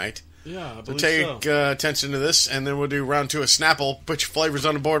you tonight. Yeah, I So believe take attention to this, and then we'll do round 2 of Snapple. Put your flavors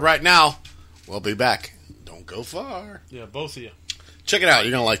on the board right now. We'll be back. Don't go far. Yeah, both of you. Check it out.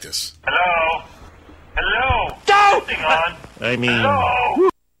 You're going to like this. Hello? Hello? Go! Hang on. I mean... Hello?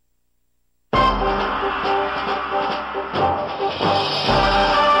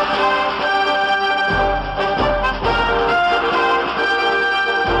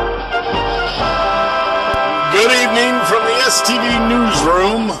 Good evening from the STV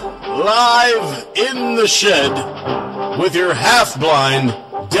Newsroom, live in the shed, with your half-blind,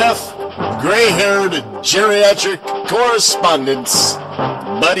 deaf, gray-haired, geriatric correspondents,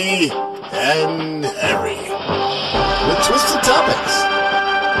 Buddy and Harry, with Twisted Topics.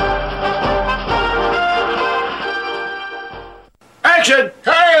 Action!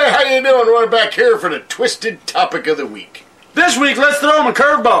 Hey, how you doing? We're back here for the Twisted Topic of the Week. This week, let's throw him a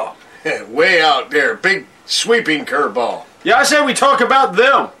curveball. Way out there. Big sweeping curveball. Yeah, I say we talk about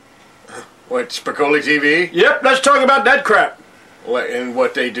them. What, Spicoli TV? Yep, let's talk about that crap. And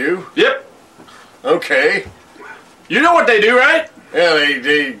what they do? Yep. Okay. You know what they do, right? Yeah,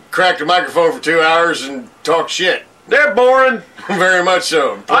 they crack the microphone for 2 hours and talk shit. They're boring. Very much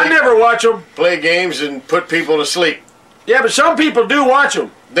so. I never watch them. Play games and put people to sleep. Yeah, but some people do watch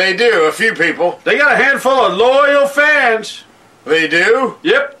them. They do, a few people. They got a handful of loyal fans. They do?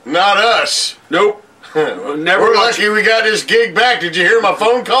 Yep. Not us. Nope. Never We're watch lucky we got this gig back. Did you hear my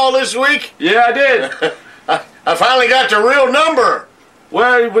phone call this week? Yeah, I did. I finally got the real number.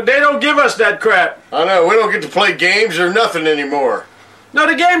 Well, they don't give us that crap. I know. We don't get to play games or nothing anymore. No,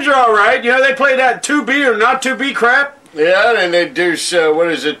 the games are all right. You know, they play that to be or not to be crap. Yeah, and they do, what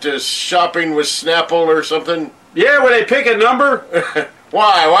is it, shopping with Snapple or something? Yeah, where they pick a number.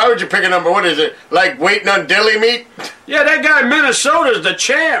 Why? Why would you pick a number? What is it, like waiting on deli meat? Yeah, that guy in Minnesota's the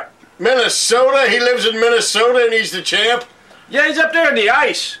champ. Minnesota? He lives in Minnesota and he's the champ? Yeah, he's up there in the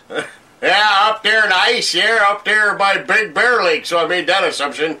ice. Yeah, up there in the ice, yeah, up there by Big Bear Lake, so I made that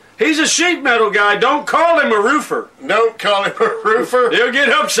assumption. He's a sheet metal guy. Don't call him a roofer. Don't call him a roofer? He'll get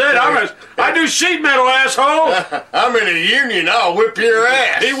upset. I do sheet metal, asshole. I'm in a union. I'll whip your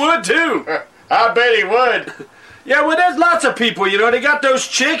ass. He would, too. I bet he would. Yeah, well, there's lots of people, you know. They got those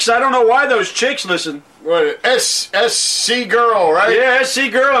chicks. I don't know why those chicks listen. What, SC Girl, right? Yeah,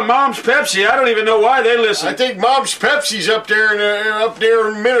 SC Girl and Mom's Pepsi. I don't even know why they listen. I think Mom's Pepsi's up there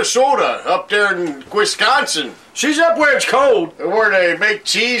in Minnesota, up there in Wisconsin. She's up where it's cold. Where they make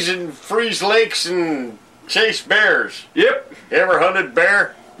cheese and freeze lakes and chase bears. Yep. You ever hunted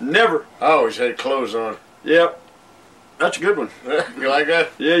bear? Never. I always had clothes on. Yep. That's a good one. You like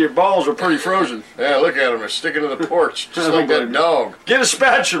that? Yeah, your balls are pretty frozen. Yeah, look at them. They're sticking to the porch, just like that dog. Get a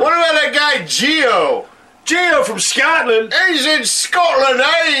spatula. What about that guy, Geo? Geo from Scotland. He's in Scotland,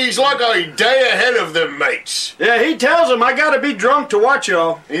 eh? He's like a day ahead of them mates. Yeah, he tells them, I gotta be drunk to watch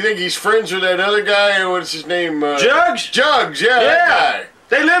y'all. You think he's friends with that other guy? What's his name? Jugs? Jugs, yeah, that guy.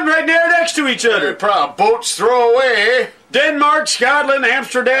 They live right there next to each other. Probably boats throw away, eh? Denmark, Scotland,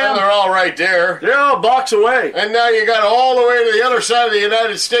 Amsterdam. Well, they're all right there. They're all blocks away. And now you got all the way to the other side of the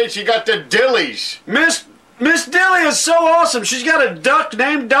United States, you got the Dillies. Miss Dilly is so awesome. She's got a duck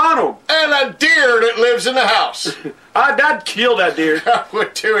named Donald. And a deer that lives in the house. I'd kill that deer. I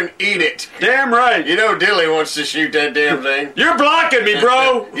would too and eat it. Damn right. You know Dilly wants to shoot that damn thing. You're blocking me,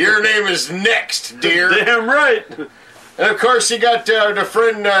 bro. Your name is Next, dear. Damn right. And of course, you got the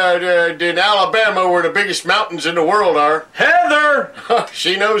friend in Alabama where the biggest mountains in the world are. Heather!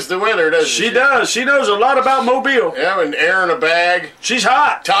 She knows the weather, doesn't she? She does. She knows a lot about Mobile. Yeah, and air in a bag. She's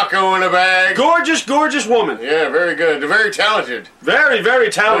hot. Taco in a bag. Gorgeous, gorgeous woman. Yeah, very good. Very talented. Very, very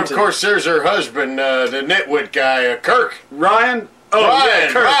talented. And of course, there's her husband, the nitwit guy, Kirk. Ryan? Oh, Ryan,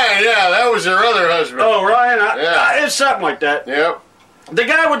 yeah, Kirk. Ryan, yeah, that was her other husband. Oh, Ryan? It's something like that. Yep. The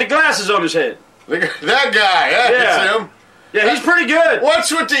guy with the glasses on his head. That guy, that's him. Yeah, he's pretty good. What's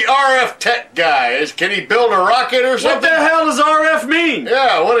with the RF tech guy? Can he build a rocket or something? What the hell does RF mean?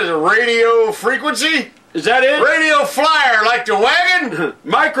 Yeah, what is it, radio frequency? Is that it? Radio flyer, like the wagon?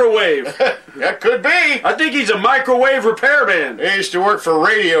 Microwave. That could be. I think he's a microwave repairman. He used to work for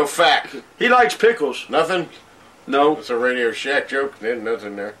Radio Fac. He likes pickles. Nothing? No. It's a Radio Shack joke. There's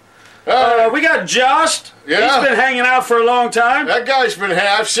nothing there. We got Jost. Yeah. He's been hanging out for a long time. That guy's been.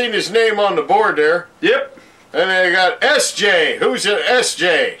 I've seen his name on the board there. Yep. And they got SJ. Who's an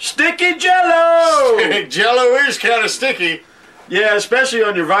SJ? Sticky Jello. Jello is kind of sticky. Yeah, especially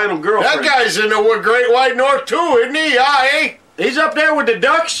on your vinyl girlfriend. That guy's in the Great White North too, isn't he? Aye. He's up there with the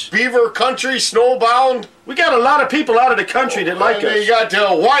ducks. Beaver Country, snowbound. We got a lot of people out of the country that like us. You got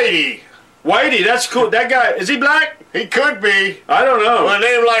Whitey. Whitey, that's cool. That guy, is he black? He could be. I don't know. With a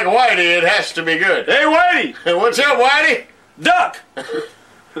name like Whitey, it has to be good. Hey, Whitey. What's up, Whitey? Duck.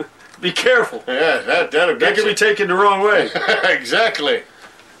 Be careful. Yeah, that'll get that could be taken the wrong way. Exactly.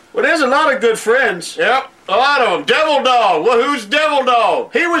 Well, there's a lot of good friends. Yep, a lot of them. Devil Dog. Well, who's Devil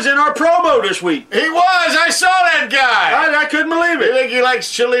Dog? He was in our promo this week. He was. I saw that guy. I couldn't believe it. You think he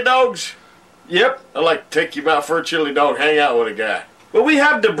likes chili dogs? Yep. I'd like to take you out for a chili dog, hang out with a guy. Well, we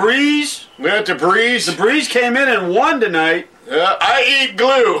have the Breeze. We got the Breeze. The Breeze came in and won tonight. I eat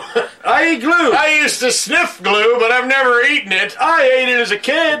glue. I eat glue. I used to sniff glue, but I've never eaten it. I ate it as a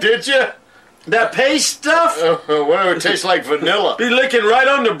kid. Did you? That paste stuff? Whatever, it tastes like vanilla. Be licking right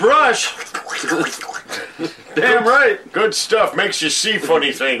on the brush. Damn right. Good stuff. Makes you see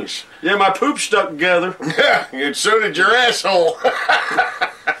funny things. Yeah, my poop stuck together. Yeah, and so did your asshole.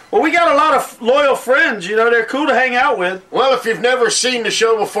 Well, we got a lot of loyal friends, you know, they're cool to hang out with. Well, if you've never seen the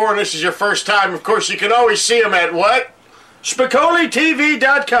show before and this is your first time, of course, you can always see them at what?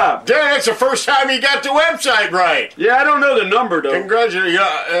 SpicolliTV.com. Damn, that's the first time you got the website right. Yeah, I don't know the number, though. Congratulations.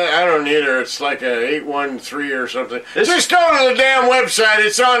 I don't either. It's like a 813 or something. Just go to the damn website.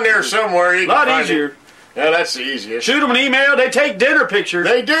 It's on there somewhere. You a lot can find easier. It. Yeah, that's the easiest. Shoot them an email. They take dinner pictures.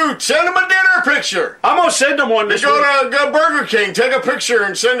 They do. Send them a dinner picture. I'm going to send them one this week. Go to Burger King, take a picture,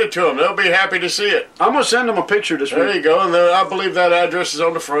 and send it to them. They'll be happy to see it. I'm going to send them a picture this week. There you go. And I believe that address is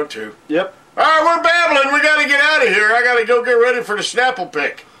on the front, too. Yep. All right, we're babbling. We got to get out of here. I got to go get ready for the snapple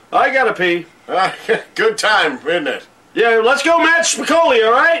pick. I got to pee. Good time, isn't it? Yeah, let's go match Spicoli,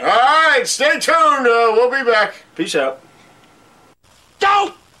 all right? All right, stay tuned. We'll be back. Peace out.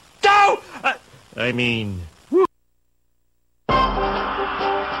 Don't! I mean...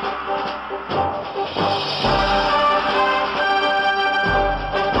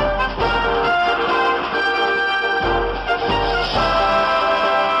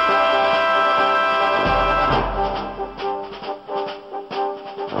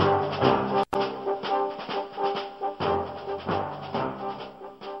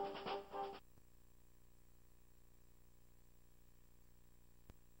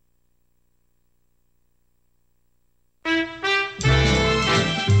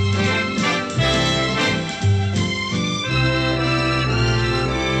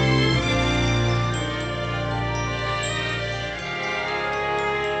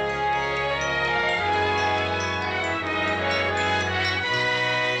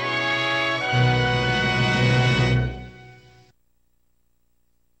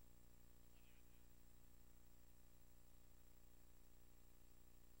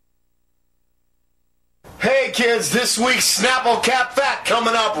 Okay, kids, this week's Snapple Cap Fact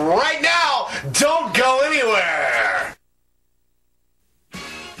coming up right now. Don't go anywhere.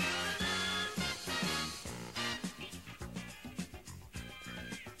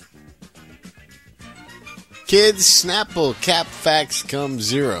 Kids, Snapple Cap Facts come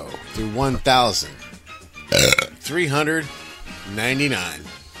 0 through 1,000. 399.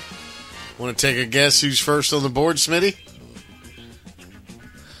 Want to take a guess who's first on the board, Smitty?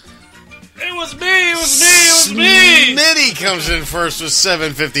 It was me! It was me! It was me! Smitty comes in first with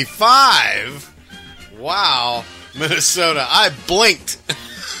 755. Wow. Minnesota. I blinked.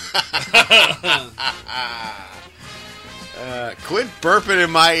 Quit burping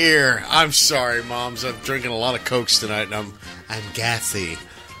in my ear. I'm sorry, Moms. I'm drinking a lot of Cokes tonight, and I'm gassy.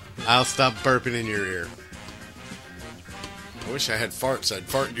 I'll stop burping in your ear. I wish I had farts. I'd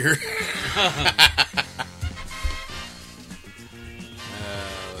fart in your ear.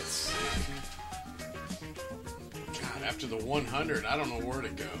 Let's see. God, after the 100, I don't know where to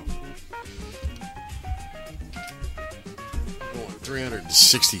go. Going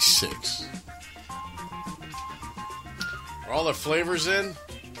 366. Are all the flavors in?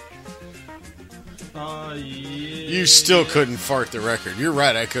 Yeah. You still couldn't fart the record. You're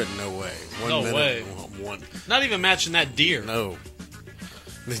right, I couldn't. No way. No way. One. Not even matching that deer. No.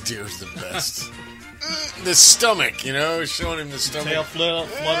 The deer's the best. The stomach, showing him the stomach. Tail flutter.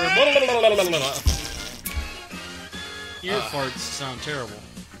 Ear farts sound terrible.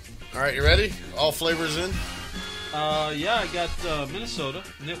 All right, you ready? All flavors in? Yeah, I got Minnesota,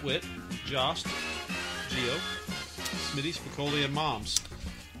 Nitwit, Jost, Geo, Smitty, Spicoli, and Moms.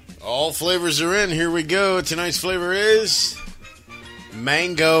 All flavors are in. Here we go. Tonight's flavor is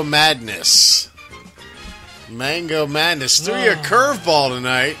Mango Madness. Mango Madness. Threw you a curveball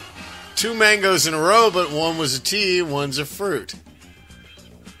tonight. 2 mangoes in a row, but one was a tea, one's a fruit.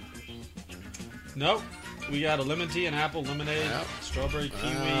 Nope. We got a lemon tea, an apple, lemonade, strawberry,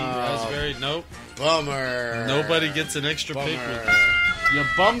 kiwi, raspberry. Nope. Bummer. Nobody gets an extra pick. You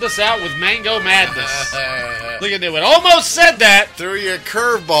bummed us out with Mango Madness. Look at Nitwit. Almost said that. Threw you a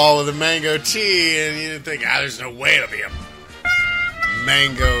curveball with a mango tea, and you didn't think, there's no way it'll be a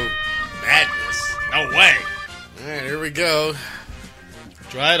Mango Madness. No way. All right, here we go.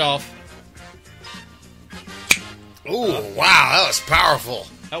 Dry it off. Ooh, wow, that was powerful.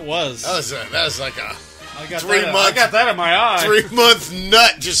 That was. That was like a I got that in my eye. 3-month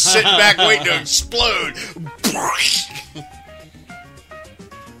nut just sitting back waiting to explode.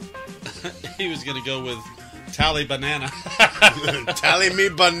 He was going to go with Tally Banana. Tally me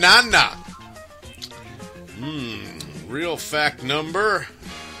banana. Real fact number.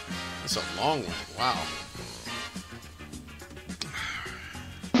 That's a long one. Wow.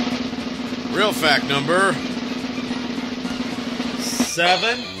 Real fact number.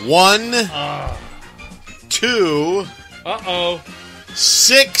 7. 1. 2.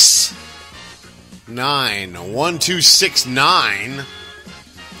 6. 9. 1, 2, 6, 9.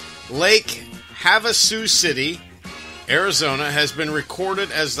 Lake Havasu City, Arizona, has been recorded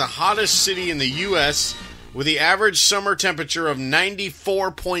as the hottest city in the U.S. with the average summer temperature of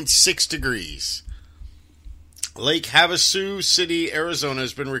 94.6 degrees. Lake Havasu City, Arizona,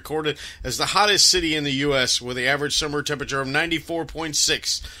 has been recorded as the hottest city in the U.S. with the average summer temperature of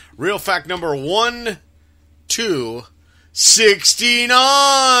 94.6. Real fact number 1, 2,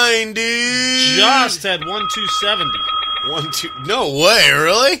 69, dude. Just had 1-2-70. 1, 2. No way,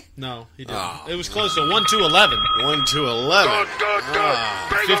 really? No, he didn't. It was close to 1-2-11. 1-2-11.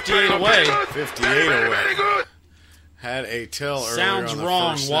 58 away. 58 away. Had a tell earlier. Sounds on the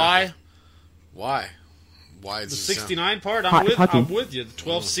wrong. first Why? Why? Why The does 69 part? I'm with you. The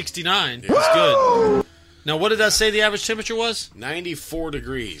 1269 is good. Now, what did I say the average temperature was? 94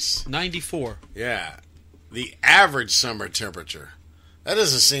 degrees. 94. Yeah. The average summer temperature. That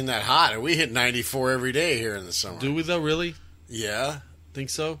doesn't seem that hot. We hit 94 every day here in the summer. Do we, though, really? Yeah. Think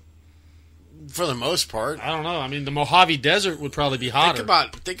so? For the most part. I don't know. I mean, the Mojave Desert would probably be hotter.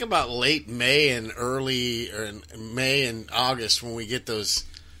 Think about late May and May and August when we get those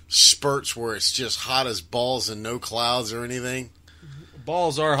spurts where it's just hot as balls and no clouds or anything.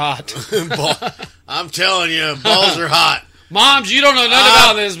 Balls are hot. I'm telling you, balls are hot. Moms, you don't know nothing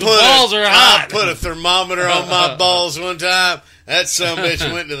about this, but balls are hot. I put a thermometer on my balls one time. That sumbitch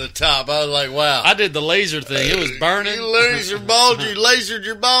went to the top. I was like, wow. I did the laser thing. It was burning. You lasered balls? You lasered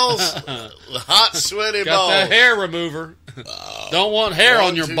your balls? Hot, sweaty balls. Got the hair remover. Don't want hair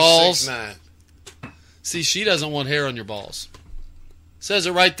on your balls. 6, 9. See, she doesn't want hair on your balls. Says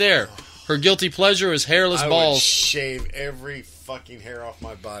it right there. Her guilty pleasure is hairless balls. I would shave every fucking hair off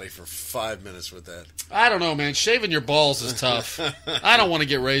my body for 5 minutes with that. I don't know, man. Shaving your balls is tough. I don't want to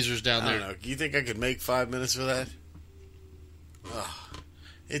get razors down I there. don't know. You think I could make 5 minutes with that? Oh,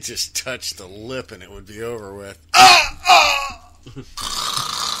 it just touched the lip and it would be over with. 50!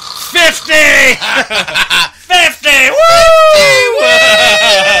 50! Woo!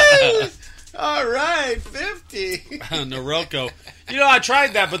 All right, 50. Norelco. You know, I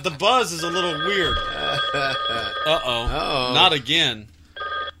tried that, but the buzz is a little weird. Uh-oh. Not again.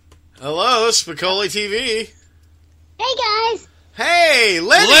 Hello, Spicoli TV. Hey, guys. Hey,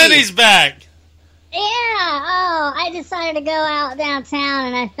 Lenny. Lenny's back. Yeah. Oh, I decided to go out downtown,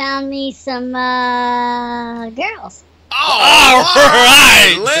 and I found me some girls. All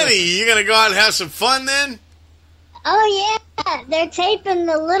right. Lenny, you going to go out and have some fun then? Oh, yeah. They're taping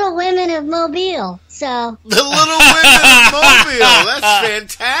the Little Women of Mobile. So The Little Women of Mobile. That's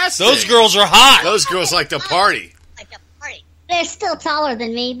fantastic. Those girls are hot. Those girls like to party. They're still taller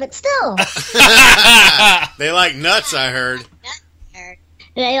than me, but still. They like nuts, I heard.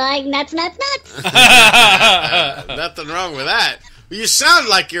 They like nuts. Nothing wrong with that. You sound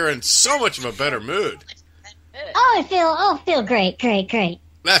like you're in so much of a better mood. I feel great.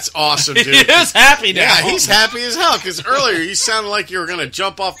 That's awesome, dude. He is happy now. Yeah, he's happy as hell, because earlier you sounded like you were going to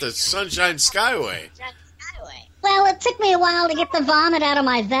jump off the Sunshine Skyway. Well, it took me a while to get the vomit out of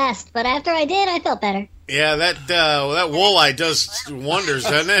my vest, but after I did, I felt better. Yeah, that walleye does wonders,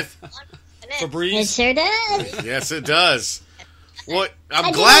 doesn't it? Febreze? It sure does. Yes, it does. Well, I'm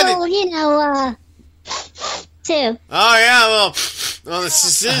I glad do, too. Oh, yeah, well, on the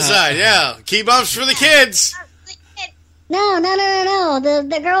side, yeah. Key bumps for the kids. No.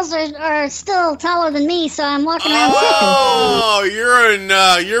 The girls are still taller than me, so I'm walking around kissing. Oh,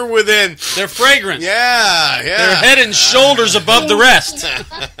 you're within. They're fragrant. Yeah. They're head and shoulders above the rest.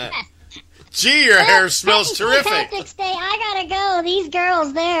 Gee, your hair smells terrific. St. Patrick's Day, I gotta go. These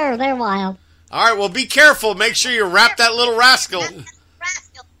girls, they're wild. All right, well, be careful. Make sure you wrap that little rascal. Okay,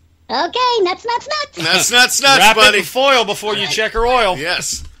 nuts. Nuts, Wrap buddy. it in foil before you check her oil.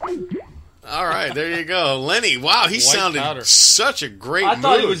 Yes. All right, there you go. Lenny, wow, he sounded powder. such a great I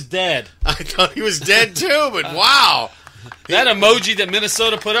thought mood. he was dead. I thought he was dead, too, but wow. That emoji that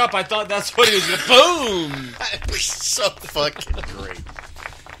Minnesota put up, I thought that's what he was going to... Boom! It was so fucking great.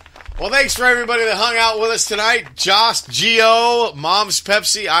 Well, thanks for everybody that hung out with us tonight. Joss, Gio, Mom's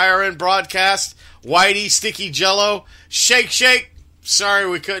Pepsi, IRN Broadcast, Whitey, Sticky Jello, Shake. Sorry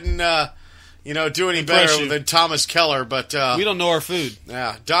we couldn't, do any better than Thomas Keller, but... we don't know our food.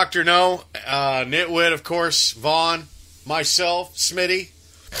 Yeah, Dr. No, Nitwit, of course, Vaughn, myself, Smitty,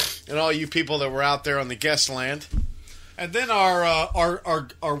 and all you people that were out there on the guest land. And then our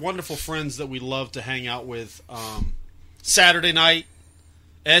wonderful friends that we love to hang out with, Saturday night,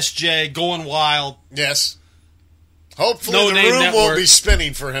 SJ, Going Wild. Yes. Hopefully No the Name room Network. won't be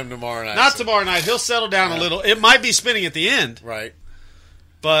spinning for him tomorrow night. Not tomorrow night. He'll settle down a little. It might be spinning at the end. Right.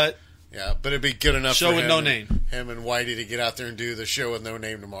 But... Yeah, but it'd be good enough show for with him, No Name. Him and Whitey to get out there and do the show with No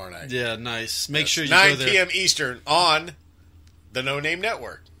Name tomorrow night. Yeah, nice. Make sure you 9 go there. 9 p.m. Eastern on the No Name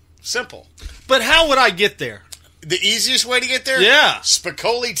Network. Simple. But how would I get there? The easiest way to get there? Yeah.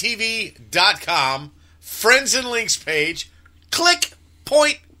 SpicolliTV.com. Friends and links page. Click,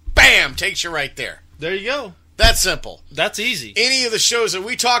 point, bam. Takes you right there. There you go. That's simple. That's easy. Any of the shows that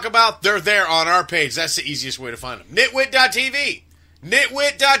we talk about, they're there on our page. That's the easiest way to find them. Nitwit.tv.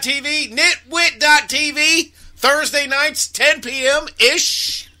 Nitwit.tv. Thursday nights, 10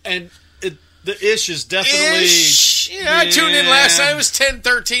 p.m.-ish. And the ish is definitely... Ish. Yeah, I tuned in last night. It was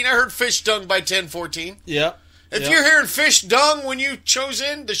 10:13. I heard Fish Dung by 10:14. Yep. If you're hearing Fish Dung when you chose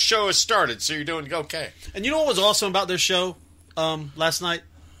in, the show has started, so you're doing okay. And you know what was awesome about their show last night?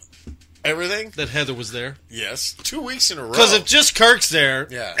 Everything? That Heather was there. Yes. 2 weeks in a row. Because if just Kirk's there,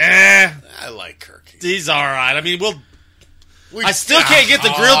 yeah. I like Kirk. He's all right. I mean, I still can't get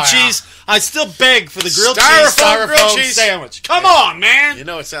the grilled cheese. I still beg for the grilled cheese sandwich. Come on, man. You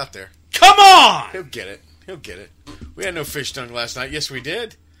know it's out there. Come on. He'll get it. We had no fish dung last night. Yes, we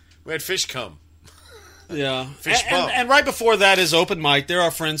did. We had fish cum. Yeah. Fish bum. And right before that is Open Mic. They're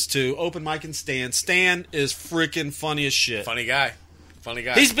our friends, too. Open Mic and Stan. Stan is freaking funny as shit. Funny guy.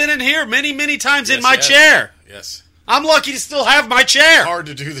 He's been in here many, many times in my chair. Yes. I'm lucky to still have my chair. Hard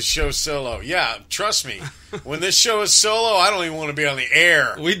to do the show solo. Yeah, trust me. When this show is solo, I don't even want to be on the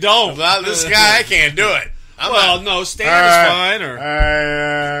air. We don't. Without this guy, I can't do it. No, Stan is fine.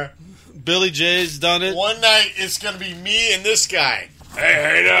 Or Billy J's done it. One night, it's going to be me and this guy. Hey,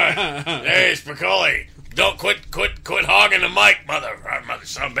 how you doing? Hey, Spicoli. Don't quit hogging the mic, mother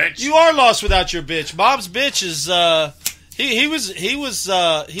son of a bitch. You are lost without your bitch. Bob's bitch is he was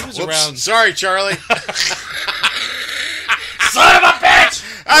Whoops. around. Sorry, Charlie. Son of a bitch!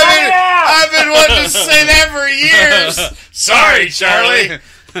 I've been wanting to say that for years. Sorry, Charlie.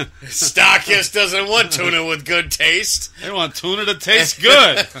 Stockist doesn't want tuna with good taste. They want tuna to taste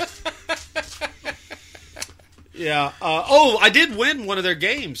good. Yeah. I did win one of their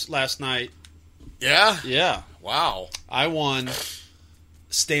games last night. Yeah? Yeah. Wow. I won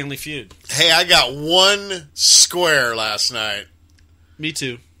Stanley Feud. Hey, I got one square last night. Me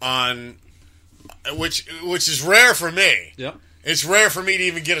too. On which is rare for me. Yep. It's rare for me to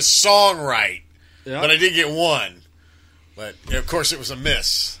even get a song right. Yep. But I did get one. But of course it was a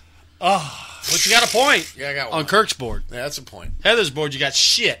miss. Oh, but you got a point. Yeah, I got one. On Kirk's board. Yeah, that's a point. Heather's board, you got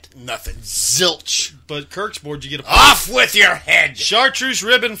shit. Nothing. Zilch. But Kirk's board, you get a point. Off with your head. Chartreuse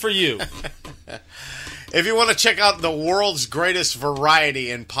ribbon for you. If you want to check out the world's greatest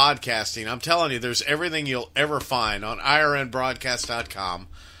variety in podcasting, I'm telling you, there's everything you'll ever find on irnbroadcast.com.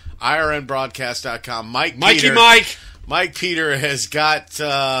 irnbroadcast.com. Mike Peter has got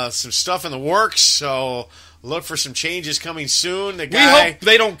some stuff in the works, so look for some changes coming soon. The guy we hope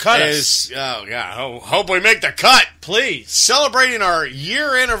they don't cut us. Oh, yeah. Hope we make the cut. Please. Celebrating our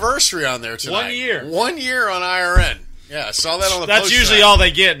year anniversary on there tonight. 1 year. 1 year on IRN. Yeah, I saw that on the That's post usually tonight. all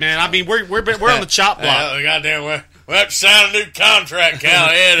they get, man. I mean, we're on the chop block. Goddamn, we have to sign a new contract, Cal.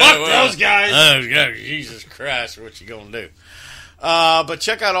 Fuck those guys. Oh, God, Jesus Christ, what you gonna do? But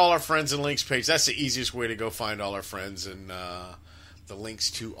check out all our friends and links page. That's the easiest way to go find all our friends and the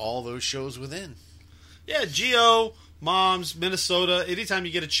links to all those shows within. Yeah, Geo, Moms, Minnesota. Anytime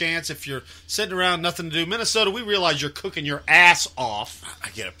you get a chance, if you're sitting around, nothing to do, Minnesota, we realize you're cooking your ass off. I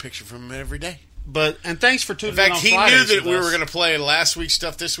get a picture from him every day. And thanks for tuning in. In fact, he knew that we were going to play last week's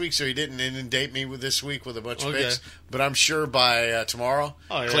stuff this week, so he didn't inundate me with this week with a bunch of picks. But I'm sure by tomorrow,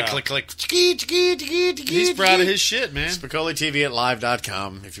 click. He's proud of his shit, man. Spicoli TV at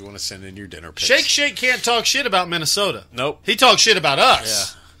live.com if you want to send in your dinner pics. Shake can't talk shit about Minnesota. Nope. He talks shit about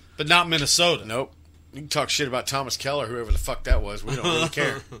us, but not Minnesota. Nope. You can talk shit about Thomas Keller, whoever the fuck that was. We don't really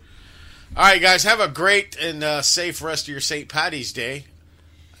care. All right, guys, have a great and safe rest of your St. Patty's Day.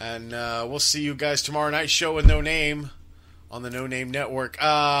 And we'll see you guys tomorrow night. Show with No Name on the No Name Network.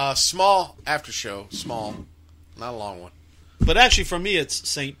 Small after show. Small. Not a long one. But actually, for me, it's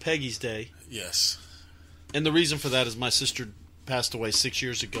St. Peggy's Day. Yes. And the reason for that is my sister passed away 6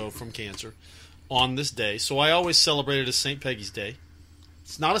 years ago from cancer on this day. So I always celebrate it as St. Peggy's Day.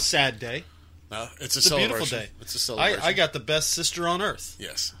 It's not a sad day. No, it's a beautiful day. It's a celebration. I got the best sister on earth.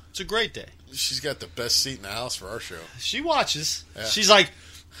 Yes. It's a great day. She's got the best seat in the house for our show. She watches. Yeah. She's like,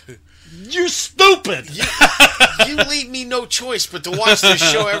 "You stupid! You leave me no choice but to watch this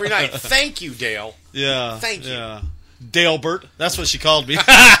show every night." Thank you, Dale. Yeah. Thank you. Yeah. Dalebert. That's what she called me.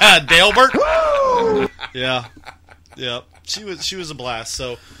 Dalebert. Yeah. Yeah. She was a blast.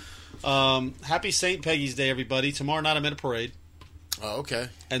 So, happy St. Peggy's Day, everybody. Tomorrow night I'm at a parade. Oh, okay.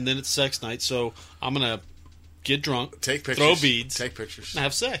 And then it's sex night, so I'm gonna get drunk, take pictures, throw beads, take pictures, and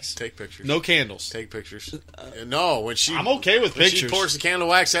have sex. Take pictures. No candles. Take pictures. No, I'm okay with when pictures. She pours the candle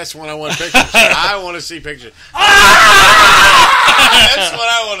wax. That's when I want pictures. I want to see pictures. That's what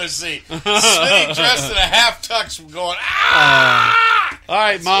I want to see. Smitty dressed in a half tux, going. All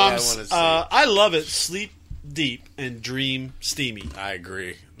right, That's moms. what I I love it. Sleep deep and dream steamy. I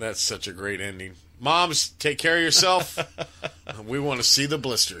agree. That's such a great ending. Moms, take care of yourself. We want to see the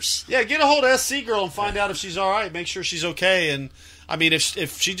blisters. Yeah, get a hold of SC Girl and find out if she's all right. Make sure she's okay. And I mean,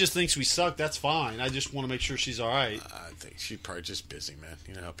 if she just thinks we suck, that's fine. I just want to make sure she's all right. I think she's probably just busy, man.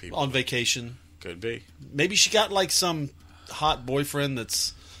 You know how people on vacation. Could be. Maybe she got like some hot boyfriend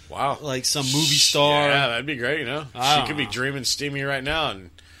that's like some movie star. Yeah, that'd be great. You know, she could be dreaming steamy right now, and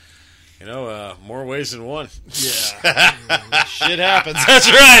more ways than one. Yeah, shit happens.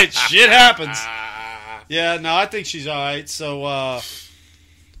 That's right. Shit happens. Yeah, no, I think she's all right. So,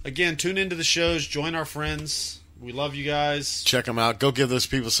 again, tune into the shows. Join our friends. We love you guys. Check them out. Go give those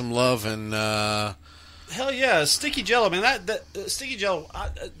people some love. And hell yeah, Sticky Jello, man. That Sticky Jello,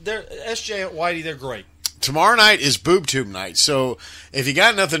 they're SJ at Whitey. They're great. Tomorrow night is Boob Tube night. So if you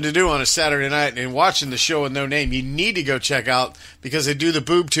got nothing to do on a Saturday night and watching the show with No Name, you need to go check out because they do the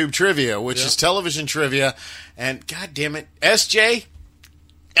Boob Tube trivia, which is television trivia. And God damn it, SJ,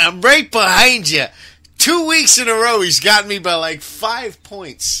 I'm right behind you. 2 weeks in a row, he's got me by like 5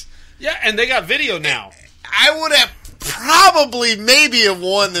 points. Yeah, and they got video now. I would have probably maybe have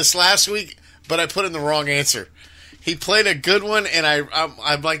won this last week, but I put in the wrong answer. He played a good one, and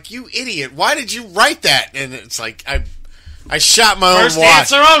I'm like, you idiot! Why did you write that? And it's like I shot my First own wad.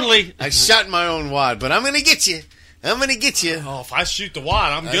 answer only. I shot my own wad, but I'm gonna get you. I'm gonna get you. Oh, if I shoot the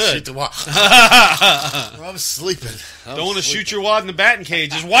wad, I'm good. Shoot the wad. I'm sleeping. Don't want to shoot your wad in the batting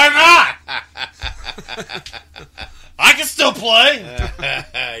cages. Why not? I can still play.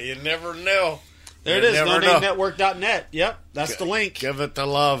 You never know. There it is, NoNameNetwork.net. Yep, that's the link. Give it the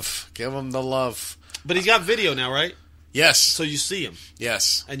love. Give him the love. But he's got video now, right? Yes. So you see him.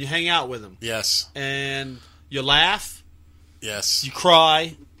 Yes. And you hang out with him. Yes. And you laugh. Yes. You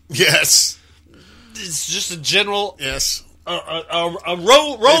cry. Yes. It's just a general... Yes. A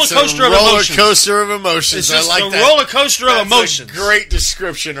roller coaster of emotions. Roller coaster of emotions. It's just I like a that. roller coaster of emotions. A great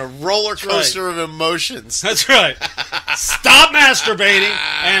description. A roller coaster of emotions. That's right. Stop masturbating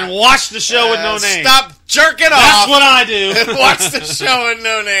and watch the show with no name. Stop jerking off. That's what I do. And watch the show with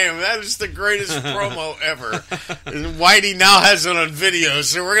no name. That is the greatest promo ever. And Whitey now has it on video,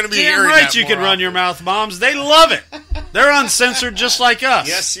 so we're going to be Damn hearing right that you more can run your mouth, moms. They love it. They're uncensored just like us.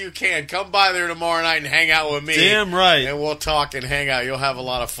 Yes, you can. Come by there tomorrow night and hang out with me. Damn right. And we'll talk and hang out. You'll have a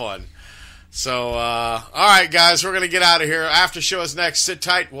lot of fun. So, all right, guys, we're going to get out of here. After show is next. Sit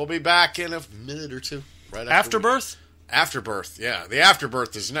tight. We'll be back in a minute or two. Right Afterbirth? Afterbirth, yeah. The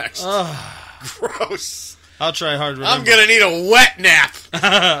afterbirth is next. Gross. I'll try hard to remember. I'm going to need a wet nap.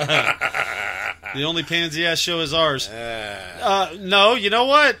 The only pansy-ass show is ours. No, you know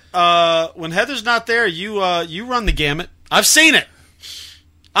what? When Heather's not there, you run the gamut. I've seen it.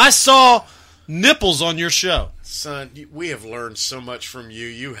 I saw nipples on your show. Son, we have learned so much from you.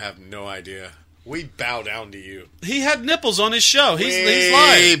 You have no idea. We bow down to you. He had nipples on his show. He's We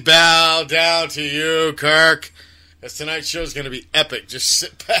lying. bow down to you, Kirk. Because tonight's show is going to be epic. Just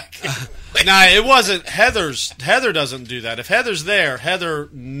sit back. Nah, it wasn't Heather's. Heather doesn't do that. If Heather's there, Heather,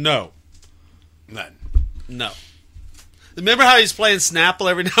 no. None. No. Remember how he's playing Snapple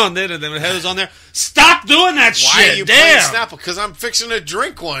every now and then when Heather's on there? Stop doing that shit! Why are you Damn! playing Snapple? Because I'm fixing to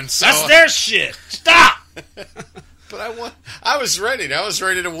drink one. So. That's their shit. Stop! But I was ready. I was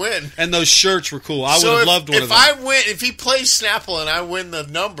ready to win. And those shirts were cool. I would have loved one of them. If he plays Snapple and I win the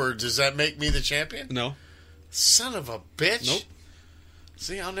number, does that make me the champion? No. Son of a bitch. Nope.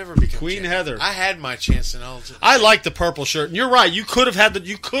 See, I'll never become Queen champion. Heather. I had my chance, and I like the purple shirt. And you're right. You could have held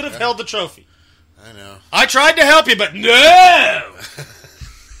the trophy. I know. I tried to help you, but no.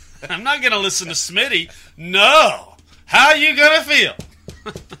 I'm not going to listen to Smitty. No. How are you going to feel?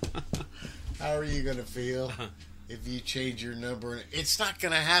 How are you going to feel if you change your number? It's not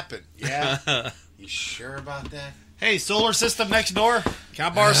going to happen. Yeah. You sure about that? Hey, solar system next door. Can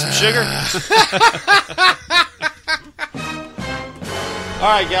I borrow some sugar? All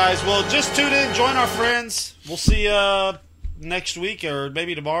right, guys. Well, just tune in. Join our friends. We'll see you next week or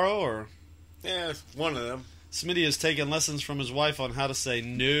maybe tomorrow. Or yeah, one of them. Smitty is taking lessons from his wife on how to say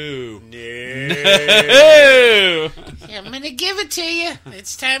no. No. I'm going to give it to you.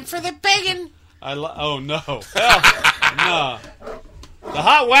 It's time for the begging. Oh, no. Hell, no. The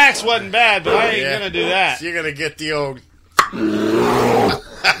hot wax wasn't bad, but I ain't going to do that. You're going to get the old... No.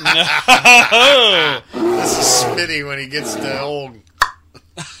 This is Smitty when he gets the old...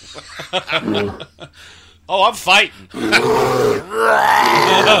 Oh, I'm fighting. I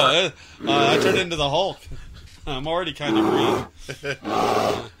turned into the Hulk. I'm already kind of green.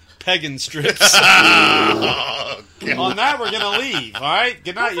 Pegging strips. On that, we're going to leave. All right?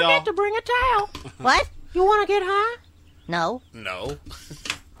 Good night, Don't y'all. forget to bring a towel. What? You want to get high? No. No.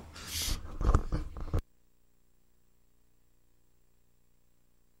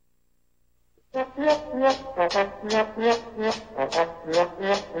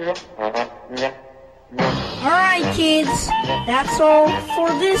 Alright, kids, that's all for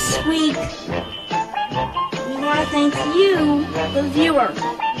this week. We want to thank you, the viewer.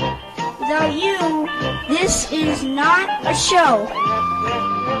 Without you, this is not a show.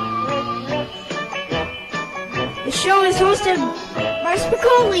 The show is hosted by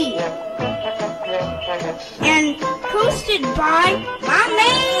Spicoli and hosted by my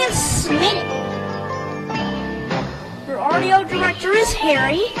man Smitty. Your audio director is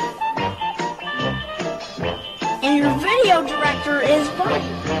Harry. And your video director is Buddy.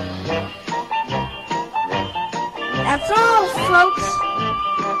 That's all, folks.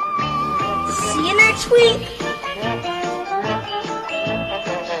 See you next week.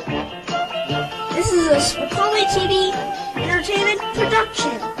 This is a Spicoli TV entertainment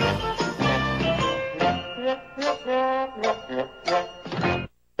production.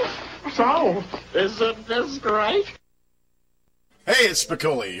 So, isn't this great? Hey, it's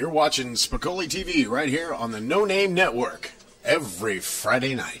Spicoli. You're watching Spicoli TV right here on the No Name Network every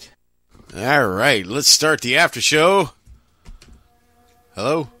Friday night. All right, let's start the after show.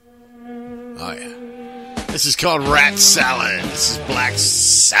 Hello? Oh, yeah. This is called Rat Salad. This is Black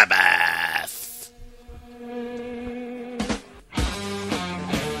Sabbath.